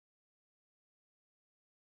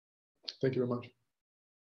 Thank you very much.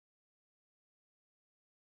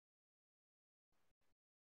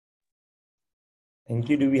 Thank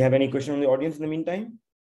you. Do we have any question from the audience in the meantime?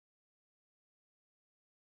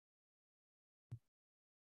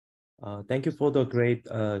 Thank you for the great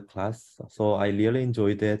class. So I really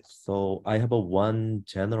enjoyed it. So I have one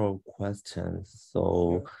general question.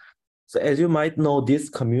 So as you might know, this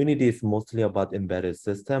community is mostly about embedded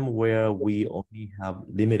system where we only have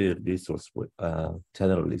limited resource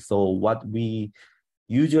generally. So what we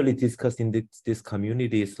usually discuss in this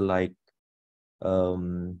community is like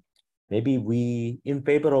maybe we in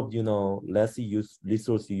favor of less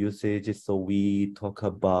resource usage. So we talk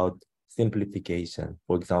about simplification.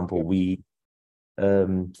 For example, we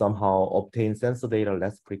somehow obtain sensor data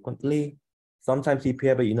less frequently. Sometimes if we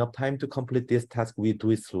have enough time to complete this task, we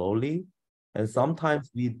do it slowly. And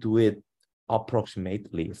sometimes we do it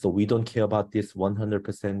approximately. So we don't care about this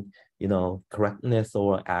 100%, correctness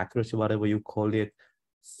or accuracy, whatever you call it.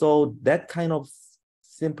 So that kind of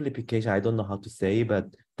simplification, I don't know how to say, but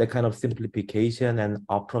that kind of simplification and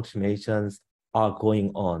approximations are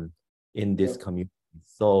going on in this community.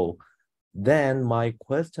 So then my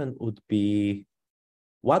question would be,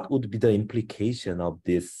 what would be the implication of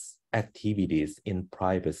these activities in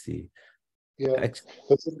privacy? Yeah, actually,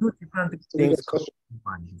 that's two different things.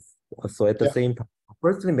 So at the same time,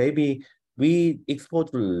 firstly, maybe we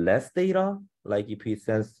export less data, like if we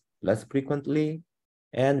sense less frequently,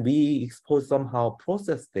 and we expose somehow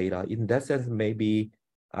processed data. In that sense, maybe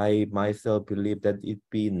I myself believe that it'd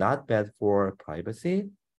be not bad for privacy,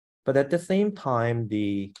 but at the same time,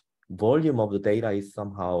 the volume of the data is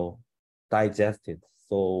somehow digested.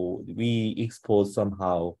 So we expose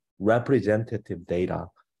somehow representative data.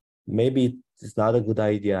 Maybe it's not a good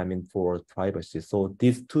idea, for privacy. So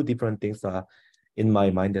these two different things are in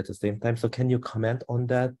my mind at the same time. So can you comment on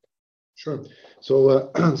that? Sure.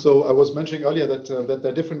 So, so I was mentioning earlier that that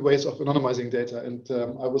there are different ways of anonymizing data, and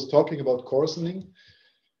I was talking about coarsening.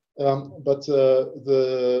 But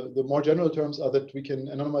the more general terms are that we can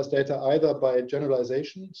anonymize data either by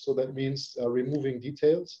generalization, so that means removing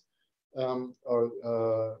details,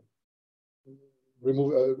 or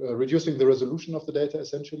reducing the resolution of the data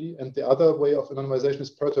essentially. And the other way of anonymization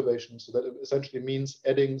is perturbation, so that it essentially means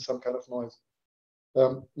adding some kind of noise.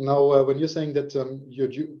 Now, when you're saying that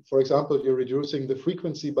for example, you're reducing the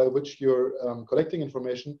frequency by which you're collecting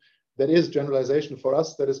information, that is generalization. For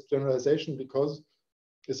us, that is generalization because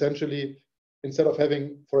essentially, instead of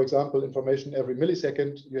having, for example, information every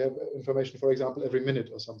millisecond, you have information, for example, every minute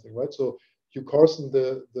or something, right? So you coarsen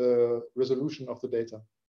the resolution of the data.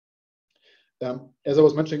 As I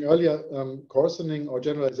was mentioning earlier, coarsening or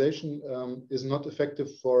generalization is not effective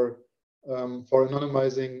for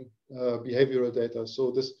anonymizing behavioral data.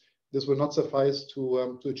 So this will not suffice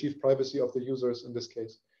to achieve privacy of the users in this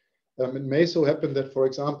case. It may so happen that, for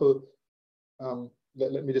example,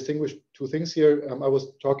 let me distinguish two things here. I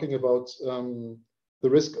was talking about the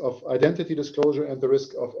risk of identity disclosure and the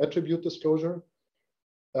risk of attribute disclosure.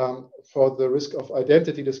 For the risk of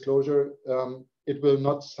identity disclosure, it will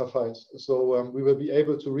not suffice. So we will be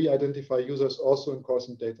able to re-identify users also in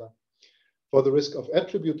coarsened data. For the risk of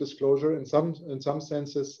attribute disclosure, in some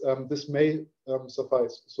senses, this may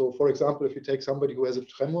suffice. So, for example, if you take somebody who has a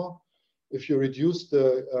tremor, if you reduce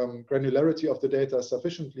the granularity of the data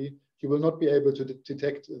sufficiently, you will not be able to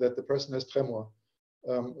detect that the person has tremor.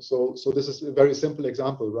 So this is a very simple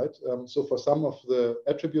example, right? So for some of the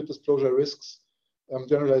attribute disclosure risks,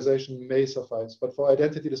 generalization may suffice, but for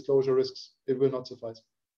identity disclosure risks, it will not suffice.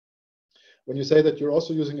 When you say that you're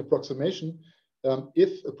also using approximation,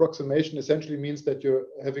 if approximation essentially means that you're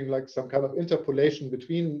having like some kind of interpolation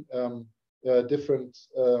between different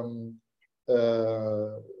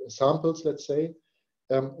samples, let's say,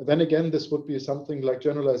 then again, this would be something like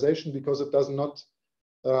generalization because it does not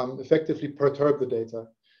effectively perturb the data.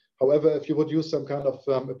 However, if you would use some kind of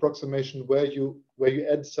approximation where you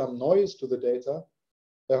add some noise to the data,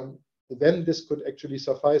 then this could actually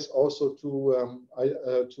suffice also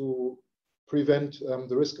to prevent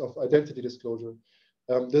the risk of identity disclosure.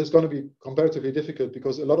 This is going to be comparatively difficult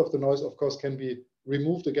because a lot of the noise, of course, can be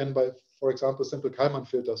removed again by, for example, simple Kalman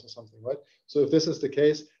filters or something, right? So if this is the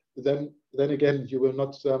case, then again, you will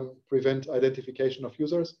not prevent identification of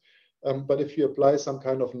users. But if you apply some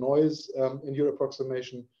kind of noise in your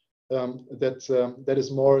approximation, that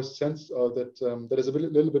is more sense, or that is a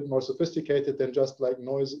little bit more sophisticated than just like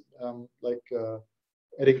noise,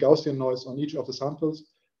 adding Gaussian noise on each of the samples,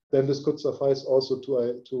 then this could suffice also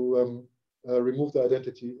to remove the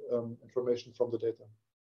identity information from the data.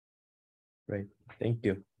 Great. Thank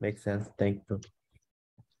you. Makes sense. Thank you.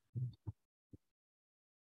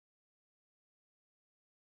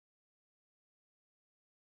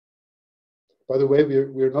 By the way,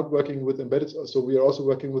 we're not working with embedded, so we are also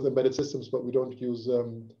working with embedded systems, but we don't use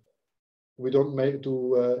we don't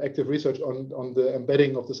do active research on the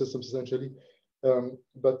embedding of the systems essentially.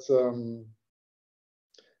 But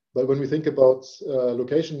when we think about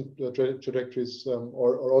location trajectories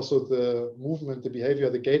or also the movement, the behavior,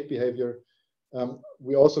 the gate behavior,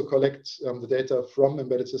 we also collect the data from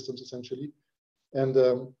embedded systems essentially. And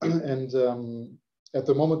at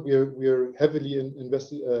the moment, we are heavily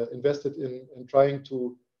invested in trying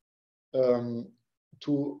to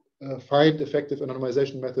find effective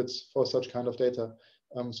anonymization methods for such kind of data.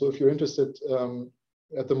 So if you're interested,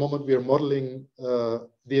 at the moment we are modeling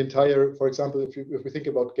the entire, for example, if we think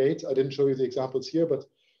about gates, I didn't show you the examples here, but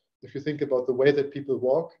if you think about the way that people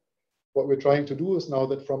walk, what we're trying to do is now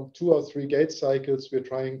that from 2 or 3 gate cycles, we're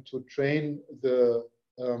trying to train the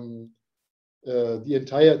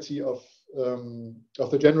entirety of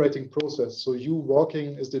the generating process. So you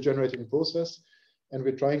walking is the generating process, and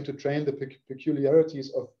we're trying to train the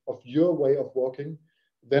peculiarities of your way of walking,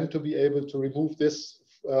 then to be able to remove this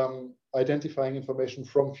identifying information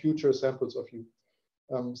from future samples of you.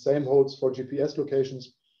 Same holds for GPS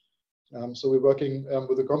locations. So we're working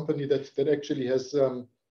with a company that actually has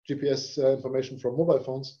GPS information from mobile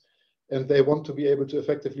phones, and they want to be able to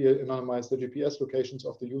effectively anonymize the GPS locations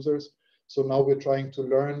of the users. So now we're trying to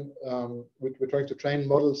learn, we're trying to train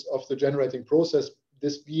models of the generating process,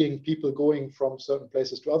 this being people going from certain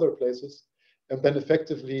places to other places, and then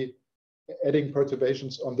effectively adding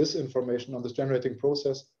perturbations on this information, on this generating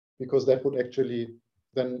process, because that would actually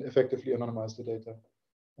then effectively anonymize the data.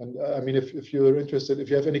 And I mean, if you're interested, if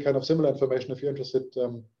you have any kind of similar information, if you're interested,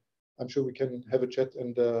 I'm sure we can have a chat,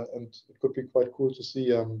 and it could be quite cool to see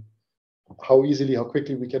how easily, how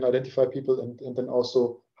quickly we can identify people, and then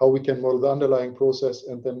also how we can model the underlying process,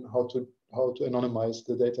 and then how to anonymize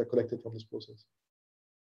the data collected from this process.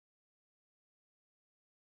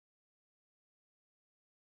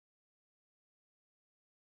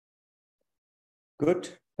 Good.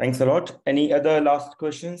 Thanks a lot. Any other last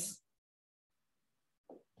questions?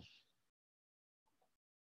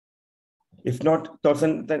 If not,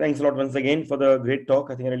 Thorsten, thanks a lot once again for the great talk.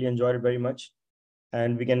 I think I really enjoyed it very much.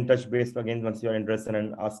 And we can touch base again once you're interested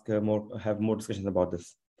and ask have more discussions about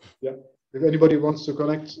this. Yeah. If anybody wants to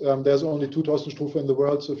connect, there's only 2 Thorsten Strufe in the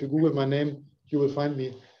world. So if you Google my name, you will find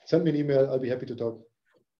me. Send me an email. I'll be happy to talk.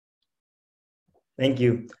 Thank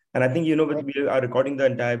you. And I think, we are recording the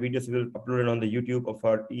entire video, so we'll upload it on the YouTube of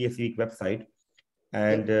our EC8 website.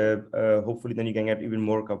 And hopefully then you can get even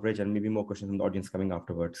more coverage and maybe more questions from the audience coming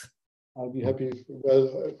afterwards. I'll be happy.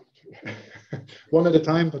 Well, one at a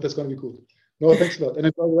time, but that's going to be cool. No, thanks a lot. And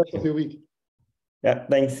enjoy the rest of your week. Yeah,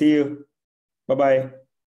 thanks. See you. Bye-bye.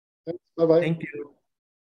 Bye-bye. Thank you.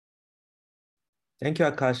 Thank you,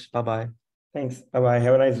 Akash. Bye-bye. Thanks. Bye-bye.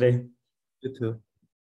 Have a nice day. You too.